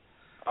restroom.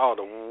 Oh,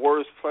 the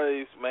worst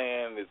place,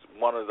 man, is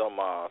one of them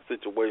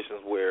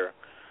situations where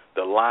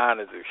the line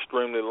is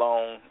extremely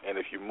long, and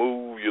if you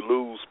move, you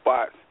lose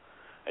spots,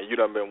 and you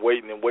done been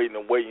waiting.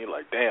 You're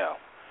like, damn,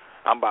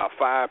 I'm about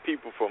 5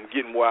 people from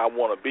getting where I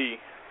want to be,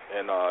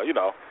 and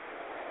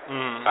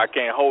I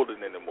can't hold it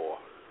anymore.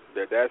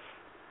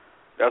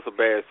 That's a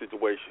bad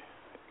situation,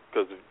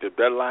 because if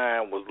that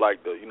line was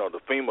like the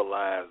FEMA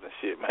lines and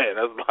shit, man,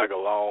 that's like a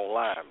long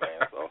line,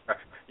 man. So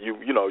you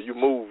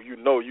move, you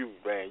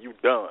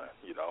done,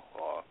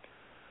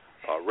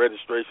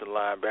 registration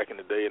line back in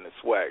the day in the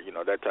SWAC,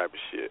 that type of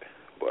shit.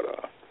 But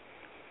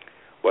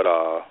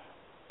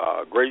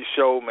great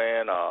show,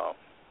 man. On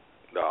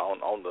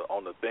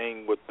the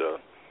thing with the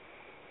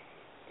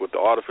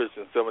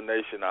artificial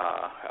insemination,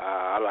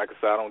 I like I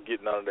said, I don't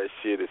get none of that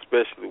shit,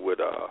 especially with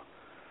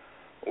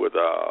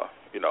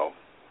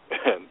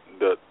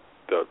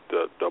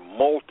the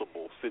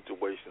multiple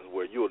situations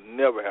where you'll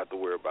never have to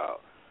worry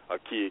about a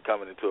kid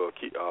coming into a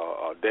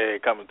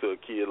dad coming to a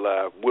kid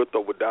life with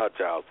or without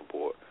child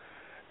support.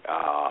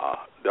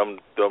 Them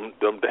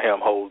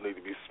damn hoes need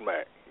to be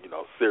smacked,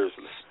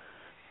 seriously.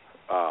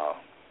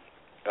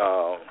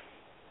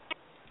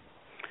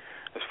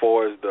 As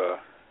far as the,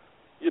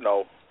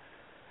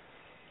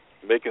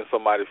 making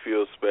somebody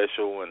feel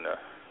special and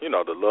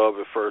the love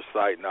at first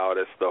sight and all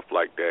that stuff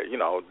like that,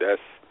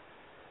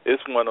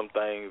 it's one of them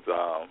things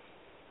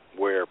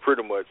where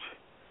pretty much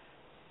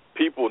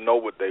people know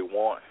what they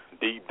want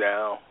deep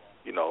down.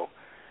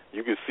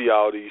 You can see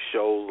all these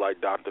shows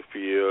like Dr.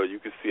 Phil. You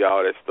can see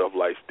all that stuff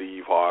like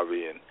Steve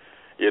Harvey. And,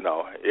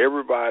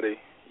 everybody,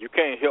 you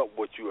can't help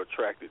what you're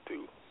attracted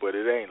to, but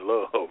it ain't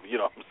love. You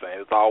know what I'm saying?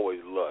 It's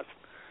always lust,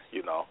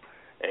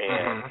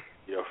 And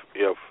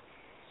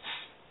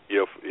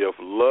if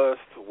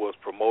lust was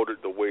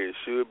promoted the way it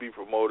should be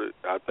promoted,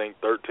 I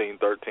think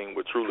 1313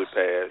 would truly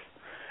pass.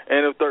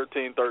 And if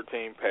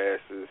 1313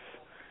 passes,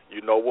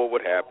 you know what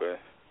would happen.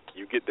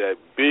 You get that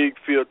big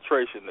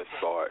filtration that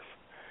starts.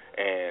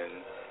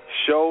 And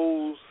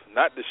shows,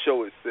 not the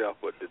show itself,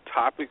 but the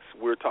topics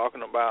we're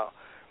talking about,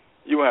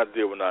 you won't have to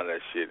deal with none of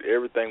that shit.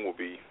 Everything will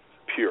be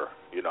pure.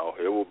 It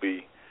will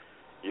be,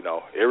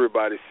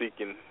 everybody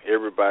seeking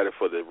everybody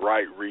for the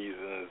right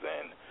reasons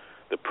and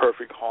the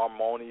perfect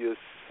harmonious,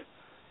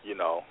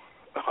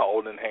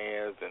 holding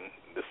hands and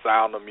the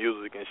sound of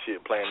music and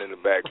shit playing in the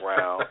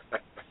background.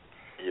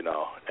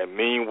 And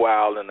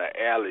meanwhile in the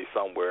alley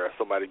somewhere,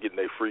 somebody getting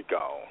their freak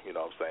on, you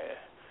know what I'm saying?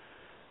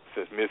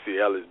 Since Missy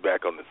Elliott's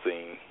back on the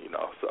scene,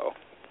 so.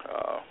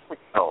 What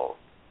do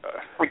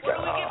we get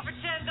for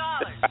 $10?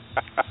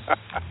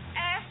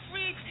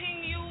 Everything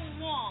you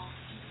want.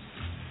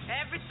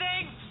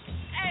 Everything.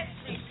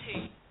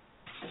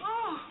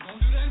 Oh. Don't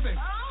do that, baby.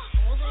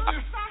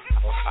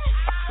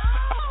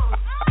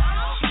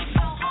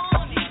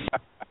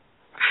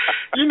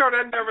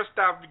 That never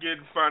stopped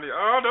getting funny.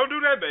 Oh, don't do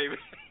that, baby.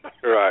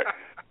 Right.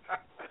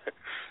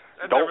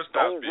 That never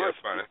stopped being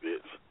funny.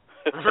 Bitch.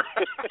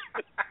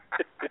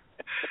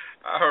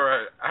 All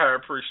right. I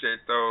appreciate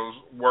those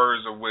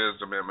words of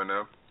wisdom,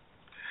 Eminem.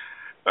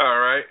 All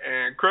right.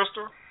 And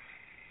Crystal?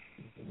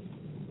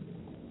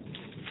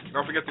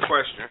 Don't forget the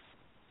question.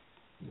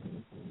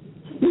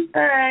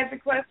 All right. The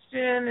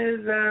question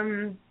is,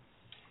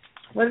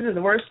 what is it,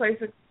 the worst place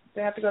to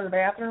have to go to the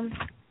bathroom?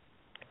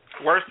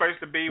 Worst place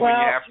to be when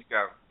you have to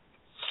go.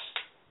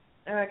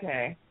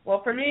 Okay.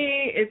 Well, for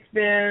me, it's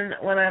been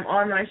when I'm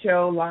on my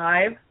show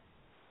live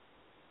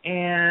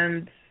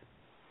and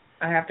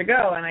I have to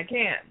go and I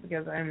can't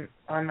because I'm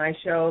on my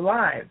show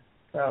live.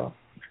 So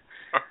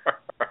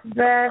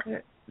that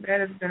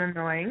has been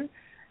annoying.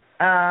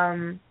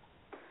 And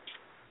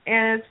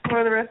it's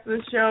for the rest of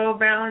the show,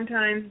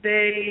 Valentine's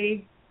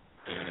Day,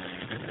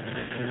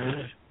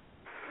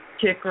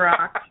 Kick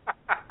Rock.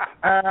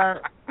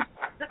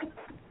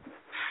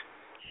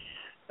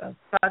 The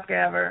fuck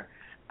ever.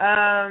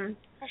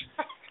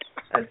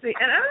 Let's see.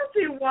 And I don't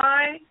see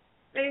why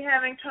they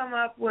haven't come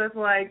up with,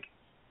 like,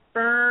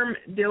 firm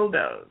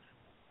dildos,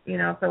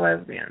 for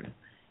lesbians.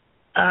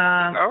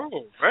 Oh,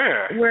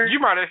 man. You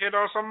might have hit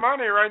on some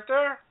money right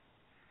there.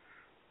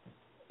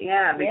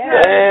 Yeah,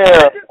 because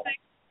that just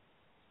makes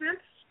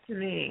sense to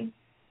me.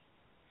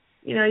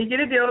 you get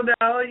a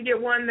dildo. You get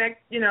one that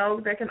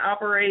that can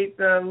operate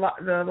the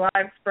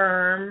live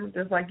sperm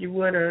just like you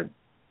would a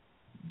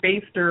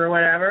baster or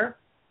whatever,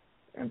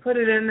 and put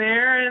it in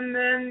there, and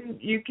then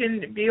you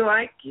can be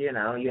like you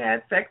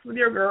had sex with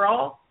your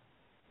girl,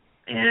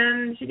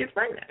 and she gets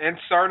pregnant.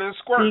 Insert and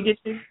squirt. So you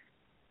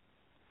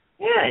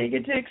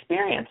get to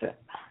experience it.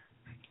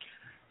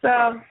 So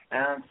I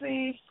don't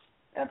see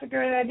that's a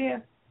great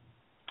idea.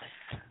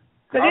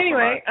 But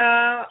anyway,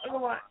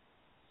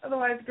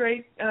 otherwise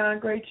great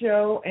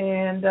show,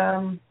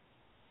 and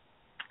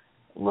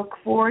look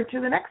forward to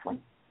the next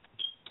one.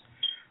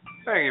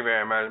 Thank you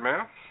very much,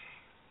 ma'am.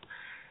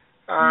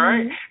 All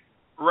right,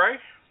 Ray.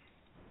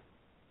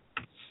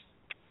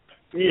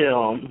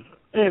 Yeah.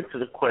 Answer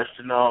the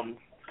question.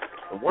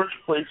 The worst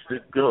place to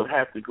go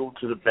have to go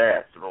to the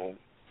bathroom.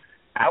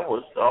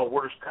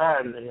 Worst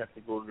time they have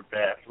to go to the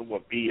bathroom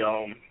would be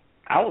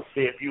I would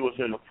say if you was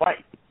in a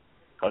fight,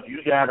 because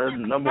you got a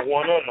number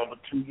one or number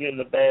two, you're in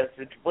a bad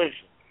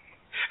situation.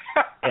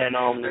 And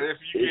if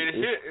you get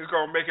hit, it's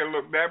gonna make it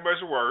look that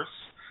much worse.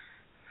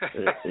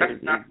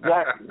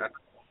 Exactly.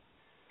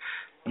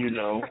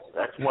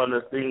 That's one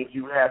of the things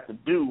you have to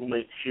do.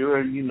 Make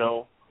sure you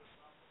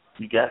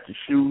got your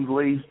shoes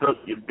laced up,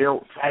 your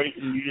belt tight,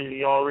 and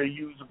you already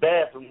use the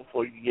bathroom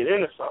before you get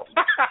into something.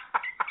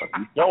 If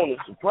you don't,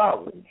 it's a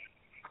problem.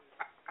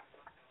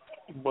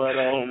 But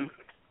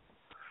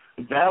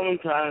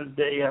Valentine's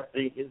Day, I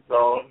think, is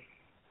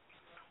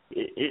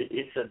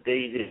it's a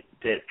day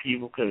that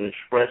people can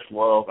express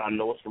love. I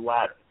know it's a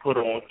lot to put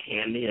on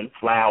candy and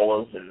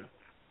flowers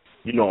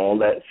and all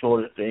that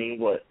sort of thing,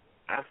 but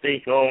I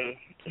think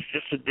it's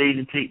just a day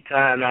to take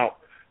time out,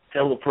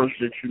 tell the person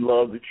that you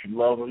love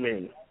them,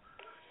 and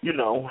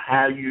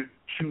how you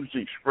choose to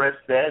express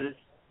that is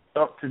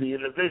up to the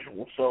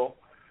individual. So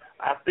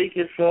I think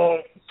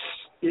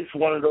it's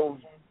one of those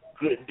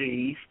good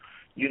days.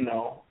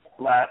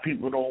 A lot of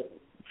people don't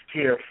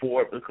care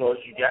for it because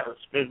you got to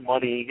spend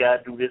money and you got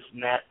to do this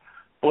and that.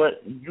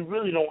 But you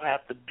really don't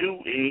have to do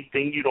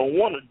anything you don't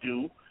want to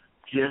do.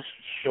 Just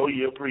show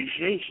your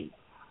appreciation,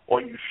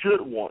 or you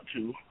should want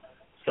to.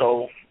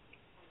 So,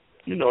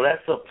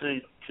 that's up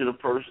to the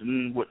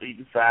person what they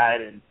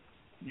decide, and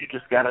you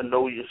just got to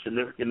know your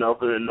significant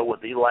other and know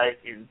what they like,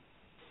 and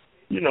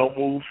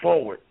move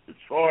forward. As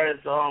far as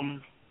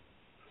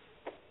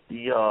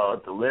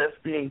the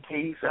lesbian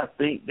case, I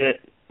think that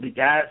the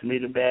guys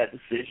made a bad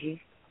decision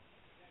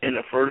in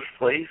the first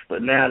place,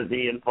 but now that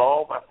they're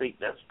involved, I think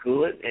that's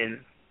good, and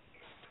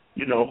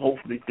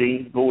hopefully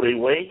things go their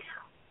way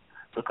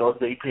because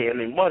they paying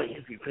their money.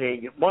 If you're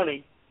paying your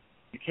money,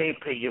 you can't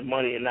pay your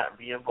money and not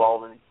be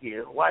involved in a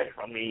kid's life.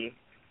 I mean,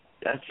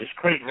 that's just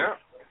crazy. Yeah.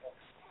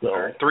 So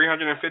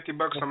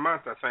 $350 a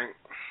month, I think.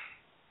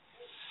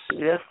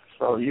 Yeah.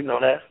 So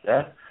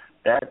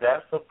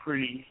that's a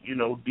pretty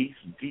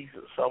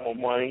decent sum of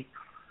money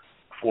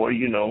for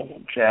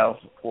child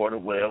support or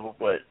whatever.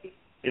 But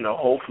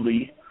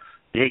hopefully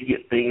they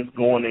get things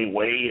going their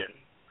way, and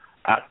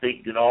I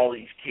think that all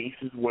these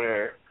cases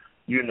where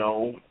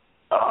the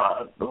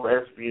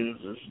lesbians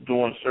is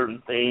doing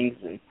certain things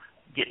and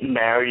getting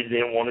married and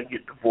then want to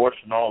get divorced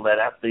and all that,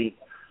 I think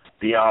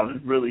they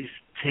really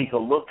take a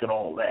look at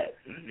all that.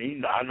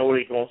 And, I know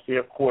they're going to say,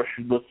 of course,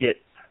 you look at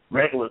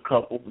regular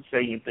couples, the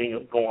same thing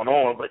is going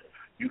on, but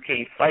you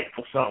can't fight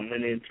for something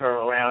and then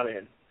turn around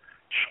and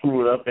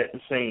screw it up at the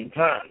same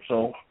time.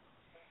 So,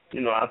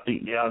 I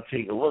think they ought to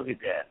take a look at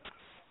that.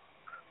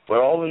 But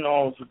all in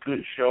all, it's a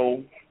good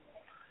show,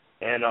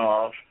 and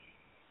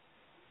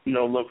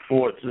look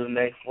forward to the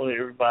next one.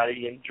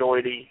 Everybody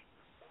enjoy the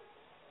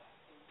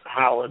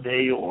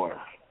holiday or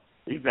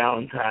the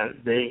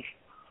Valentine's Day,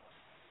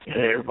 and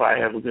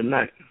everybody have a good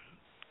night.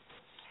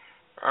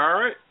 All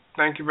right.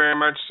 Thank you very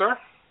much, sir.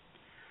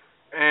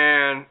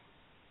 And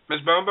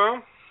Ms. Boom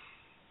Boom?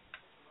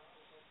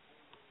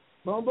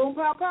 Boom, boom,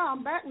 pow, pow.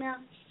 I'm back now.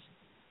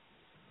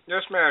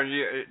 Yes, ma'am.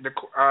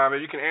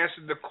 You can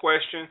answer the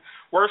question.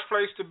 Worst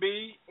place to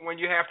be when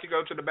you have to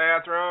go to the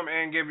bathroom,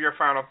 and give your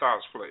final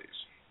thoughts,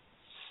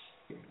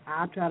 please.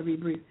 I'll try to be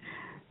brief.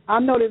 I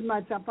know this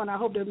might sound fun. I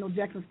hope there's no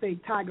Jackson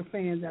State Tiger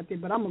fans out there,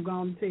 but I'm going to go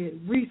on and tell you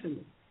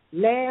recently,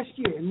 last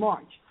year in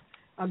March,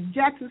 a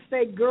Jackson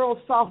State girls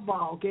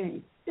softball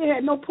game. They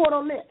had no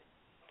portalette.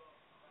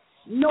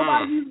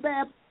 Nobody used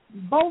bathroom.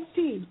 Both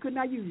teams could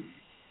not use it.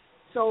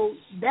 So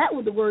that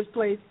was the worst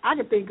place I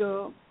could think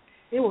of.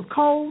 It was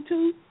cold,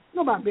 too.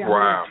 Nobody be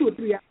out there 2 or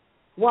 3 hours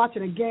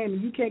watching a game,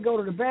 and you can't go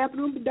to the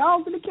bathroom. The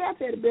dogs and the cats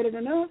had it better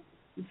than us.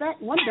 In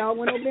fact, one dog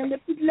went over there and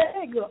lifted his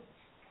leg up.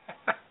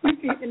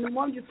 And the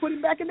one just put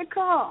him back in the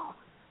car.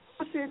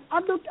 I pointed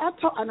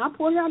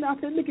out, and I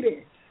said, look at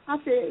that. I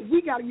said,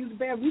 we got to use the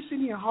bathroom. We're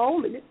sitting here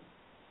holding it.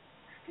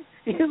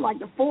 It was like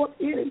the 4th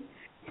inning,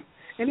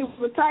 and it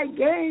was a tight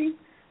game.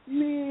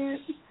 Man,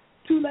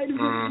 2 ladies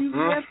went to use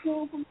the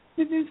restroom from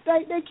Mississippi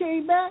State. They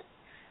came back,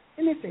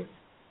 and they said,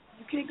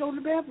 you can't go to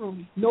the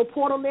bathroom. No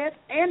portalette,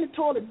 and the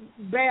toilet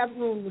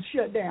bathroom was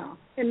shut down.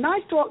 And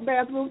nice toilet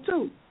bathroom,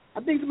 too. I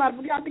think somebody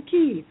forgot the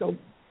key. So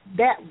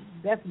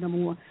that's number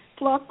one.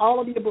 plus all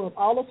of the above,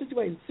 all those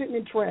situations, sitting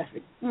in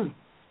traffic.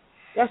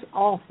 That's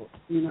awful,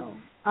 you know.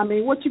 I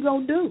mean, what you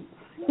gonna do?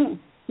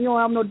 You don't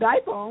have no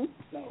diaper on.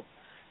 So,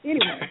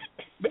 anyway.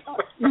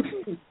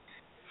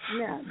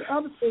 Now, the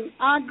other thing,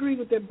 I agree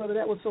with that, brother.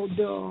 That was so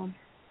dumb,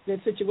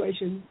 that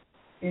situation,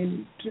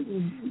 and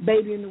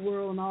baby in the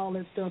world and all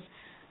that stuff.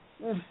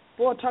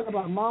 Boy, talk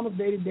about mama's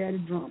baby, daddy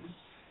drama.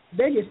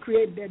 They just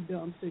created that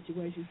dumb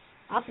situation.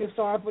 I feel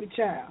sorry for the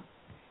child.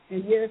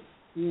 And yes,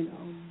 you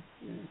know.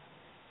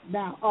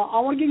 Now,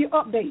 I want to give you an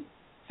update.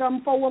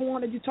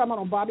 7411 that you're talking about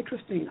on Bobby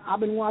Christina. I've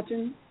been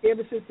watching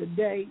ever since the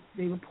day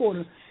they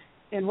reported.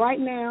 And right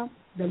now,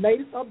 the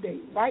latest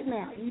update, right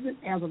now, even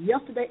as of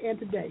yesterday and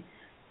today,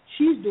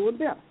 she's doing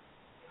better.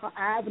 Her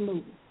eyes are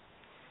moving.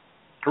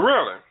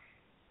 Really?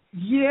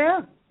 Yeah.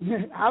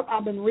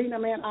 I've been reading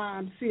that, man.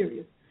 I'm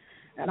serious.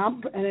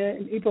 And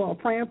people are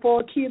praying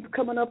for her. Kids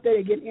coming up there,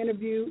 they get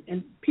interviewed,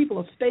 and people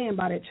are staying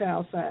by that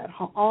child's side.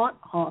 Her aunt,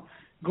 her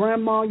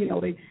grandma, you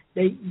know,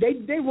 they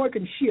work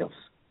in shifts,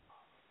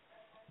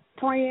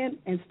 praying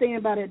and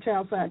staying by that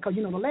child's side. Because,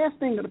 you know, the last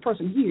thing that a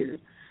person hears,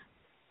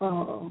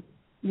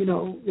 you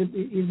know,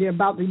 if they're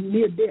about to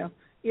near death,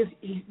 is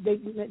the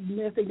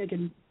last thing they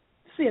can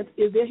sense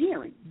is their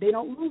hearing. They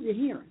don't lose their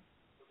hearing.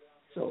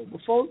 So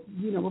before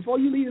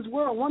you leave this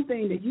world, one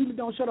thing that usually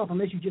don't shut off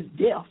unless you're just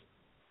deaf,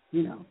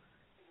 you know,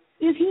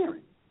 is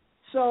hearing.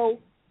 So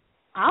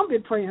I've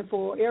been praying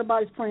for her.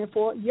 Everybody's praying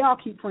for her. Y'all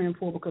keep praying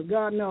for her because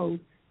God knows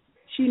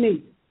she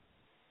needs it,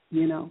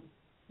 you know.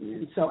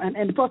 And so,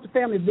 and plus the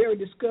family is very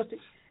disgusted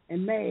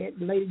and mad.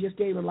 The lady just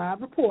gave a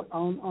live report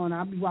on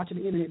I'll be watching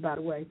the internet, by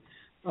the way,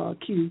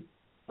 Q,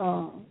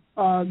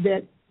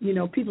 that, you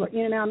know, people are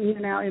in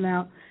and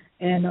out,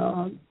 and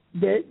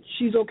that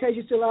she's okay,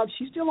 she's still out.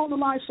 She's still on the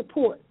life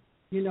support,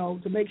 you know,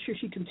 to make sure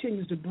she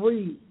continues to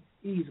breathe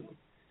easily.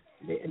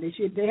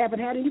 They haven't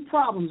had any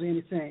problems or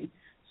anything.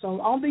 So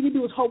the only thing you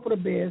do is hope for the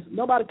best.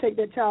 Nobody take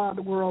that child out of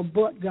the world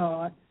but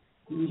God.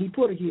 He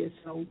put her here.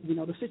 So, you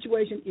know, the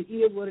situation, it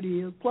is what it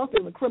is. Plus,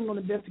 there's a criminal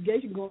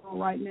investigation going on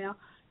right now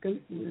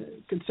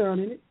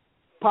concerning it,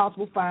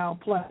 possible foul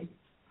play.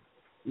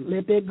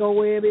 Let that go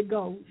wherever it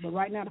goes. But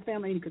right now, the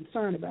family ain't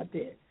concerned about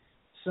that.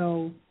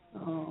 So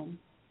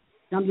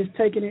I'm just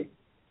taking it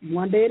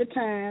one day at a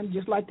time,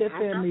 just like that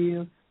family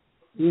is.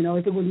 You know,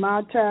 if it was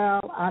my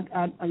child, I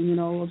you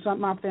know, or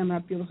something my family,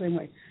 I feel the same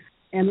way.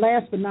 And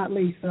last but not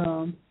least,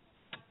 I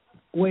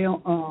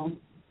want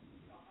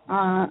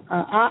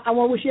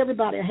to wish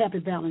everybody a happy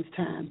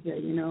Valentine's Day.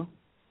 You know,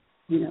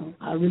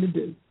 I really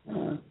do.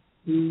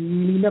 You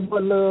need nothing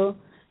but love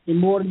in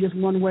more than just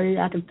one way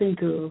I can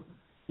think of.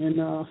 And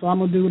so I'm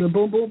gonna do the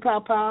boom boom pow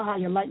pow, how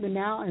you like me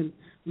now, and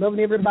loving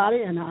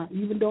everybody, and I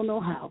even don't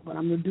know how, but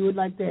I'm gonna do it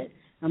like that.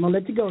 I'm gonna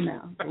let you go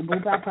now. Boom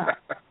boom pow pow.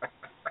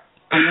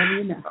 I love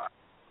you now.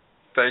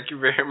 Thank you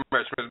very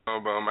much, Ms.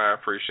 Boom Boom. I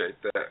appreciate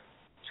that.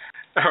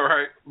 All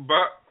right,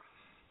 Buck.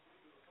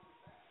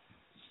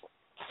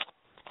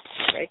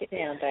 Break it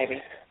down,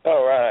 baby.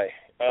 All right.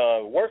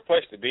 Worst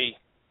place to be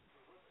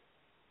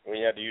when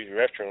you have to use the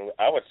restroom,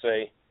 I would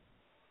say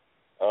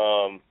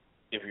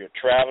if you're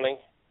traveling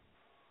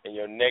and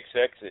your next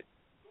exit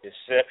is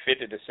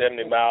 50 to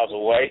 70 miles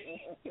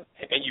away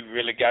and you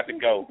really got to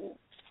go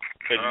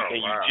because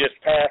you just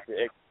passed the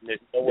exit and there's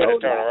nowhere to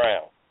turn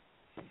around.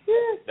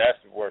 That's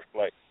the worst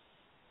place.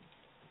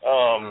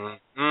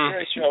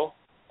 Great show.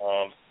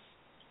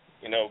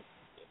 You know,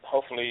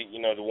 hopefully,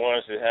 you know, the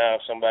ones that have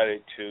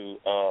somebody to,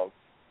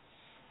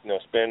 you know,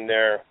 spend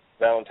their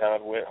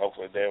Valentine's with,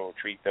 hopefully they will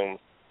treat them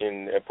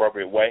in the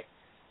appropriate way.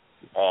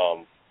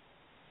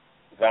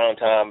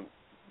 Valentine's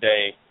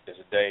Day is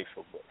a day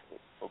for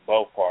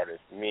both parties,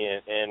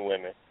 men and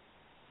women.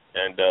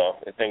 And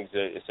I think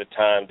it's a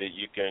time that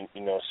you can,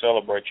 you know,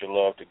 celebrate your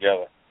love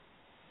together,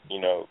 you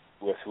know,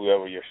 with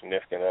whoever your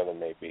significant other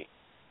may be.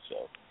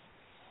 So,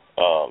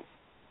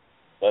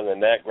 other than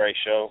that, great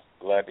show.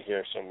 Glad to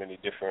hear so many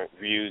different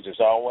views as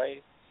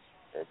always.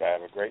 Everybody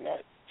have a great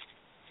night.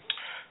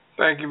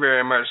 Thank you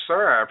very much,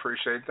 sir. I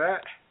appreciate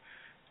that.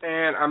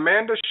 And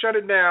Amanda, shut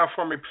it down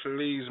for me,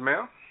 please,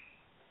 ma'am.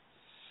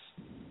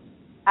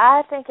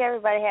 I think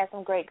everybody had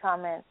some great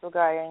comments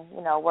regarding,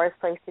 you know, worst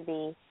place to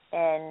be,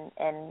 and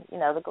you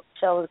know, the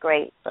show was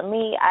great. For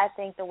me, I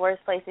think the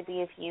worst place to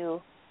be if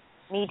you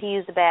need to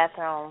use the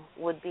bathroom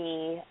would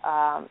be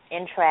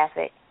in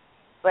traffic.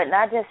 But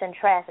not just in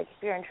traffic.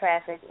 If you're in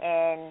traffic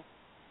and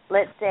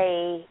let's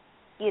say,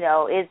 you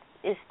know,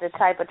 it's the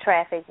type of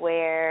traffic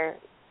where,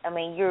 I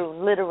mean, you're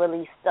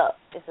literally stuck.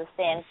 It's a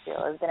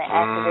standstill. There's been an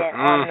accident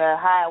on the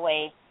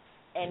highway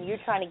and you're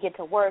trying to get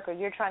to work or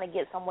you're trying to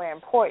get somewhere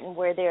important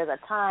where there's a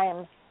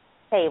time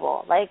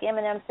table. Like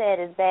Eminem said,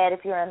 it's bad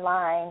if you're in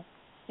line,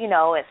 you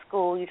know, at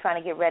school, you're trying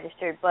to get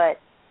registered. But,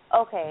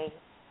 okay,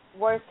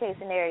 worst case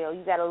scenario,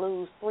 you got to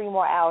lose 3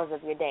 more hours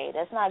of your day.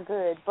 That's not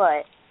good,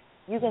 but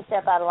you can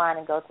step out of line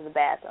and go to the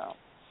bathroom.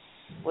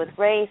 With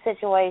Ray's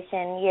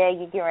situation, yeah,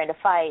 you're getting ready to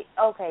fight.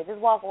 Okay, just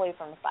walk away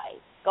from the fight.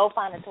 Go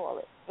find a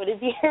toilet. But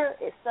if you're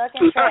stuck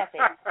in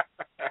traffic,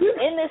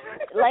 in this,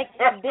 like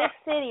a big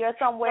city or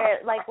somewhere,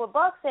 like what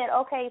Buck said,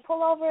 okay,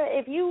 pull over.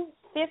 If you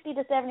 50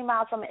 to 70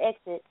 miles from an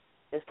exit,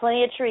 there's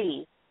plenty of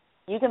trees.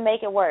 You can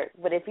make it work.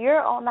 But if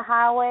you're on the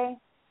highway,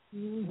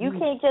 you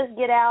can't just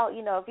get out.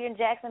 You know, if you're in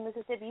Jackson,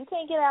 Mississippi, you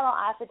can't get out on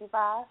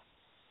I-55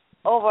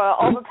 over an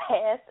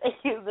overpass and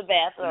use the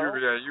bathroom.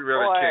 You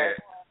really can't.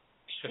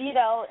 You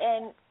know,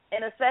 and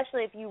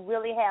especially if you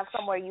really have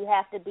somewhere you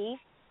have to be,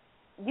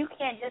 you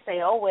can't just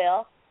say, oh,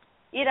 well.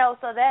 You know,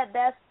 so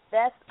that's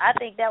I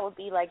think that would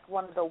be like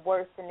one of the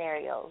worst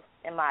scenarios,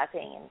 in my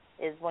opinion,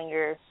 is when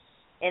you're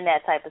in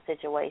that type of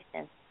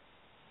situation.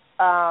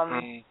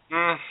 One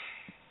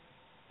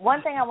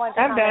thing I wanted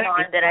to comment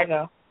on that I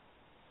know.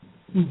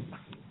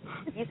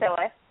 You said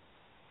what?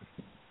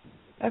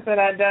 I said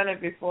I've done it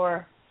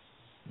before.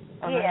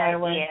 On the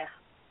highway.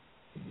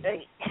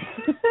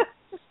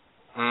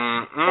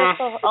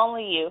 Crystal,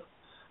 only you.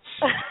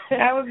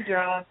 I was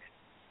drunk.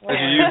 Did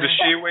you use the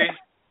Shiwi?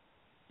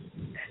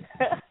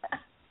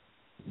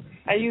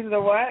 I use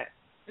the what?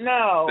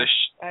 No.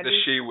 The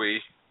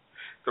Shiwi,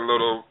 the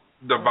little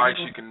device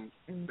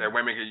that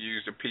women can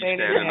use to pee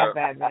standing up.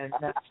 Okay.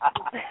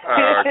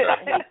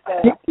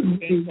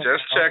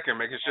 Just checking,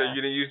 making sure you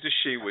didn't use the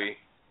Shiwi.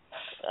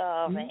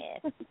 Oh man.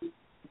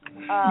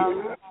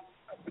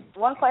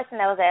 One question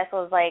that was asked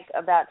was like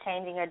about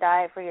changing your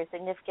diet for your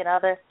significant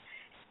other.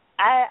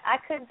 I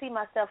couldn't see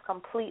myself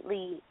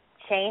completely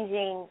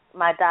changing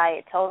my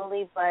diet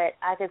totally, but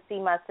I could see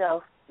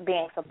myself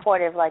being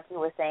supportive, like you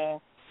were saying.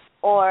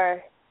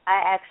 Or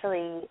I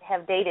actually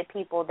have dated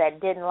people that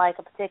didn't like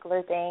a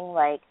particular thing.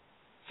 Like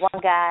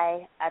one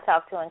guy I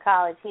talked to in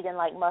college, he didn't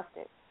like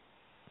mustard.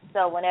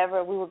 So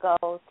whenever we would go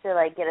to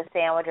like get a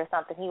sandwich or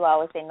something, he would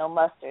always say no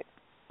mustard.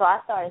 So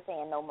I started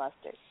saying no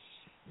mustard.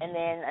 And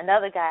then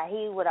another guy,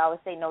 he would always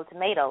say no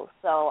tomatoes.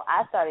 So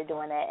I started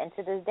doing that. And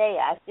to this day,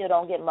 I still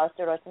don't get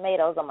mustard or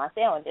tomatoes on my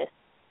sandwiches.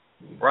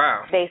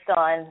 Wow. Based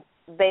on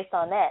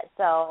that.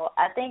 So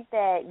I think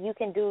that you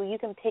can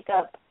pick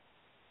up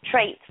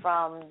traits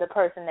from the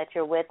person that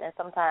you're with, and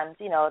sometimes,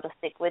 you know, it'll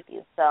stick with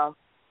you. So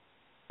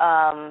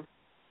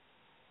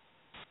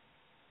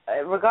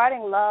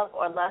regarding love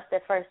or lust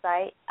at first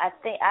sight, I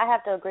think I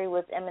have to agree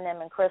with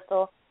Eminem and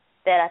Crystal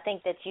that I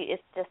think that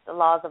it's just the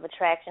laws of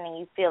attraction and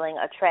you feeling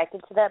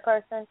attracted to that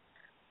person.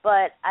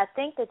 But I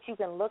think that you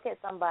can look at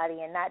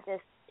somebody and not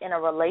just in a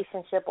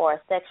relationship or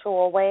a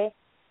sexual way,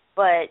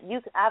 but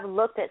I've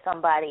looked at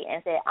somebody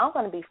and said, I'm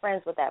going to be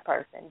friends with that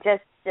person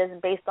just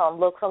based on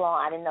looks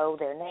alone. I didn't know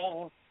their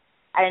name.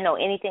 I didn't know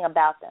anything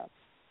about them.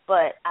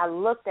 But I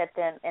looked at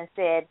them and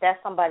said,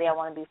 that's somebody I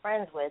want to be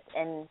friends with.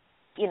 And,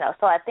 you know,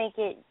 so I think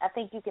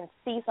you can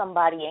see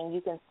somebody and you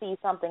can see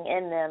something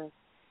in them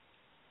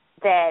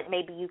that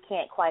maybe you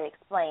can't quite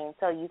explain.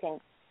 So you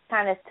can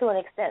kind of, to an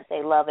extent,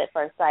 say love at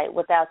first sight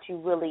without you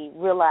really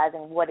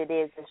realizing what it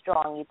is that's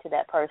drawing you to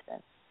that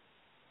person.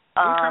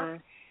 Okay.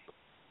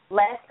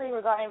 Lastly,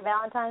 regarding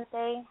Valentine's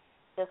Day,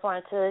 just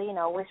wanted to, you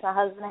know, wish my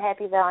husband a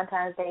happy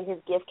Valentine's Day. His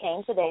gift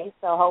came today,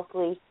 so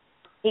hopefully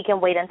he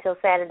can wait until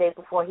Saturday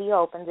before he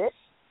opens it.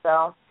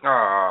 So, you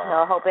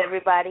know, I hope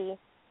everybody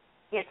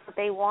gets what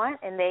they want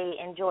and they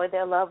enjoy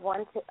their loved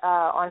ones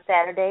on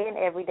Saturday and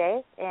every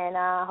day. And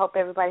I hope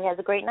everybody has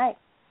a great night.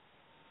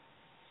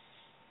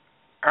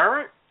 All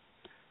right.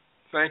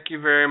 Thank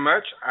you very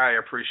much. I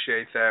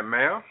appreciate that,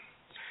 ma'am.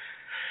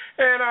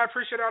 And I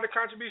appreciate all the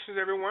contributions,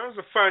 everyone. It was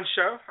a fun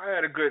show. I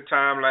had a good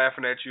time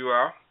laughing at you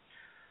all.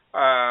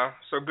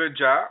 So good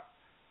job.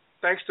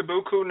 Thanks to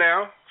Buku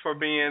Now for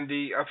being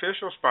the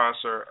official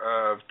sponsor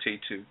of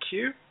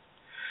T2Q.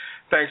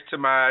 Thanks to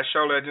my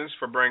show legends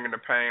for bringing the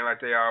pain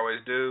like they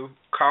always do.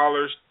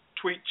 Callers,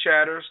 tweet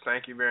chatters,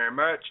 thank you very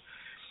much.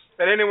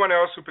 And anyone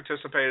else who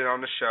participated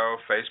on the show,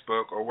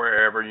 Facebook, or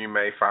wherever you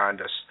may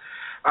find us.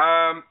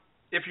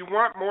 If you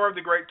want more of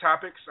the great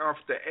topics off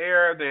the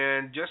air,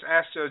 then just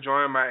ask to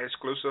join my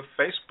exclusive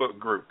Facebook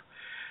group.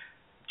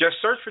 Just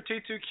search for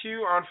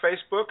T2Q on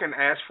Facebook and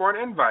ask for an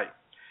invite.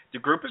 The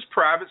group is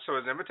private, so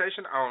it's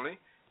invitation only.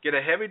 Get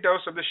a heavy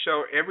dose of the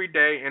show every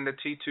day in the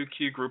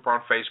T2Q group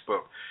on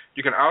Facebook.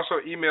 You can also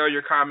email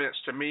your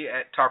comments to me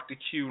at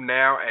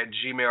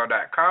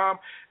talktoqnow@gmail.com,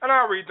 and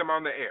I'll read them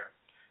on the air.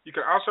 You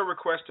can also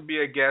request to be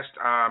a guest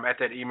at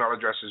that email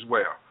address as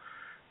well.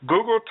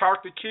 Google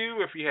Talk to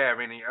Q if you have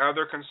any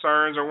other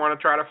concerns or want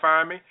to try to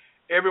find me.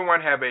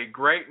 Everyone have a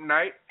great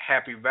night.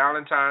 Happy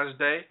Valentine's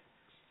Day.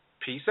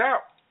 Peace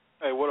out.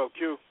 Hey, what up,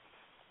 Q?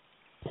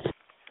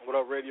 What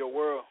up, Radio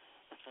World?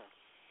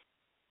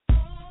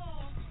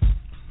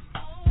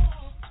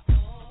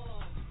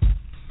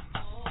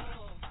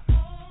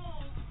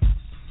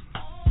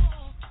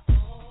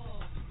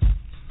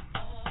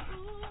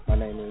 My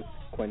name is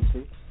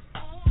Quincy,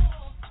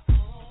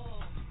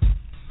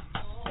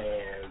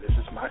 and this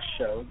is my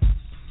show,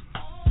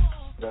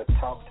 the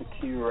Talk to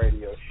Q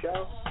Radio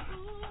Show.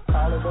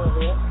 Call it over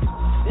here.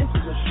 This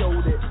is a show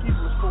that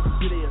people are supposed to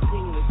get their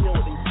opinion and hear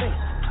what they think.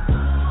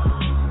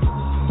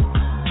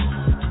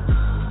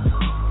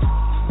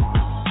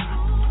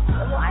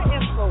 Well, I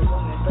am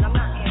pro-woman, but I'm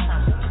not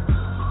anti-woman.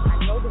 I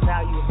know the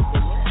value of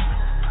women.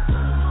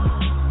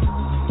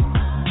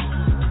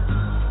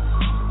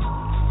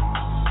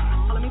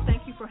 Let me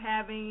thank you for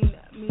having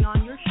me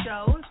on your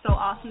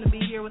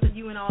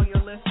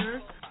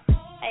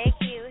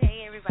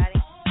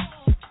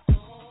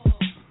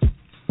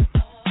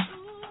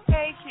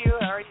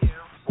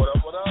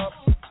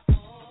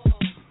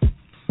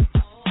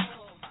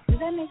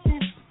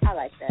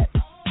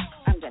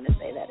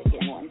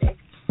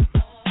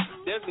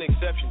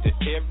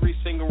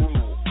single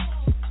rule,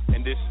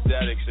 and this is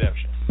that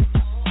exception.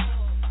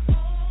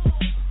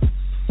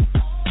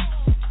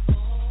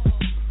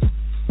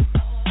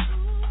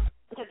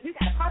 Because if you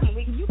got a problem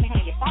with you can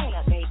hang your phone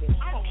up, baby.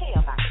 I don't care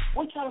about it.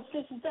 What kind of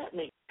sense is that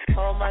make?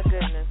 Oh my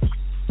goodness.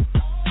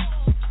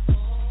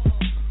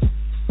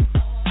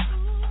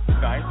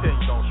 I ain't saying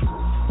you don't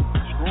screw.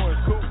 Screwing is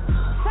cool.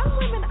 Some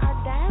women are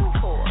down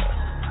for it.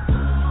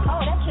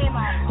 Oh, that came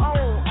out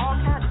all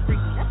kinds of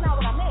freaky. That's not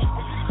what I meant.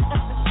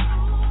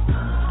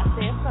 I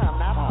said some,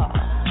 not all.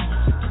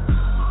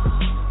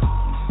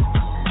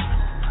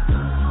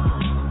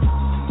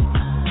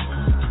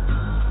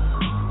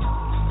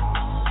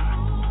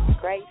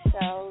 Great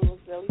show. It was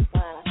really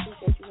fun. I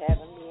appreciate you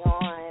having me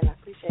on. I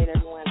appreciate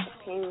everyone's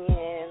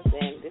opinions,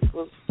 and this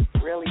was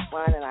really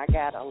fun, and I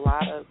got a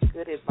lot of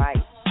good advice.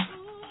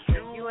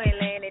 You ain't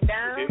laying it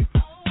down?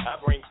 I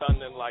bring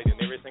thunder and light in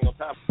every single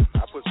time.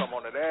 I put some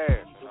on that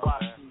ass. You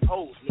watch these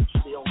hoes, make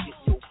sure they don't get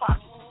in your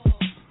pocket.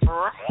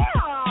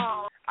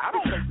 I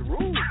don't make the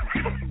rules,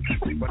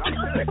 but I'm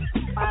saying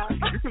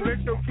you can let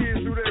your kids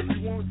do that if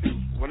you want to.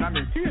 When I'm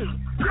in kids,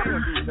 they're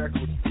gonna do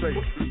exactly what you say.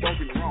 Don't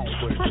get me wrong,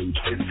 but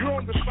if you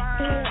don't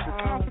define the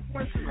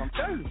consequences, I'm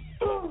telling you,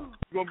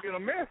 you're gonna be in a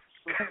mess.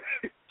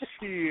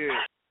 Shit.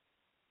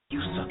 You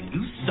suck it.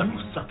 You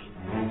suck it.